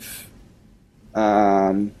believe.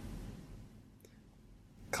 Calling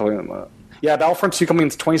them up. Yeah, Battlefront 2 coming in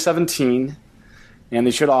 2017, and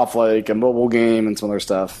they showed off like a mobile game and some other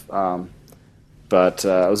stuff. But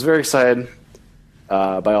I was very excited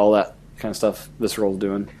by all that kind of stuff Visceral's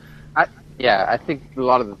doing. I think a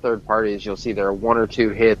lot of the third parties, you'll see there are 1 or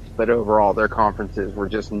 2 hits, but overall their conferences were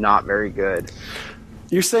just not very good.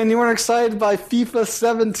 You're saying you weren't excited by FIFA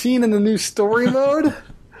 17 and the new story mode?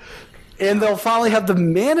 And they'll finally have the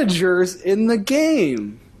managers in the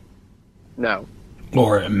game. No.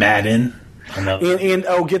 Or Madden.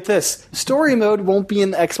 And get this. Story mode won't be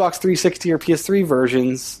in Xbox 360 or PS3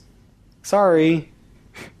 versions. Sorry.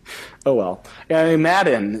 Oh, well. Yeah,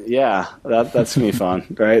 Madden. Yeah, that's going to be fun,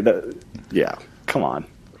 right? Yeah, come on.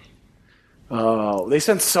 Oh, they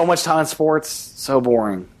spent so much time in sports. So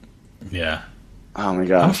boring. Yeah. Oh my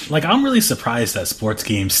gosh! I'm really surprised that sports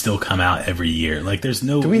games still come out every year. Like, there's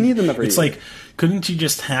no. Do we need them every year? It's like, couldn't you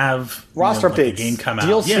just have roster updates? Like a game come out,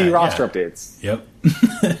 DLC roster updates. Yep.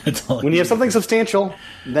 That's all when you have something substantial,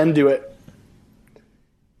 then do it.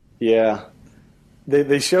 Yeah,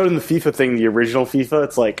 they showed in the FIFA thing, the original FIFA.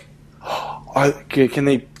 It's like, can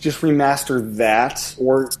they just remaster that,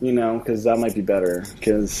 or because that might be better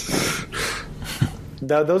because.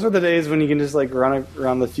 Those are the days when you can just like run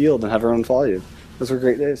around the field and have everyone follow you. Those were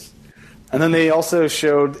great days. And then they also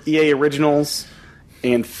showed EA Originals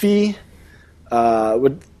and Fee.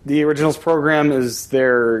 What the Originals program is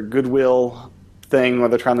their goodwill thing where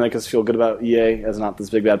they're trying to make us feel good about EA as not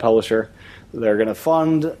this big bad publisher. They're going to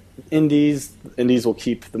fund indies. Indies will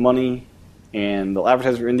keep the money, and they'll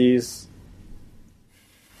advertise for indies.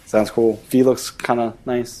 Sounds cool. V looks kind of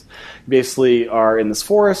nice. You basically are in this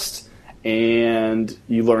forest, and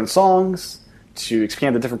you learn songs to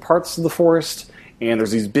expand to different parts of the forest, and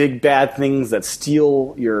there's these big bad things that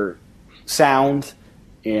steal your sound,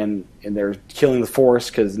 and they're killing the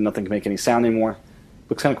forest because nothing can make any sound anymore.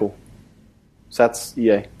 Looks kind of cool. So that's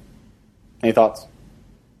EA. Any thoughts?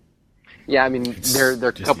 Yeah, I mean, they're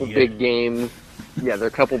a couple big games. Yeah, their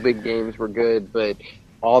couple big games were good, but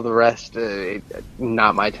all the rest,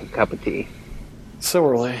 not my cup of tea. So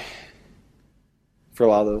early for a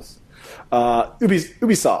lot of those.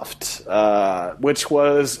 Ubisoft, which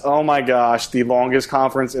was, oh my gosh, the longest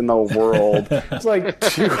conference in the world. It's like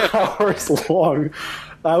 2 hours long.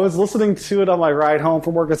 I was listening to it on my ride home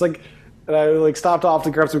from work. It's like, and I stopped off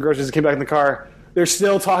to grab some groceries and came back in the car. They're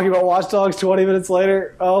still talking about Watch Dogs 20 minutes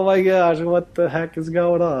later. Oh my gosh, what the heck is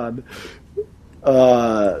going on?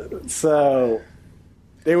 So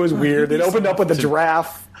it was weird. It opened up with a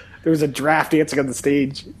giraffe. There was a giraffe dancing on the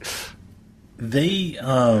stage. They,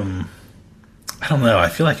 I don't know. I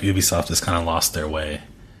feel like Ubisoft has kind of lost their way.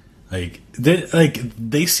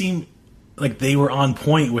 They seem like they were on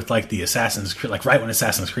point with the Assassin's Creed, right when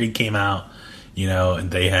Assassin's Creed came out,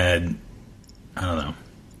 and they had, I don't know,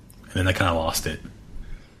 and then they kind of lost it.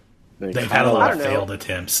 They've had a lot of failed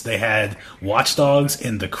attempts. They had Watch Dogs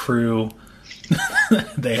and The Crew.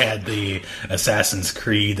 They had the Assassin's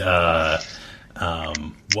Creed. What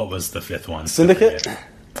was the 5th one? Syndicate?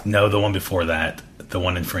 No, the one before that. The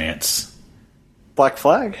one in France. Black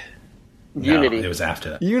Flag? Unity. No, it was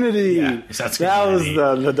after that. Unity. Yeah, that Unity.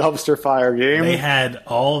 Was the dumpster fire game. They had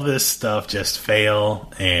all this stuff just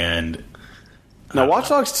fail, and now Watch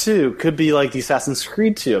Dogs 2 could be like the Assassin's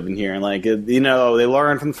Creed 2 I've been hearing. They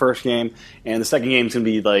learned from the first game, and the second game's going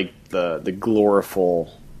to be the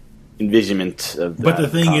gloriful envisionment of that. But the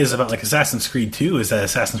thing is about Assassin's Creed 2 is that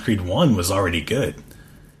Assassin's Creed 1 was already good.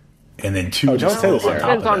 And then 2 It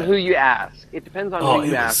depends on who you ask. It depends on who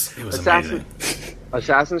you ask. It was amazing.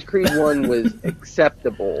 Assassin's Creed 1 was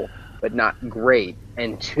acceptable, but not great.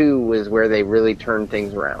 And 2 was where they really turned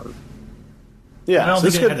things around. Yeah, I don't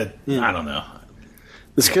think it had I don't know.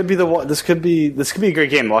 This could be a great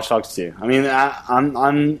game, Watch Dogs 2. I mean,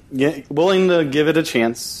 I'm willing to give it a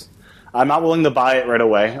chance. I'm not willing to buy it right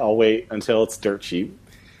away. I'll wait until it's dirt cheap.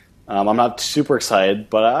 I'm not super excited,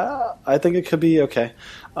 but I think it could be okay.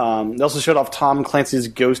 They also showed off Tom Clancy's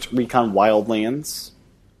Ghost Recon Wildlands.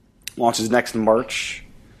 Launches next March.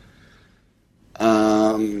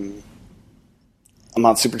 I'm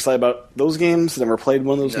not super excited about those games. Never played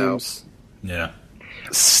one of those games. Yeah.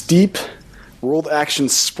 Steep World Action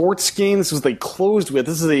Sports game. This was closed with.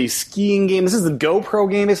 This is a skiing game. This is the GoPro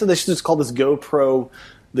game. They said they should just call this GoPro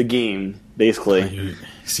the game, basically.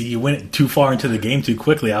 You went too far into the game too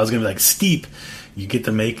quickly. I was going to be Steep. You get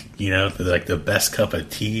to make, the best cup of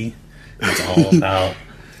tea. It's all about...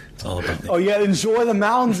 Oh yeah, enjoy the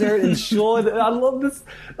mountains there. I love this.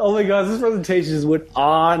 Oh my gosh, this presentation just went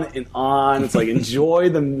on and on. It's enjoy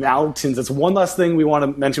the mountains. That's one last thing we want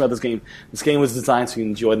to mention about this game. This game was designed so you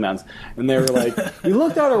can enjoy the mountains. And they were we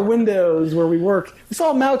looked out our windows where we work. We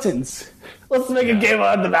saw mountains. Let's make a game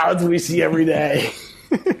out of the mountains we see every day.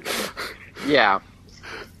 Yeah.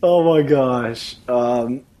 Oh my gosh.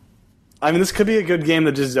 This could be a good game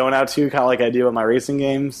to just zone out to, kind of like I do with my racing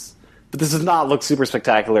games. But this does not look super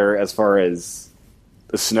spectacular as far as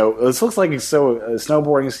the snow. This looks like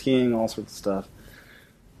snowboarding, skiing, all sorts of stuff.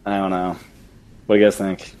 I don't know. What do you guys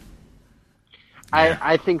think?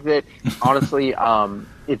 I think that, honestly,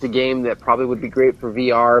 it's a game that probably would be great for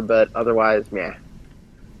VR, but otherwise, meh.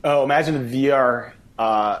 Oh, imagine a VR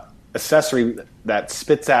accessory that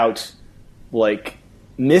spits out,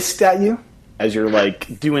 mist at you as you're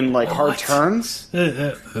doing hard turns.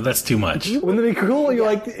 That's too much. Wouldn't it be cool?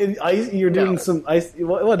 You're in ice. You're doing some ice.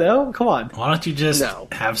 What? No, come on. Why don't you just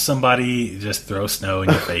have somebody just throw snow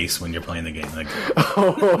in your face when you're playing the game?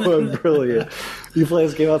 Oh, brilliant! You play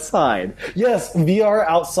this game outside. Yes, VR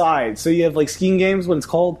outside. So you have skiing games when it's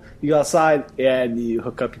cold. You go outside and you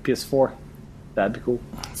hook up your PS4. That'd be cool.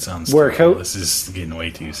 Sounds wear a coat. This is getting way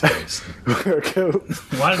too serious. Wear a coat.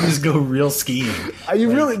 Why don't you just go real skiing?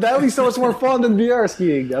 That would be so much more fun than VR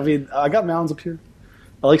skiing. I mean, I got mountains up here.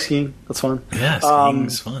 I like skiing. That's fun. Yeah,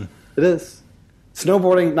 skiing's fun. It is.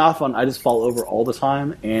 Snowboarding, not fun. I just fall over all the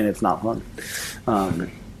time, and it's not fun.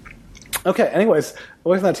 Okay, anyways,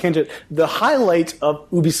 away from that tangent, the highlight of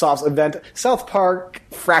Ubisoft's event, South Park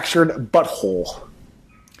Fractured Butthole.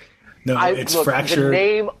 No, it's fractured the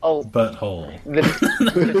name butthole. The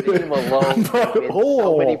name alone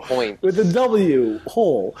so many points. With the W,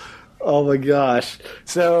 hole. Oh my gosh.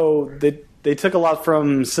 So they took a lot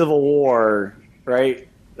from Civil War, right?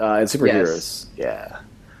 And superheroes. Yes. Yeah.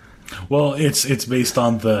 Well, it's based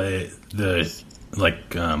on the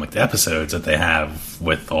the episodes that they have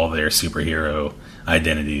with all their superhero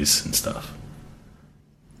identities and stuff.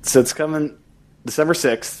 So it's coming December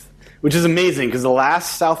 6th, which is amazing because the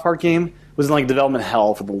last South Park game was in development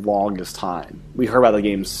hell for the longest time. We heard about the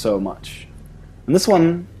game so much, and this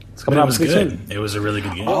one is coming out pretty soon. It was a really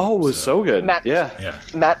good game. Oh, it was so good. Yeah.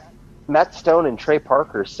 Matt Stone and Trey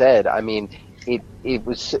Parker said, I mean,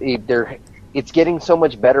 it's getting so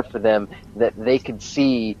much better for them that they could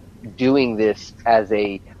see doing this as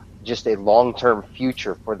just a long-term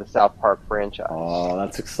future for the South Park franchise. Oh,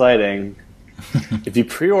 that's exciting. If you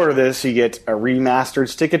pre-order this, you get a remastered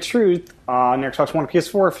Stick of Truth on your Xbox One or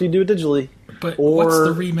PS4 if you do it digitally. But what's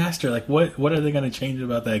the remaster? Like, what are they going to change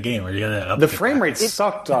about that game? Are you going to up the frame rate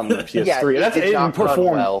sucked on the PS3? Yeah, That's it not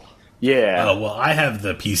performed well. Yeah. Oh, well, I have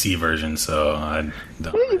the PC version, so I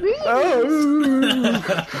don't.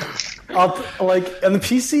 And the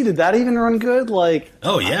PC, did that even run good?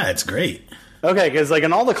 Oh yeah, it's great. Okay, because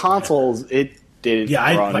in all the consoles, it didn't.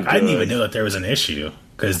 Yeah, run I good. didn't even know that there was an issue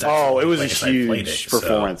because it was a huge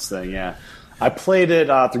performance thing. Yeah, I played it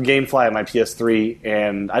through GameFly on my PS3,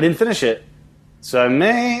 and I didn't finish it. So I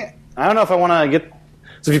don't know if I want to get.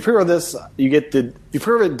 So if you pre-order this, if you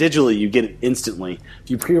pre-order it digitally, you get it instantly.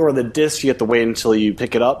 If you pre-order the disc, you have to wait until you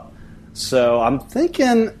pick it up. So I'm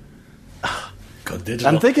thinking. Go digital.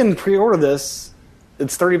 I'm thinking pre-order this.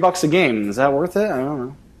 It's $30 a game. Is that worth it? I don't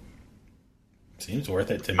know. Seems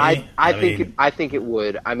worth it to me. I think it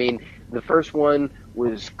would. I mean, the first one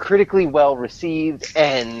was critically well received,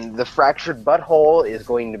 and the Fractured Butthole is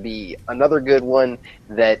going to be another good one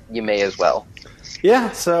that you may as well.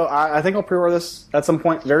 Yeah, so I think I'll pre-order this at some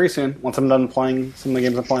point very soon, once I'm done playing some of the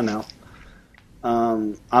games I'm playing now.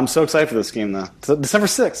 I'm so excited for this game, though. So December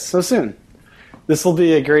 6th, so soon. This will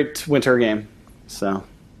be a great winter game. So,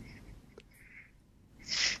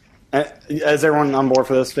 is everyone on board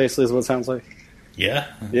for this, basically, is what it sounds like?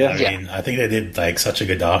 Yeah. Yeah. I mean, I think they did such a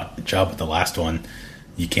good job with the last one.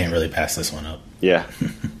 You can't really pass this one up. Yeah.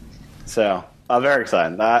 So, I'm very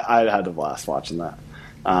excited. I had a blast watching that.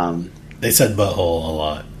 They said butthole a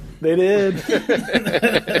lot. They did.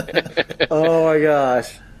 Oh my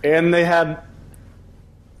gosh. And they had...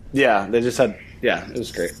 Yeah, they just had... Yeah, it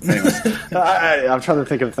was great. Anyways, I'm trying to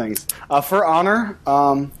think of things. For Honor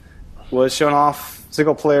was shown off,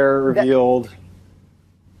 single player revealed.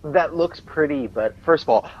 That looks pretty, but first of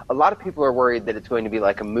all, a lot of people are worried that it's going to be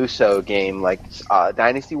like a Musou game, like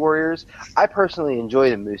Dynasty Warriors. I personally enjoy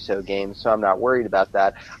the Musou games, so I'm not worried about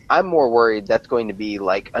that. I'm more worried that's going to be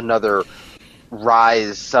like another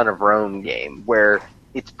Rise Son of Rome game, where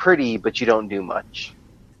it's pretty, but you don't do much.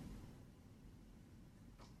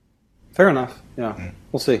 Fair enough. Yeah,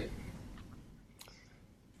 we'll see.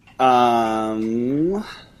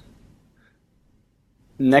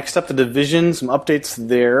 Next up, The Division. Some updates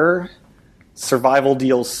there. Survival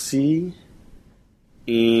DLC.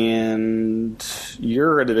 And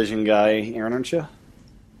you're a Division guy, Aaron, aren't you?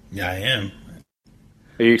 Yeah, I am.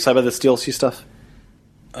 Are you excited about this DLC stuff?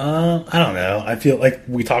 I don't know. I feel like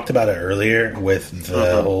we talked about it earlier with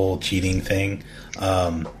the whole cheating thing.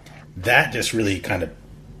 That just really kind of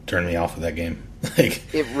turned me off of that game.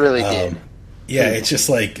 It really did. Yeah, it's just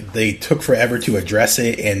like they took forever to address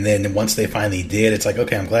it, and then once they finally did, it's like,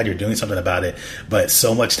 okay, I'm glad you're doing something about it. But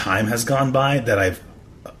so much time has gone by that I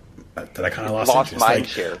kind of lost interest. Mind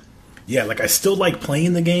share. Yeah, I still like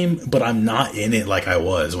playing the game, but I'm not in it like I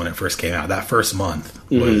was when it first came out. That first month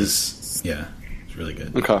was, it's really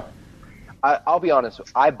good. Okay. I'll be honest.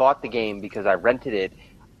 I bought the game because I rented it.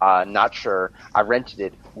 Not sure. I rented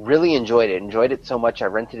it. Really enjoyed it. Enjoyed it so much I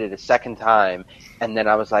rented it a second time. And then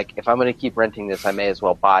I was like, if I'm going to keep renting this, I may as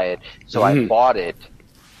well buy it. So I bought it,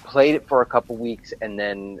 played it for a couple weeks, and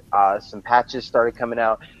then some patches started coming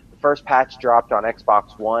out. The first patch dropped on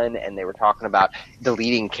Xbox One, and they were talking about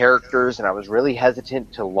deleting characters, and I was really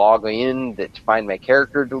hesitant to log in to find my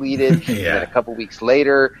character deleted. And then a couple weeks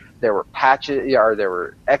later, there were patches, or there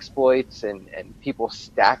were exploits and people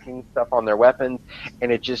stacking stuff on their weapons,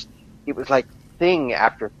 and it was like thing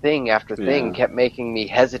after thing after thing kept making me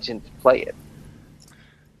hesitant to play it.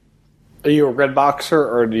 Are you a red boxer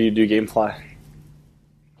or do you do GameFly?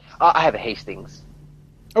 I have a Hastings.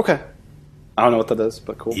 Okay. I don't know what that is,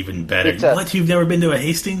 but cool. Even better. What? You've never been to a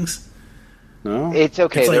Hastings? No. It's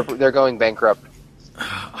okay. It's they're going bankrupt.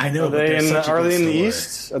 I know. Are they in the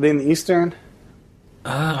East? Are they in the Eastern?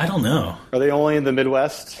 I don't know. Are they only in the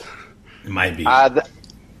Midwest? It might be. I've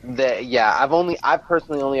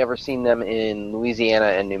personally only ever seen them in Louisiana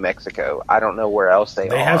and New Mexico. I don't know where else they are.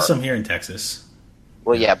 They have some here in Texas.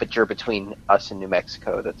 Well, yeah, but you're between us and New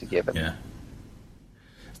Mexico. That's a given. Yeah.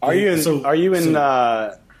 Are you in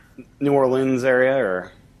New Orleans area,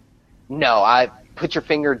 or? No, I put your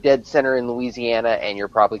finger dead center in Louisiana, and you're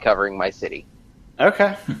probably covering my city.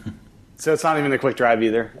 Okay. So it's not even a quick drive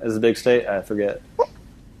either, as a big state? I forget.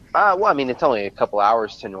 Well, I mean, it's only a couple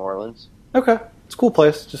hours to New Orleans. Okay. It's a cool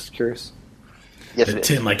place, just curious. Yes, it is.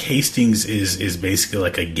 Tim, like Hastings is basically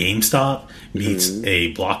like a GameStop meets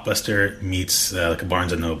a Blockbuster meets like a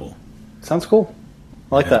Barnes & Noble. Sounds cool.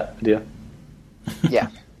 I like that idea. Yeah.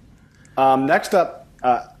 Next up,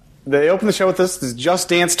 they opened the show with this is Just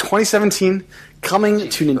Dance 2017 coming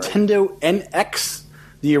to Nintendo NX,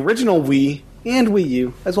 the original Wii and Wii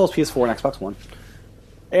U, as well as PS4 and Xbox One,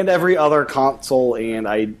 and every other console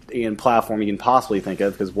and platform you can possibly think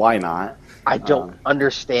of, because why not? I don't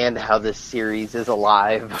understand how this series is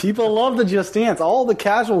alive. People love the Just Dance. All the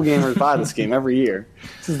casual gamers buy this game every year.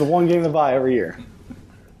 This is the one game to buy every year.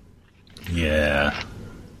 Yeah.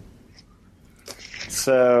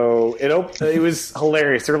 So it was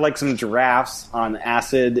hilarious. There were like some giraffes on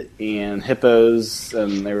acid and hippos,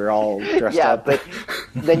 and they were all dressed up. Yeah, but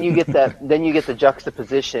then you get the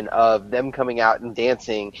juxtaposition of them coming out and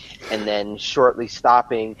dancing, and then shortly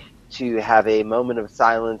stopping to have a moment of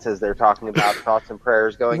silence as they're talking about thoughts and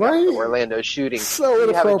prayers going up to Orlando shooting. So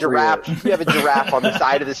inappropriate. You have a giraffe on the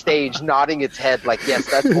side of the stage nodding its head like, yes,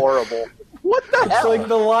 that's horrible. What the hell? It's like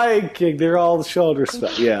the Lion King. They're all showing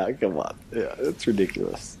respect. Yeah, come on. Yeah, it's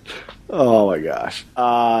ridiculous. Oh my gosh.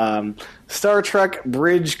 Star Trek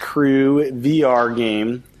Bridge Crew VR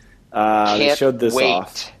game. They showed this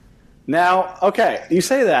off. Now, okay, you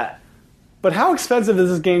say that, but how expensive is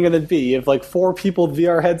this game going to be? You have like 4 people with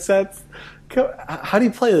VR headsets? How do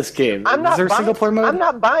you play this game? Is there a single player mode? I'm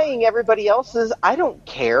not buying everybody else's. I don't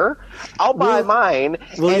care. I'll buy mine.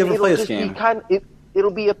 Will you ever play this game? It'll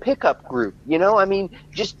be a pickup group, you know? I mean,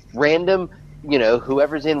 just random, you know,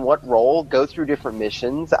 whoever's in what role, go through different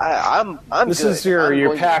missions. I'm This good. is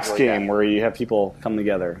your PAX game where you have people come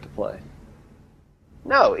together to play.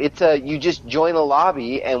 No, it's you just join a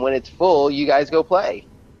lobby, and when it's full, you guys go play.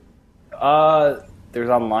 There's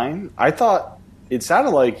online? I thought it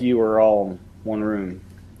sounded like you were all in one room.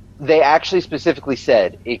 They actually specifically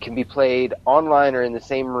said it can be played online or in the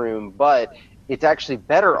same room, but it's actually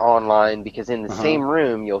better online because in the same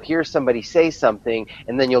room you'll hear somebody say something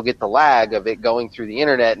and then you'll get the lag of it going through the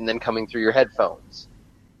internet and then coming through your headphones.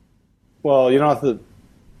 Well, you don't have to...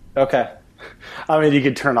 Okay. I mean, you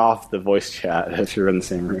could turn off the voice chat if you're in the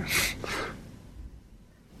same room.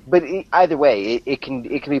 But either way, it can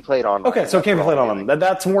be played online. Okay, so it can be played online.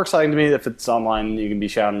 That's more exciting to me if it's online. You can be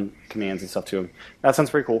shouting commands and stuff to them. That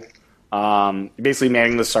sounds pretty cool. Basically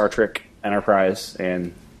manning the Star Trek Enterprise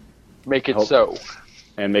and... Make it so.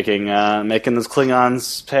 And making those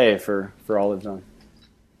Klingons pay for all they've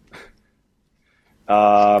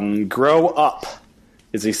done. Grow Up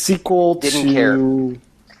is a sequel to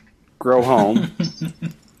Grow Home.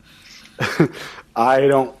 I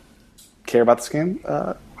don't care about this game,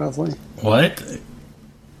 honestly. What?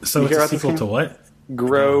 So it's a sequel to what?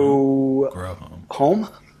 Grow Home?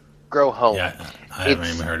 Grow Home. Yeah, I haven't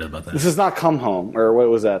even heard about that. This is not Come Home, or what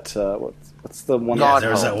was that? What's the one? Yeah,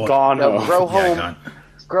 there's that one. Gone Home. Grow Home. Yeah,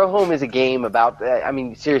 Grow Home is a game about, I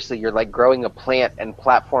mean, seriously, you're like growing a plant and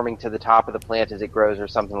platforming to the top of the plant as it grows or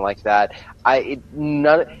something like that. It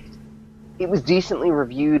was decently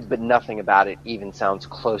reviewed, but nothing about it even sounds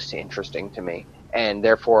close to interesting to me. And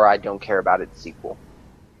therefore, I don't care about its sequel.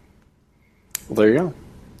 Well, there you go.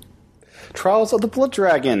 Trials of the Blood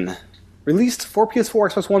Dragon. Released for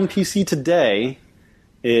PS4, Xbox One, PC today.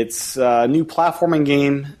 It's a new platforming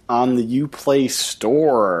game on the Uplay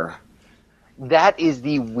Store. That is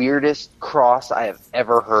the weirdest cross I have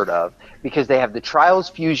ever heard of, because they have the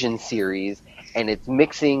Trials Fusion series, and it's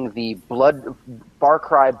mixing the Far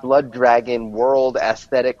Cry Blood Dragon world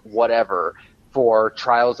aesthetic whatever for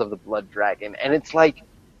Trials of the Blood Dragon. And it's like,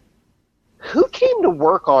 who came to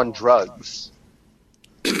work on drugs?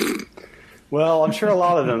 Well, I'm sure a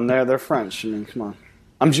lot of them, they're French. I mean, come on.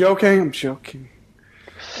 I'm joking.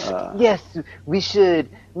 Yes, we should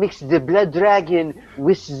mix the Blood Dragon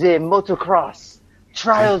with the motocross.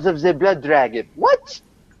 Trials of the Blood Dragon. What?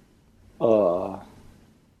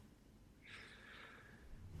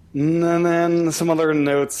 And then some other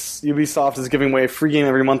notes. Ubisoft is giving away a free game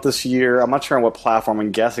every month this year. I'm not sure on what platform.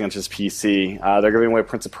 I'm guessing it's just PC. They're giving away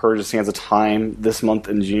Prince of Persia: Sands of Time this month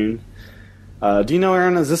in June. Do you know,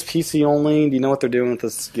 Aaron, is this PC only? Do you know what they're doing with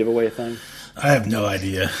this giveaway thing? I have no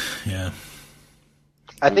idea. Yeah.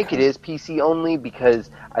 I think it is PC only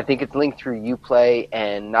because I think it's linked through Uplay,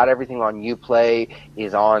 and not everything on Uplay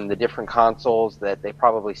is on the different consoles that they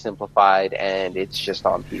probably simplified, and it's just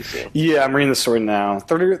on PC. Yeah, I'm reading the story now.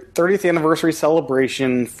 30th anniversary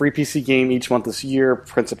celebration, free PC game each month this year.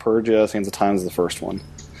 Prince of Persia, Sands of Time is the first one.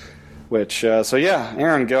 Which, so yeah,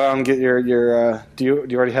 Aaron, go out and get your do you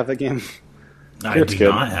already have that game? I do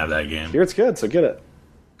not have that game. Here it's good, so get it.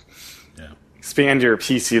 Yeah. Expand your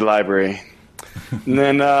PC library. And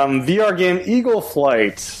then VR game Eagle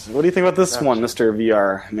Flight. What do you think about this one, Mr.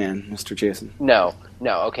 VR man, Mr. Jason? No.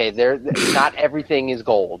 Okay, not everything is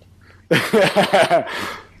gold.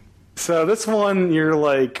 So this one, you're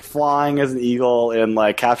like flying as an eagle and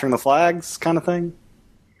like capturing the flags, kind of thing.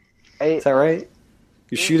 Is that right?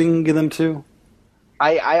 You're shooting them too.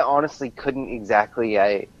 I honestly couldn't exactly.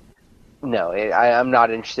 I'm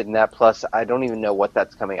not interested in that. Plus, I don't even know what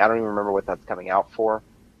that's coming. I don't even remember what that's coming out for.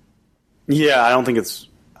 Yeah, I don't think it's.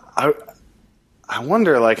 I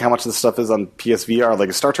wonder like how much of this stuff is on PSVR, like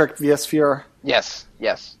a Star Trek PSVR. Yes.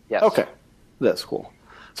 Okay, that's cool.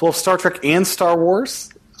 So we'll have Star Trek and Star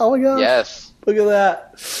Wars. Oh my god! Yes. Look at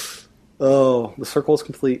that. Oh, the circle is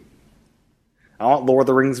complete. I want Lord of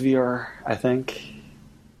the Rings VR. I think.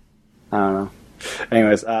 I don't know.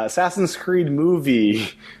 Anyways, Assassin's Creed movie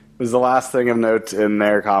was the last thing of note in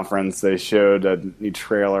their conference. They showed a new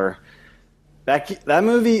trailer. That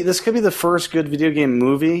movie, this could be the first good video game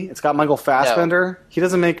movie. It's got Michael Fassbender. No. He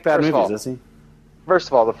doesn't make bad movies, does he? First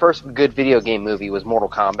of all, the first good video game movie was Mortal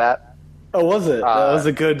Kombat. Oh, was it? That was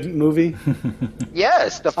a good movie?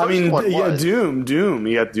 Yes, the first one was. Yeah, Doom.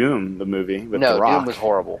 You got Doom, the movie, with The Rock. Doom was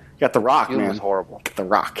horrible. You got The Rock, Doom man. Was horrible. Got The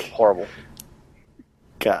Rock. Horrible.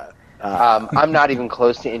 God. I'm not even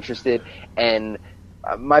close to interested, and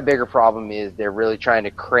my bigger problem is they're really trying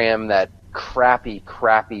to cram that crappy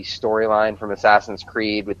storyline from Assassin's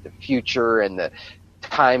Creed with the future and the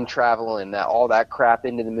time travel and all that crap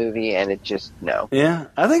into the movie, and it just, no. Yeah,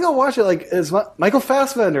 I think I'll watch it. Like, it's Michael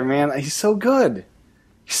Fassbender, man. He's so good.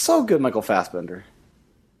 He's so good, Michael Fassbender.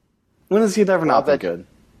 When has he ever not been good?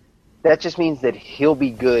 That just means that he'll be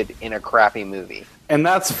good in a crappy movie. And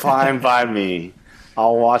that's fine by me.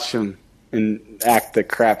 I'll watch him and act the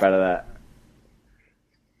crap out of that.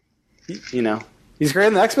 You know, he's great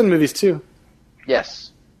in the X-Men movies too.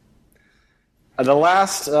 Yes. The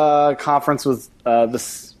last conference was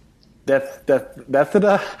Bethesda.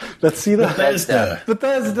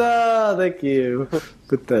 Thank you,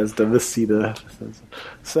 Bethesda.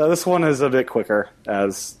 So this one is a bit quicker,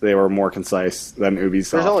 as they were more concise than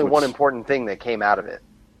Ubisoft. There's only one important thing that came out of it.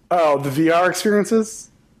 Oh, the VR experiences.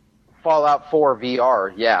 Fallout 4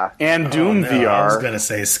 VR, yeah. And Doom VR. I was going to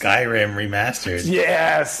say Skyrim remastered.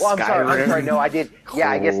 Yes! Well, I'm sorry. No, I did. Cool. Yeah,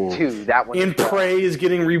 I guess 2. That one. And Prey is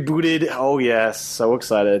getting rebooted. Oh, yes. So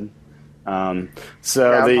excited.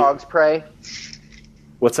 Groundhog's Prey?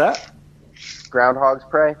 What's that? Groundhog's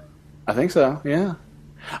Prey? I think so, yeah.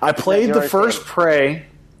 I played the first Prey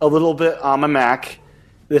a little bit on my Mac.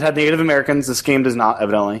 It had Native Americans. This game does not,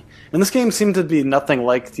 evidently. And this game seemed to be nothing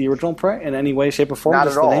like the original Prey in any way, shape, or form. Not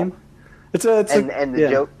just at all. The name.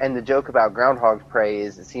 The joke about Groundhog's Prey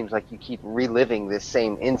is it seems like you keep reliving this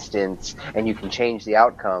same instance and you can change the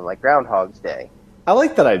outcome, like Groundhog's Day. I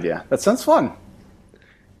like that idea. That sounds fun.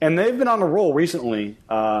 And they've been on a roll recently.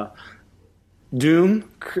 Doom.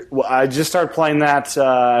 Well, I just started playing that.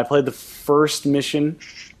 I played the first mission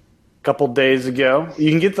a couple days ago. You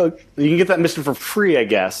can get that mission for free, I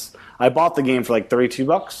guess. I bought the game for like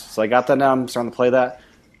 $32, so I got that now. I'm starting to play that.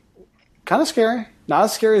 Kind of scary. Not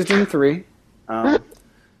as scary as Doom 3.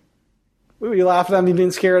 Were you laughing at me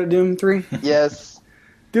being scared at Doom 3? Yes.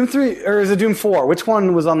 Doom 3, or is it Doom 4? Which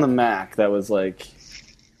one was on the Mac that was like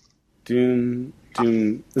Doom?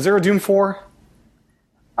 Is there a Doom 4?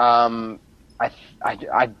 I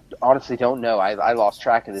honestly don't know. I lost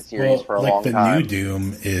track of the series for a long time. The new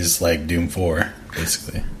Doom is like Doom 4,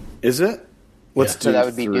 basically. Is it? What's Doom 3? So that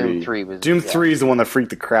would be Doom 3. Doom 3 is the one that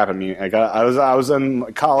freaked the crap out of me. I was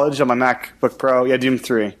in college on my MacBook Pro. Yeah, Doom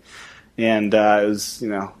 3. And it was,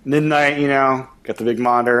 midnight, got the big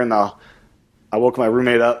monitor, and I woke my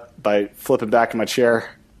roommate up by flipping back in my chair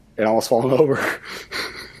and almost falling over.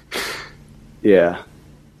 Yeah.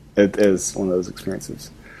 It is one of those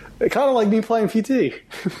experiences. It kind of like me playing PT.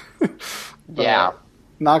 Yeah.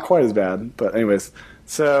 Not quite as bad, but anyways.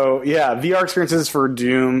 So, yeah, VR experiences for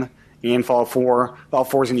Doom and Fallout 4.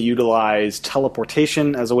 Fallout 4 is going to utilize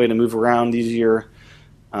teleportation as a way to move around easier.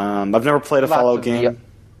 I've never played a Fallout game.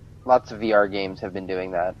 Lots of VR games have been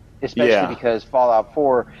doing that. especially because Fallout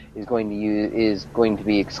 4 is going to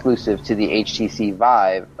be exclusive to the HTC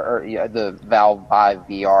Vive or the Valve Vive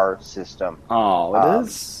VR system. Oh, it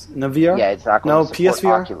is? No VR? Yeah, it's not going to support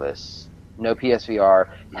PSVR? Oculus. No PSVR.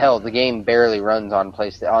 Hell, the game barely runs on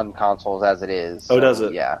consoles as it is. Oh, does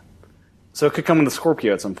it? Yeah. So it could come with the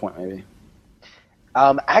Scorpio at some point, maybe.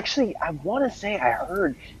 Actually, I want to say I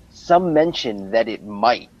heard some mention that it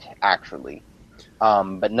might, actually.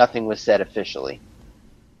 But nothing was said officially.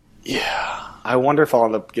 Yeah. I wonder if I'll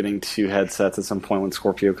end up getting 2 headsets at some point when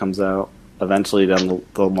Scorpio comes out, eventually down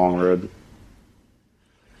the long road.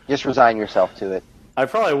 Just resign yourself to it. I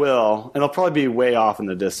probably will, and it'll probably be way off in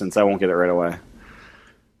the distance. I won't get it right away.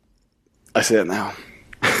 I say it now.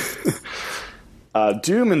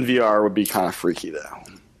 Doom in VR would be kind of freaky, though.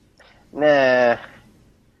 Nah.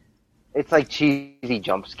 It's like cheesy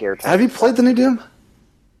jump scare. Have you played the new Doom?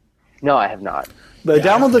 No, I have not. But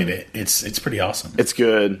download it. It's pretty awesome. It's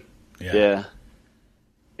good. Yeah.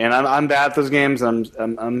 And I'm bad at those games.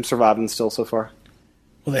 I'm surviving still so far.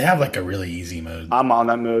 Well, they have like a really easy mode. I'm on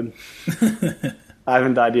that mode. I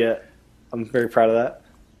haven't died yet. I'm very proud of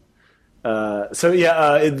that.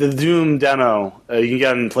 The Doom demo you can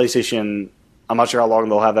get on PlayStation. I'm not sure how long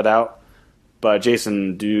they'll have it out, but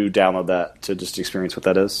Jason, do download that to just experience what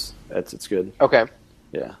that is. It's good. Okay.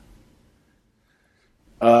 Yeah.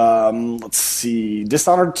 Let's see.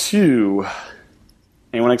 Dishonored 2.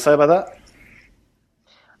 Anyone excited about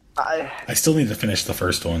that? I still need to finish the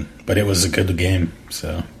first one, but it was a good game,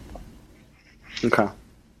 so. Okay.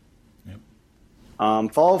 Yep.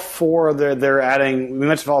 Fallout 4, they're adding. We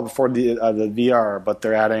mentioned Fallout before the VR, but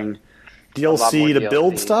they're adding DLC to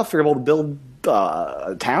build stuff. You're able to build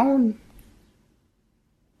a town.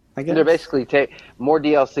 I guess they're basically more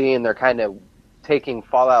DLC, and they're kind of taking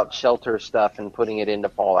Fallout Shelter stuff and putting it into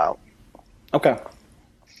Fallout. Okay.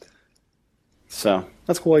 So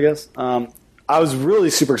that's cool, I guess. I was really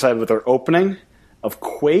super excited with their opening of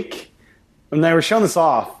Quake. When they were showing this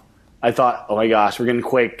off, I thought, oh my gosh, we're getting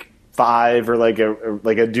Quake 5 or like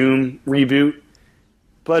a Doom reboot.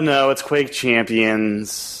 But no, it's Quake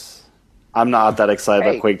Champions. I'm not that excited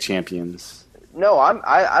about Quake Champions. No,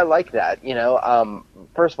 I like that.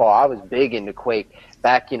 First of all, I was big into Quake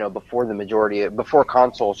back, before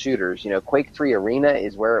console shooters. Quake 3 Arena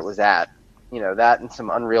is where it was at. That and some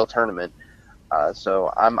Unreal Tournament.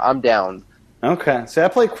 So I'm down. Okay. See, I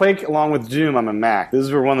played Quake along with Doom on the Mac.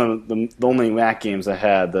 These were one of the only Mac games I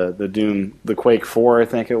had. The Doom, the Quake 4, I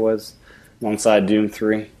think it was, alongside Doom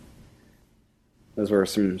 3. Those were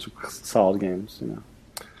some solid games,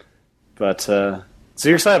 But so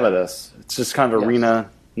you're excited about this? It's just kind of arena,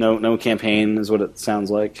 no campaign, is what it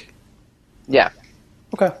sounds like. Yeah.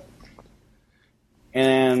 Okay.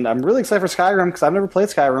 And I'm really excited for Skyrim because I've never played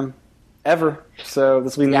Skyrim ever, so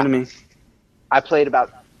this will be new to me. I played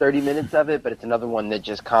about 30 minutes of it, but it's another one that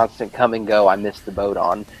just constant come and go. I missed the boat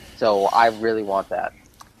on, so I really want that.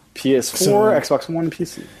 PS4, Xbox One,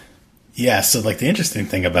 PC. Yeah, so like the interesting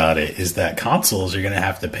thing about it is that consoles you're going to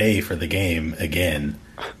have to pay for the game again,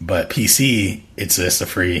 but PC it's just a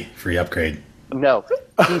free upgrade. No,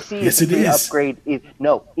 PC yes, is a free upgrade.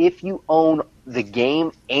 If you own the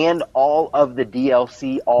game and all of the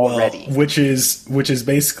DLC already, well, which is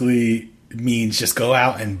basically means just go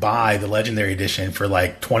out and buy the Legendary Edition for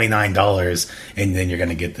like $29, and then you're going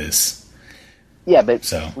to get this. Yeah, but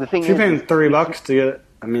the thing if you're paying $30 to get it,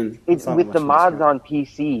 I mean, it's with the mods on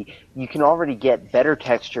PC, you can already get better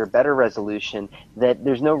texture, better resolution. That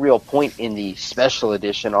there's no real point in the special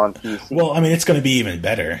edition on PC. Well, I mean, it's going to be even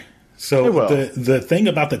better. So the thing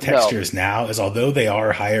about the textures now is, although they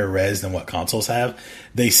are higher res than what consoles have,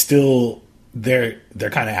 they're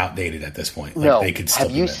kind of outdated at this point. Like, they could still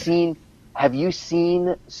Have you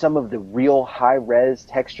seen some of the real high-res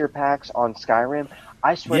texture packs on Skyrim?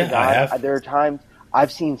 I swear to God, there are times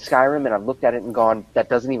I've seen Skyrim and I've looked at it and gone, that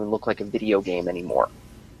doesn't even look like a video game anymore.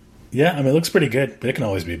 Yeah, I mean, it looks pretty good, but it can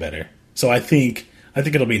always be better. So I think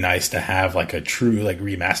it'll be nice to have like a true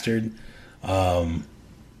remastered.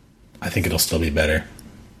 I think it'll still be better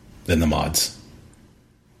than the mods.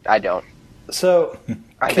 I don't. So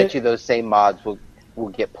I bet you those same mods will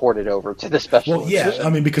get ported over to the special. Well, yeah, I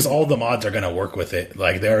mean, because all the mods are going to work with it.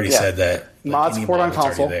 Like they already said that mods port on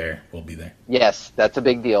console there will be there. Yes, that's a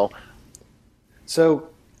big deal. So,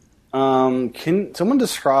 can someone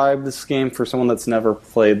describe this game for someone that's never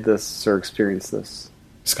played this or experienced this?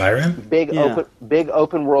 Skyrim? Big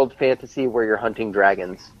open world fantasy where you're hunting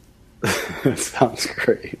dragons. Sounds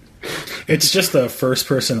great. It's just a first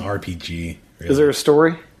person RPG. Really. Is there a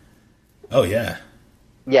story? Oh yeah.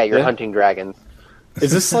 Yeah, you're hunting dragons.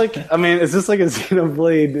 Is this like a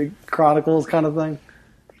Xenoblade Chronicles kind of thing?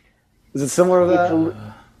 Is it similar to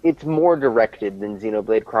that? it's more directed than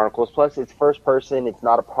Xenoblade Chronicles. Plus, it's first person. It's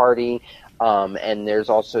not a party, and there's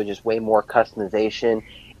also just way more customization.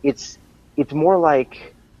 It's more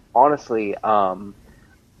like, honestly,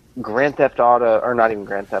 Grand Theft Auto, or not even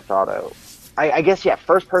Grand Theft Auto. I guess, yeah,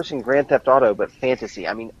 first person Grand Theft Auto, but fantasy.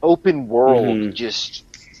 I mean, open world, just,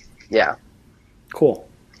 yeah. Cool.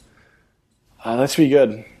 That should be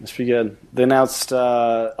good. They announced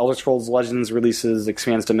Elder Scrolls Legends releases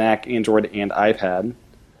expands to Mac, Android, and iPad.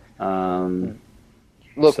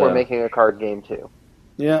 Look, we're making a card game too.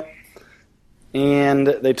 Yeah. And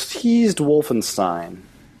they teased Wolfenstein.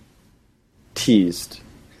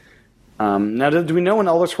 Now, do we know when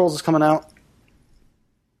Elder Scrolls is coming out?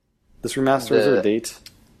 This remaster, is there a date?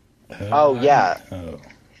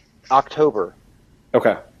 October.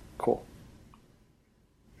 Okay, cool.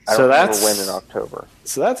 I don't remember when in October.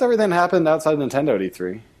 So that's everything that happened outside Nintendo at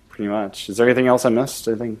E3, pretty much. Is there anything else I missed?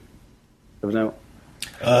 Anything of note?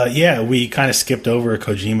 Yeah, we kind of skipped over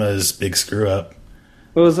Kojima's big screw-up.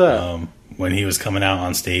 What was that? When he was coming out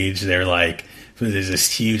on stage, they're like, there's this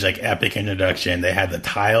huge, like, epic introduction. They had the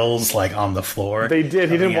tiles, like, on the floor. They did.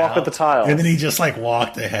 He didn't walk with the tiles. And then he just, like,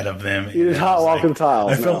 walked ahead of them. He did not walk with the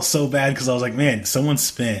tiles. I felt so bad because I was like, man, someone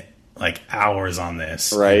spent, like, hours on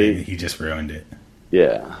this. Right. And he just ruined it.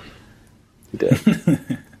 Yeah. He did.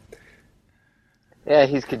 Yeah,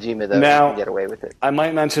 he's Kojima, though. Now, he can get away with it. I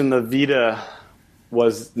might mention the Vita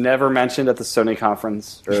was never mentioned at the Sony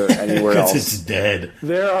conference or anywhere else. It's dead.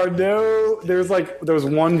 There was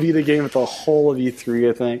one Vita game at the whole of E3,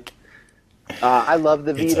 I think. I love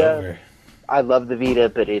the Vita. I love the Vita,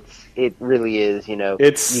 but it really is, you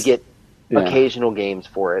get occasional games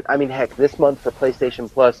for it. I mean, heck, this month for PlayStation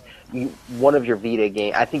Plus, one of your Vita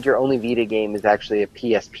game, I think your only Vita game is actually a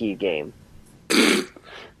PSP game.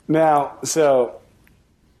 Now, so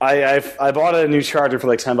I bought a new charger for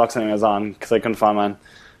like $10 on Amazon because I couldn't find mine,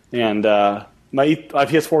 and my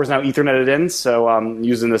PS4 is now Ethernetted in, so I'm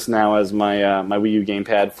using this now as my my Wii U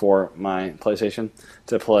gamepad for my PlayStation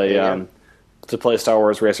to play Star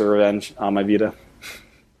Wars Racer Revenge on my Vita.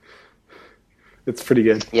 It's pretty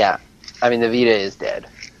good. Yeah, I mean the Vita is dead.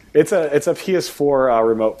 It's a PS4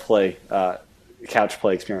 remote play couch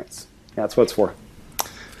play experience. Yeah, that's what it's for.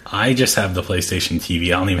 I just have the PlayStation TV.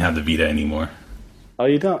 I don't even have the Vita anymore. Oh,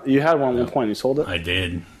 you don't? You had one at one point. You sold it? I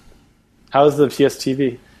did. How's the PS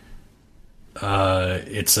TV?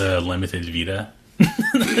 It's a limited Vita.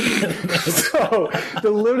 So the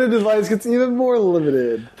limited device gets even more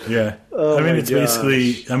limited. Yeah. Oh, I mean, it's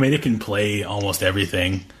basically... I mean, it can play almost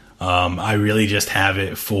everything. I really just have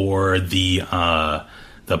it for the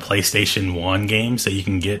PlayStation 1 games that you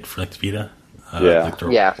can get for like the Vita. Or the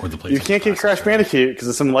PlayStation. You can't get Crash Bandicoot because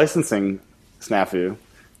of some licensing snafu.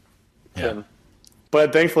 Yeah.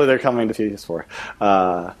 But thankfully they're coming to PS4.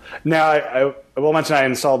 Now, I will mention I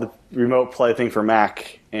installed the remote play thing for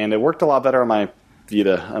Mac, and it worked a lot better on my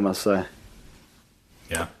Vita, I must say.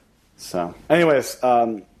 Yeah. So, anyways,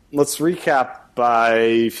 let's recap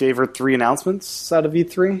by favorite 3 announcements out of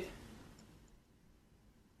E3.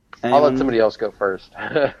 I'll let somebody else go first.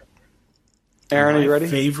 Aaron, are you ready?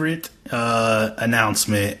 My favorite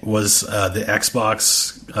announcement was the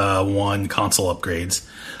Xbox One console upgrades.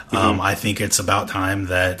 I think it's about time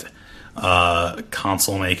that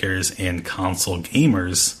console makers and console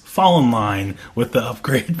gamers fall in line with the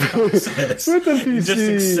upgrade process. With the PC.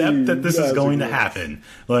 Just accept that this is going to happen.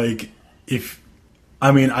 I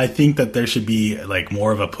think that there should be like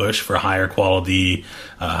more of a push for higher quality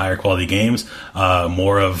games,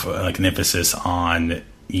 more of like an emphasis on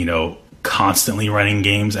constantly running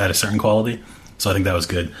games at a certain quality. So I think that was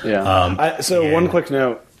good. Yeah. One quick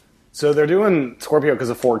note. So they're doing Scorpio because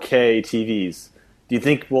of 4K TVs. Do you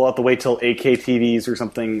think we'll have to wait till 8K TVs or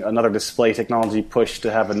something, another display technology push to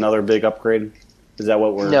have another big upgrade? Is that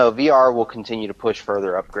what we're... No, VR will continue to push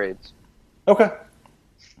further upgrades. Okay.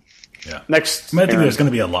 Yeah. Next. I think there's going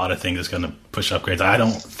to be a lot of things that's going to push upgrades. I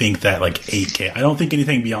don't think that like 8K, I don't think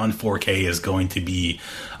anything beyond 4K is going to be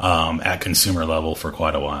at consumer level for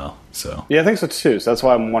quite a while. So yeah, I think so too. So that's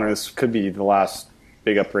why I'm wondering, this could be the last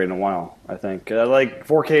big upgrade in a while, I think. Like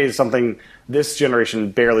 4K is something this generation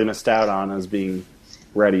barely missed out on as being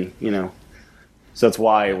ready, So that's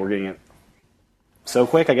why we're getting it so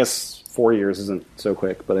quick. I guess 4 years isn't so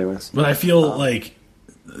quick, but anyways. But I feel like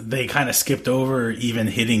they kind of skipped over even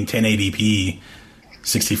hitting 1080p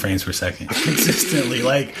 60 frames per second consistently.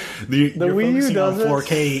 Like you're Wii U focusing on does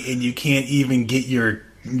 4K and you can't even get your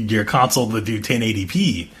console to do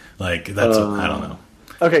 1080p. Like that's I don't know.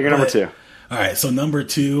 Okay, you're number 2. All right, so number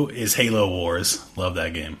 2 is Halo Wars. Love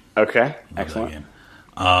that game. Okay, excellent. That game.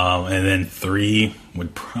 And then 3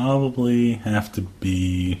 would probably have to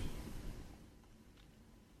be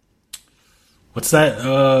What's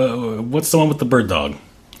that? What's the one with the bird dog?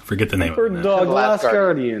 Forget the name. Bird dog, The Last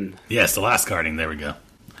Guardian. Yes, the Last Guardian. There we go.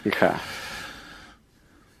 Okay.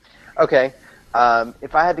 Okay.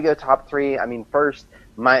 If I had to go top three, I mean, first,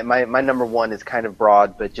 my number one is kind of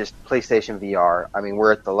broad, but just PlayStation VR. I mean,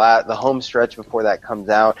 we're at the home stretch before that comes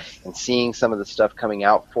out, and seeing some of the stuff coming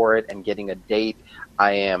out for it and getting a date.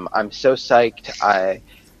 I'm so psyched. I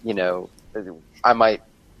might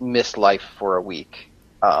miss life for a week.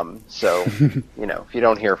 So, if you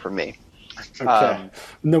don't hear from me. Okay.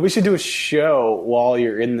 No, we should do a show while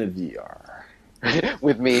you're in the VR.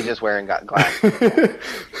 With me just wearing glasses.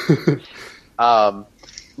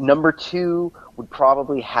 Number two would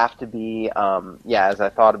probably have to be, as I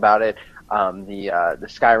thought about it, the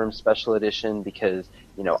Skyrim Special Edition, because,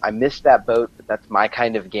 I missed that boat, but that's my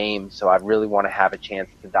kind of game, so I really want to have a chance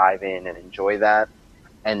to dive in and enjoy that.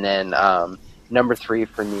 And then number three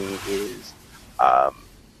for me is,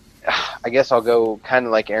 I guess I'll go kind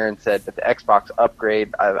of like Aaron said, but the Xbox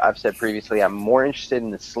upgrade. I've said previously I'm more interested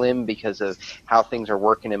in the Slim because of how things are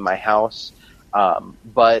working in my house.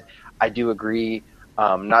 But I do agree,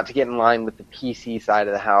 not to get in line with the PC side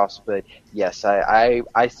of the house, but yes, I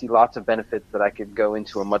see lots of benefits that I could go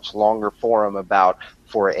into a much longer forum about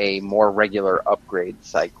for a more regular upgrade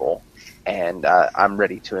cycle, and I'm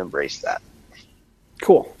ready to embrace that.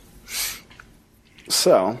 Cool.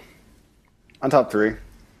 So, on top three.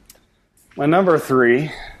 My number three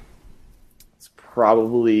is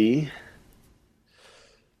probably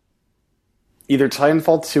either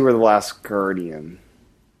Titanfall 2 or The Last Guardian.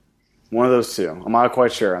 One of those two. I'm not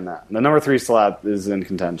quite sure on that. The number three slot is in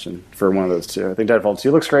contention for one of those two. I think Titanfall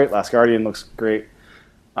 2 looks great. Last Guardian looks great.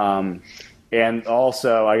 And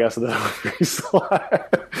also, I guess the number three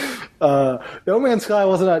slot. No Man's Sky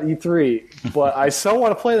wasn't at E3, but I so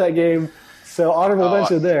want to play that game. So honorable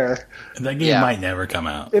mention there. That game might never come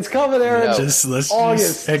out. It's coming, Aaron. No. Let's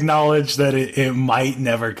just acknowledge that it might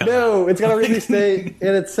never come out. No, it's got a release date,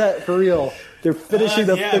 and it's set for real. They're finishing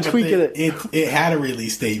they're tweaking it. It had a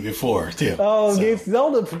release date before, too. Oh, so.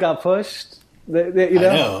 Zelda got pushed. I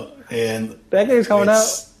know. And that game's coming out.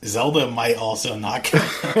 Zelda might also not come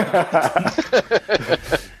out.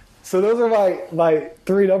 So those are my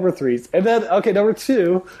three number threes. And then, okay, number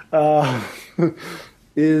two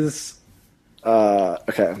is...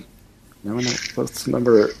 okay. What's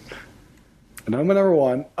number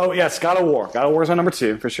one? Oh, yes, God of War. God of War is my number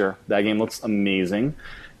two, for sure. That game looks amazing.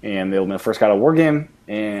 And it'll be my first God of War game.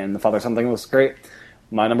 And the Father-Son thing looks great.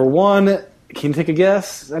 My number one, can you take a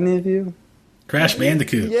guess, any of you? Crash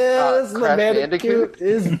Bandicoot. Yes, the Bandicoot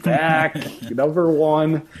is back. Number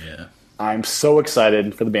one. Yeah. I'm so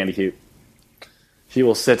excited for the Bandicoot. He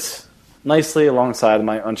will sit nicely alongside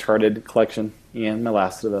my Uncharted collection and my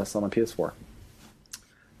Last of Us on my PS4.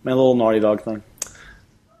 My little Naughty Dog thing.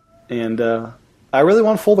 And I really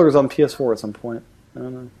want folders on PS4 at some point. I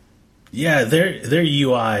don't know. Yeah, their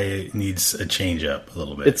UI needs a change up a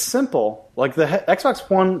little bit. It's simple. Like the Xbox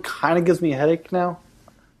One kind of gives me a headache now.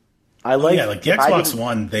 The Xbox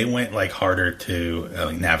One, they went harder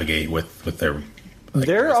to navigate with their.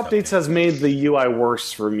 Their updates has made the UI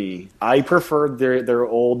worse for me. I preferred their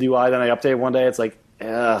old UI. Then I updated one day. It's like,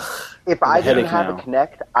 ugh. If I didn't have a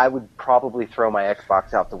Kinect, I would probably throw my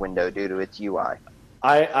Xbox out the window due to its UI.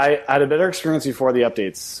 I had a better experience before the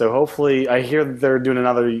updates, so hopefully I hear they're doing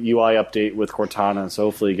another UI update with Cortana, so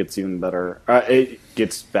hopefully it gets even better. It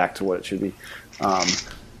gets back to what it should be.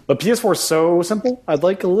 But PS4 is so simple. I'd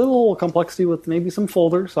like a little complexity with maybe some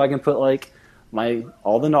folders, so I can put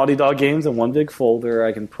all the Naughty Dog games in one big folder.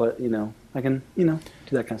 I can put do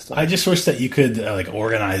that kind of stuff. I just wish that you could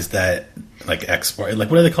organize that X bar. What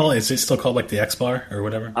do they call it? Is it still called the X bar or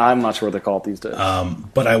whatever? I'm not sure what they call it these days.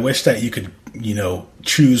 But I wish that you could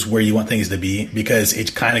choose where you want things to be, because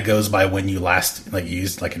it kind of goes by when you last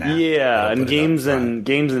used an app. Yeah, and games and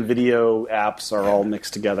video apps are all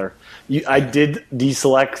mixed together. I did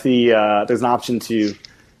deselect the. There's an option to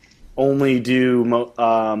only do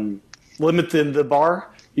limit the bar.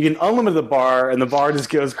 You can unlimit the bar, and the bar just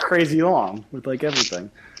goes crazy long with everything.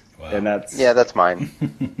 Wow. And that's mine.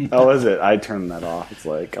 Oh, is it? I turned that off. It's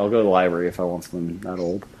I'll go to the library if I want something that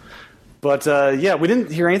old. But we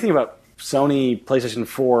didn't hear anything about Sony PlayStation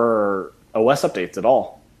 4 OS updates at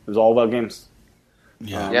all. It was all about games.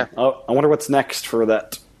 Yeah. I wonder what's next for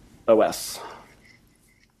that OS.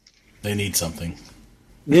 They need something.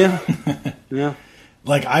 Yeah. Yeah.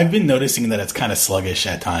 I've been noticing that it's kind of sluggish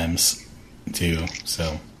at times too.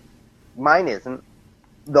 So mine isn't.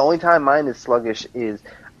 The only time mine is sluggish is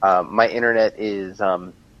my internet is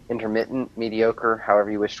intermittent, mediocre,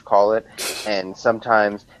 however you wish to call it, and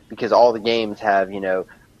sometimes because all the games have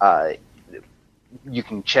you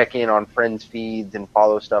can check in on friends' feeds and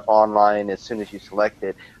follow stuff online as soon as you select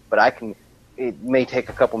it. But it may take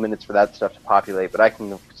a couple minutes for that stuff to populate, but I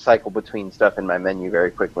can cycle between stuff in my menu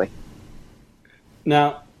very quickly.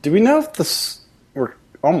 Now, do we know if we're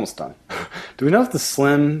almost done. Do we know if the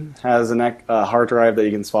Slim has a hard drive that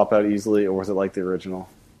you can swap out easily, or was it like the original?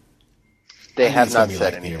 They have not said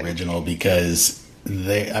like anything. The original, because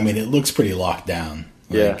it looks pretty locked down.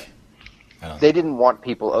 Yeah. They didn't want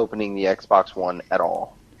people opening the Xbox One at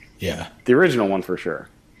all. Yeah. The original one for sure.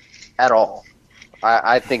 At all.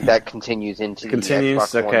 I think that continues into the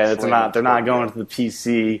Xbox One. Okay, they're not going to the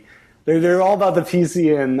PC. They're all about the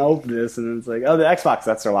PC and openness, and it's like, oh, the Xbox,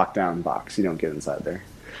 that's their lockdown box. You don't get inside there.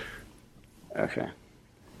 Okay.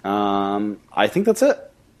 I think that's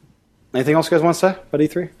it. Anything else you guys want to say about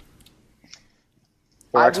E3?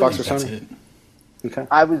 Or Xbox or Sony? Okay.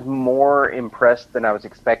 I was more impressed than I was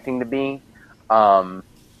expecting to be.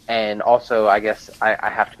 And also, I guess I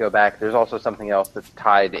have to go back. There's also something else that's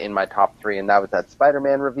tied in my top 3, and that was that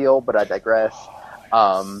Spider-Man reveal, but I digress.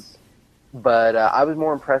 But I was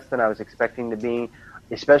more impressed than I was expecting to be,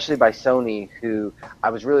 especially by Sony, who I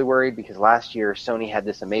was really worried because last year Sony had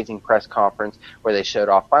this amazing press conference where they showed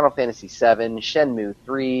off Final Fantasy VII, Shenmue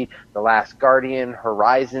 3, The Last Guardian,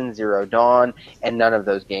 Horizon Zero Dawn, and none of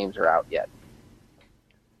those games are out yet.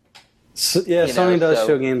 Sony does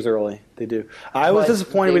show games early. They do. I was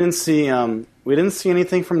disappointed we didn't see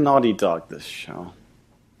anything from Naughty Dog this show.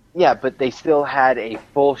 Yeah, but they still had a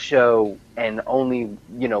full show and only,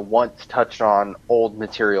 once touched on old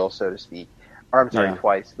material, so to speak. Or I'm sorry,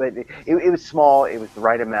 twice. But it was small. It was the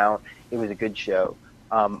right amount. It was a good show.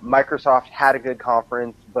 Microsoft had a good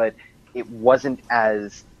conference, but it wasn't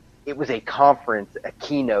as... It was a conference, a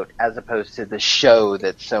keynote, as opposed to the show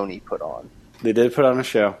that Sony put on. They did put on a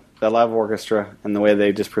show. That live orchestra and the way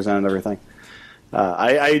they just presented everything.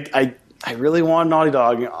 I really want Naughty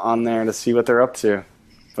Dog on there to see what they're up to.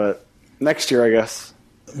 But next year, I guess.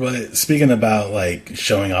 But speaking about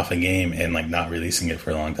showing off a game and not releasing it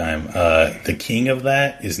for a long time, the king of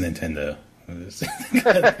that is Nintendo.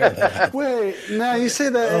 Wait, no, you say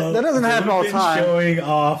that that doesn't happen all the time. Showing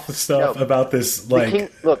off stuff about this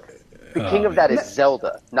The king of that is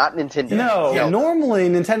Zelda, not Nintendo. No, Zelda. Normally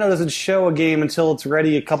Nintendo doesn't show a game until it's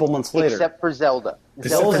ready a couple months later. Except for Zelda.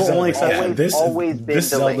 Zelda's the only exception. Always been this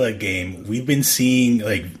delayed. Zelda game, we've been seeing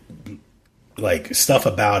stuff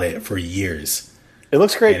about it for years. It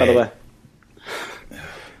looks great, by the way.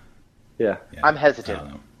 Yeah. I'm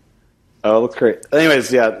hesitant. Oh, it looks great. Anyways,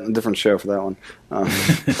 different show for that one.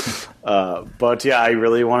 But I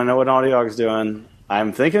really want to know what Naughty Dog's doing.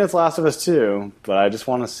 I'm thinking it's Last of Us 2, but I just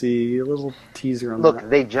want to see a little teaser on that. Look,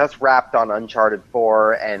 they just wrapped on Uncharted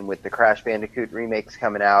 4, and with the Crash Bandicoot remakes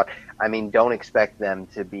coming out, don't expect them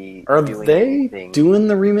to be doing anything. Doing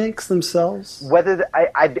the remakes themselves?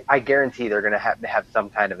 I guarantee they're going to have some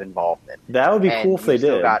kind of involvement. That would be cool if they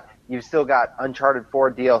did. You've still got Uncharted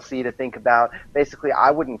 4 DLC to think about. Basically,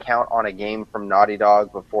 I wouldn't count on a game from Naughty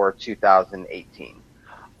Dog before 2018.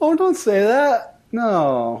 Oh, don't say that.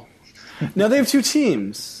 No. No, they have 2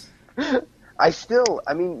 teams. You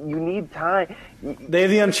need time. They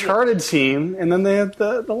have the Uncharted team, and then they have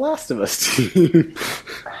the Last of Us team.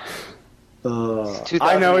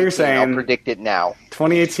 I know what you're saying. I'll predict it now.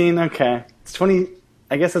 2018, okay. It's 20.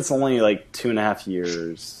 I guess it's only 2.5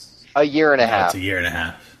 years. A year and a half. It's a year and a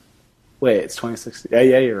half. Wait, it's 2016.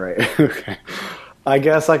 Yeah, you're right. Okay. I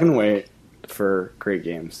guess I can wait for great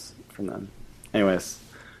games from them. Anyways.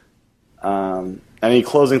 Any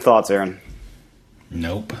closing thoughts, Aaron?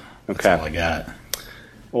 Nope. Okay. That's all I got.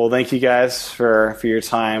 Well, thank you guys for your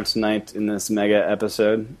time tonight in this mega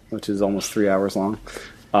episode, which is almost 3 hours long.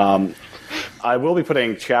 I will be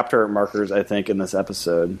putting chapter markers, I think, in this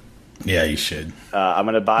episode. Yeah, you should. I'm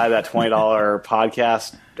going to buy that $20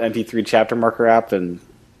 podcast MP3 chapter marker app and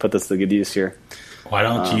put this to good use here. Why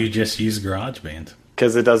don't you just use GarageBand?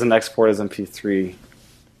 Because it doesn't export as MP3.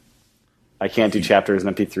 I can't do chapters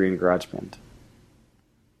in MP3 in GarageBand.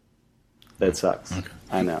 That sucks. Okay.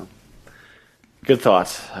 I know. Good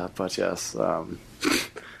thought, but yes. But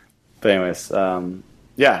anyways, so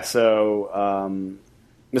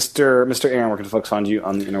Mr. Aaron, where can folks find you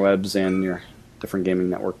on the interwebs and your different gaming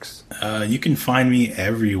networks? You can find me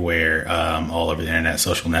everywhere, all over the internet,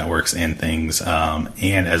 social networks and things,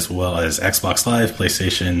 and as well as Xbox Live,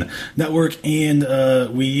 PlayStation Network, and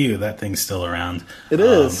Wii U. That thing's still around. It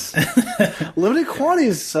is. Limited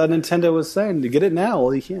quantities, Nintendo was saying. To get it now,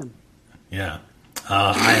 well, you can. Yeah.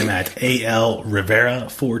 I am at AL Rivera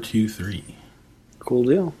 423. Cool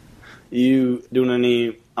deal. You doing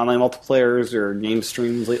any online multiplayers or game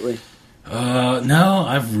streams lately? No,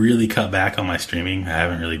 I've really cut back on my streaming. I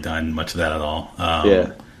haven't really done much of that at all.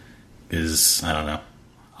 Because, I don't know.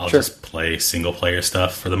 I'll just play single-player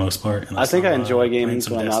stuff for the most part. I think I enjoy games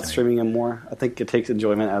when I'm not streaming them more. I think it takes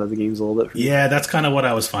enjoyment out of the games a little bit. Yeah, that's kind of what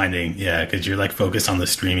I was finding. Yeah, because you're like focused on the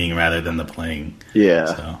streaming rather than the playing. Yeah.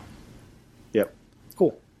 So. Yep.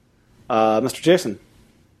 Cool. Mr. Jason.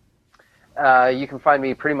 You can find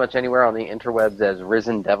me pretty much anywhere on the interwebs as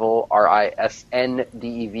Risen Devil,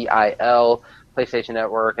 RISNDEVIL, PlayStation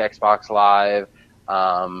Network, Xbox Live.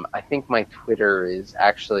 I think my Twitter is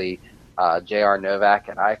actually JR Novak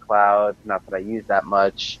at iCloud. Not that I use that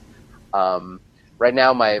much. Right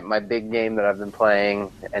now, my big game that I've been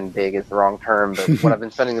playing, and big is the wrong term, but what I've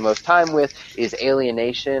been spending the most time with is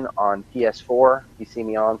Alienation on PS4. If you see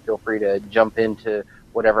me on, feel free to jump into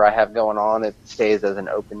whatever I have going on. It stays as an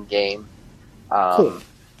open game. Cool.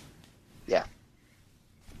 Yeah.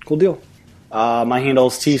 Cool deal. My handle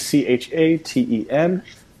is TCHATEN.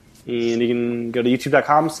 And you can go to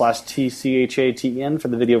youtube.com/TCHATEN for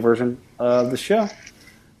the video version of the show.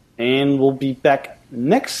 And we'll be back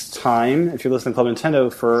next time, if you're listening to Club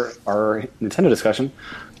Nintendo, for our Nintendo discussion.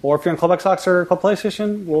 Or if you're on Club Xbox or Club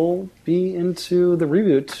PlayStation, we'll be into the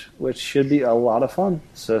reboot, which should be a lot of fun.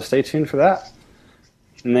 So stay tuned for that.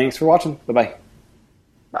 And thanks for watching. Bye-bye.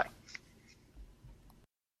 Bye.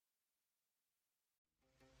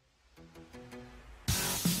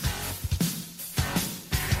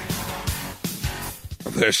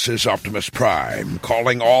 This is Optimus Prime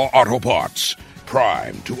calling all Autobots.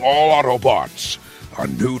 Prime to all Autobots. A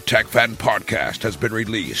new Tech Fan podcast has been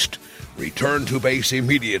released. Return to base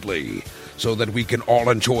immediately so that we can all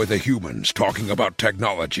enjoy the humans talking about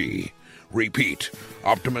technology. Repeat,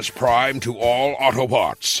 Optimus Prime to all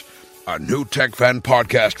Autobots. A new Tech Fan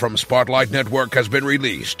podcast from Spotlight Network has been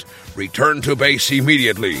released. Return to base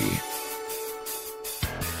immediately.